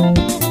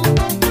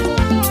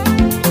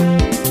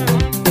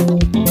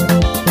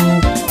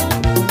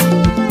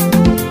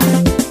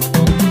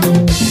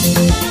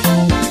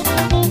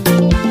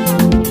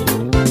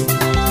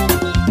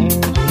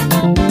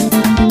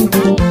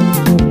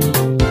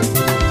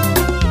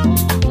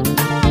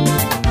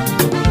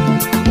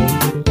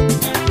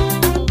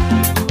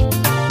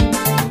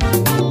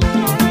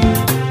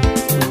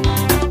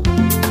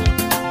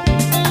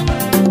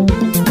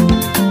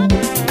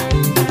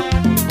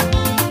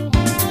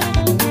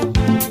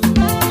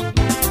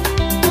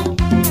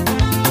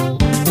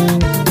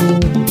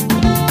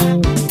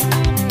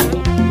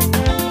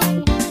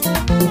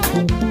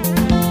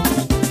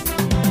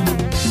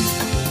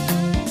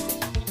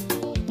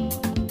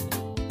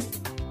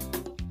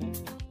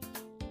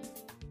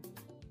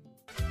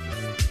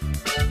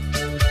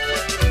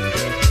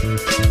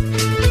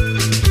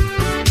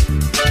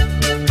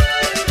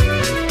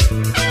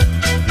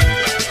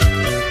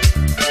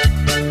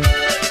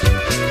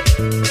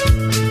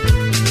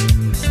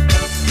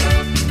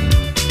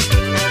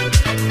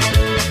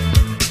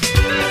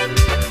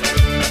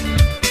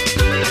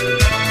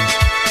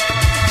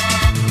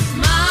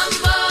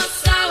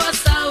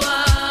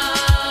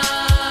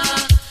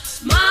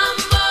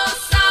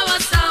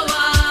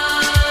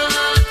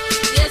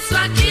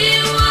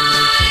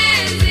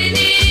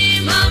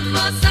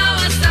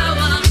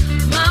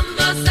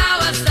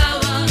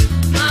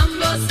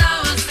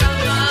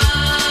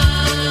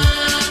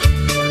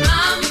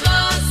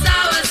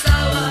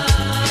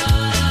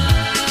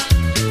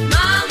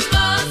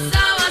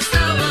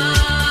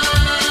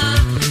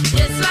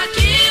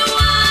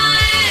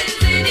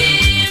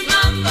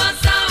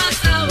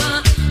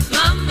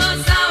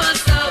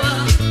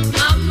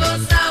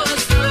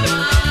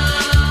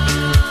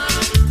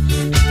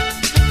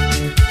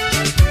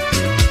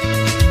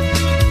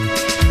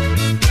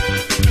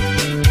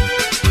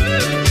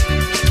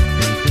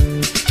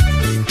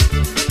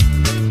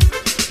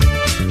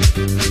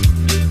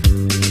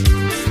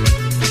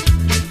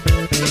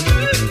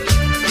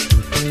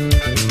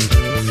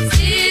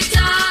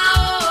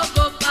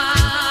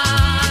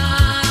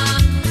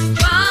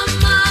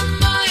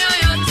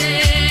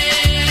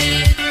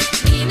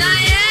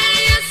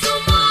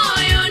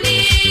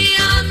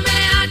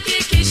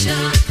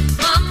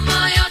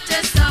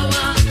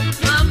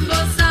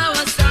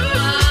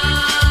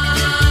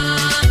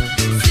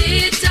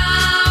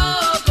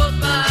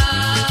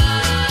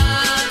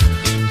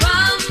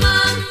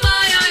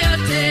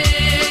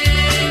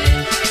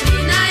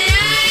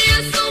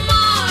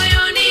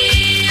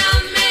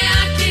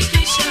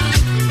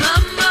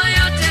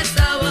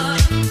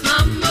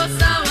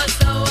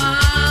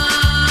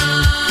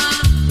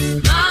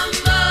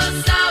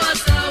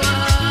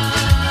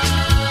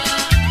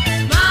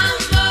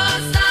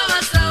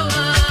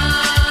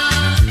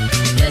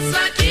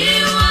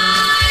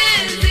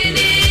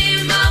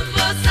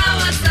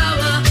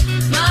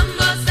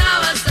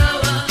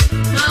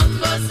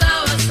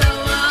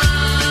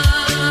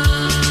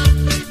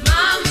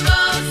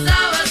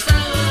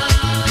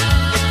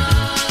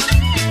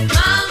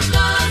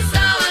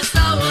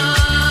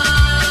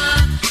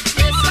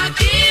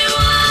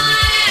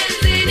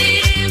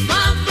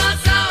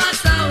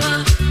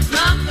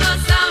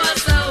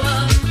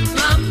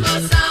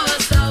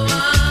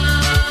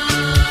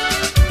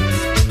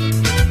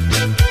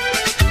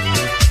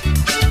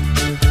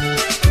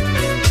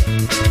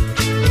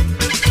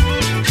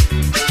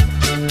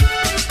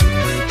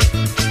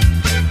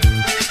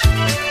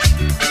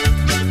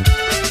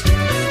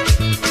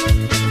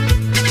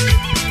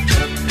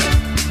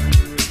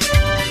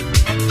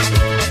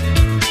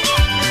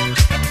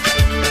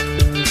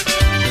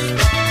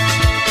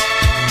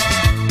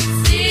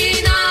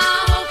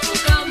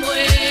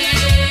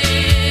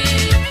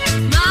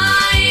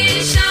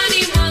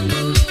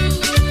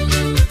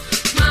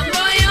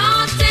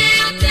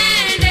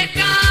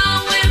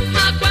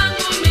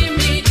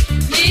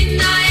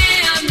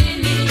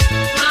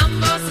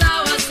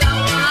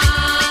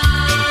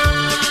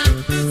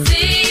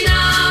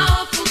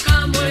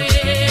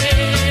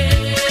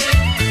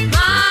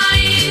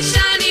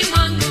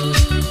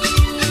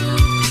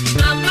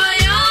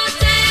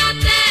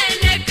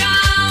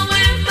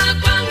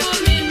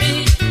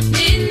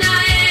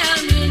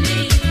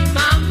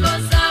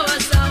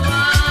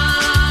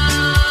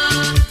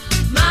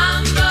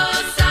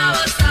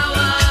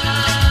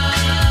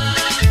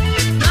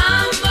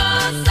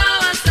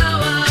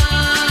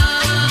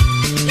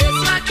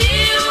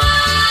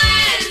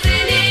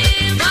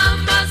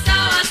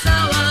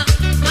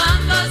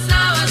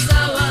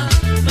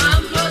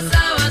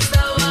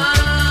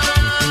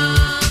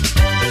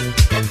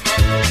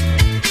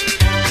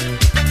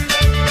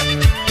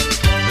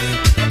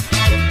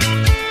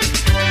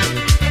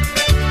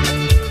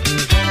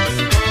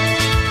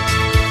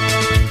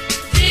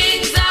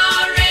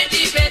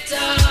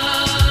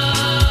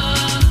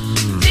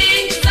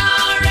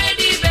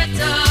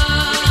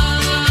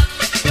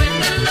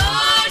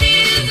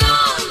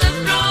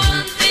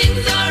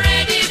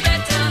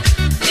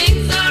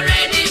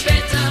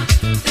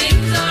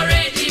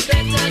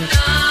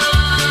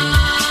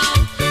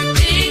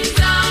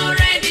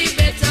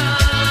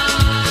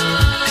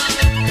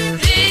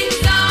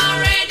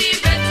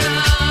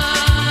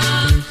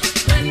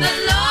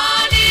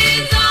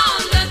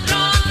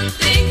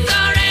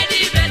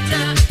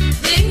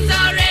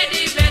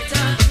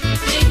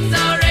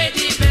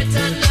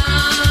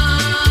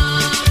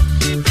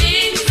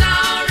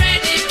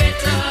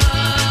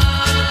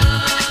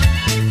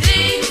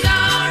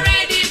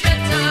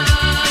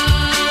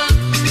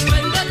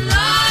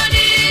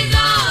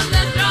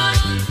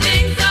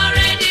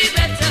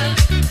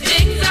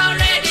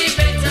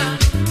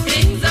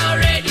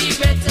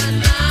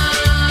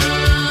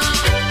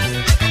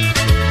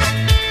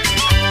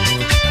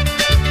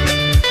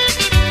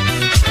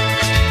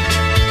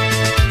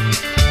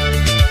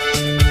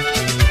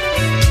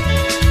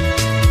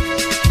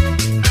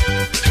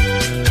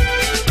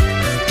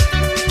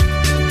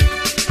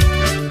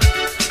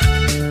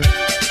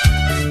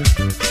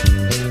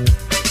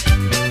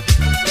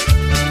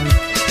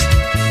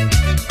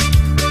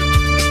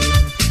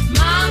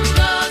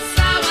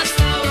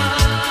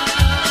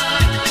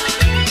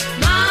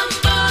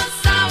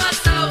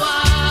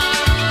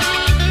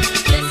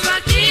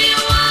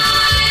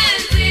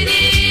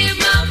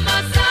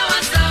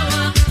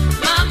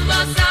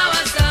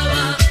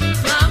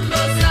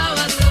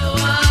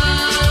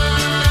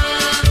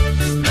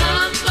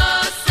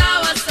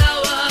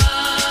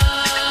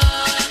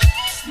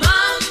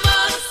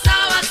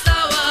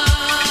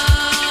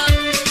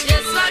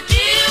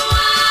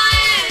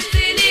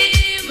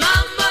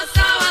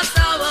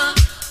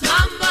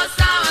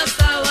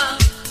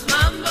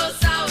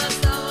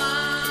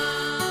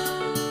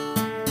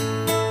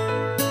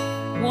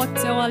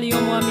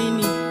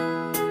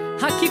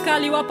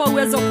 Isaka aliwapa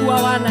uwezo kuwa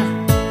wana.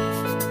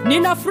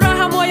 Nina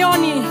furaha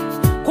moyoni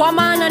kwa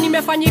maana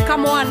nimefanyika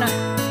mwana.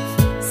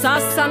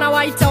 Sasa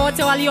nawaita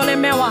wote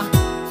waliolemewa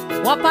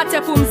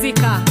wapate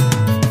pumzika.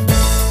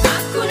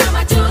 Hakuna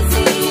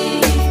machozi,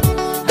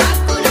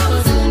 hakuna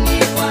huzuni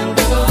kwangu,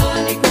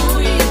 ni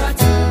kuimba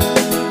tu,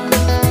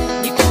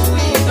 ni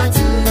kuimba tu.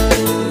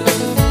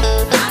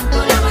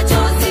 Hakuna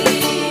machozi,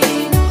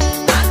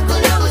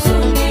 hakuna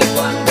huzuni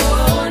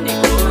kwangu, ni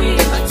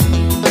kuimba tu,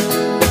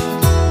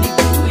 ni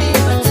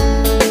kuimba tu.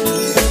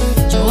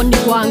 Njooni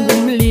kwangu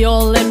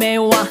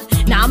mliolemewa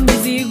na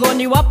mizigo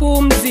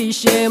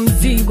niwapumzishe.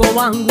 Mzigo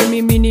wangu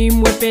mimi ni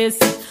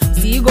mwepesi,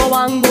 mzigo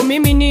wangu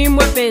mimi ni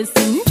mwepesi.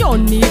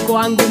 Njooni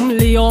kwangu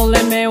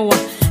mliolemewa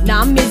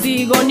na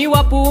mizigo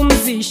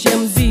niwapumzishe.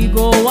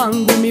 Mzigo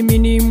wangu mimi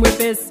ni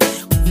mwepesi,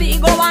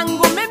 mzigo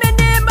wangu mimi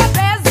ni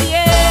mwepesi.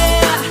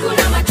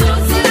 Hakuna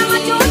machozi, hakuna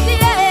machozi,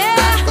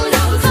 hakuna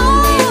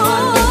huzuni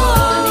kwangu,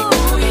 ni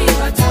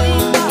kuimba tu,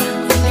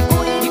 ni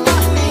kuimba,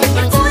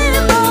 ni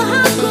kuimba.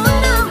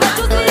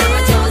 Hakuna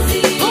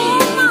machozi, oh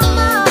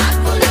mama,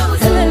 hakuna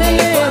huzuni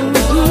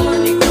kwangu,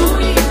 ni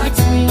kuimba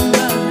tu,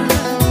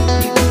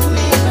 ni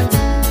kuimba tu.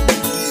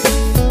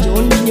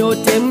 Njooni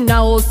nyote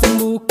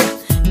mnaosumbuka,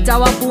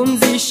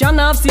 nitawapumzisha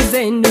nafsi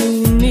zenu.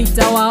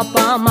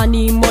 Nitawapa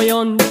amani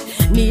moyoni,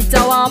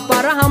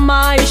 nitawapa raha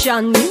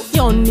maishani.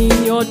 Njooni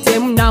nyote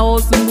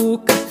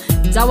mnaosumbuka,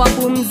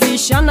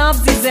 nitawapumzisha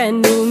nafsi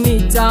zenu.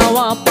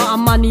 Nitawapa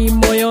amani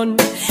moyoni,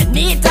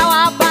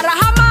 nitawapa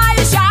raha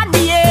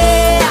maishani.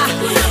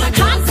 Hakuna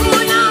machozi,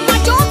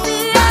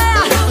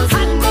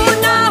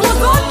 hakuna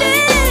huzuni,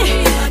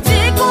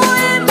 ni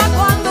kuimba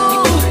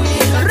kwangu.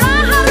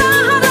 Raha,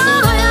 raha,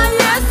 raha ya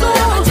Yesu.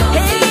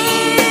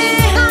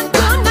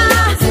 Hakuna,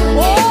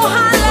 oh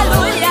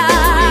haleluya.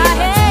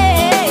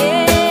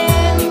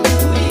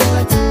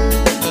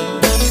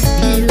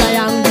 Nila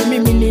yangu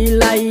mimi ni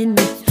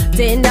laini,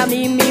 tena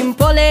mimi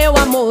mpole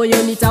wa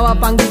moyo.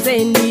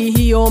 Nitawapanguzeni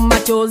hiyo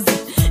machozi,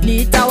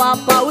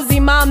 nitawapa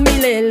uzima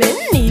milele.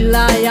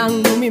 Nila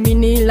yangu mimi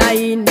ni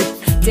laini,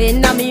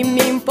 tena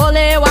mimi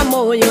mpole wa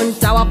moyo.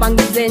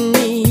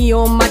 Nitawapanguzeni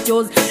hiyo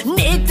machozi,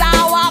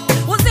 nitawapa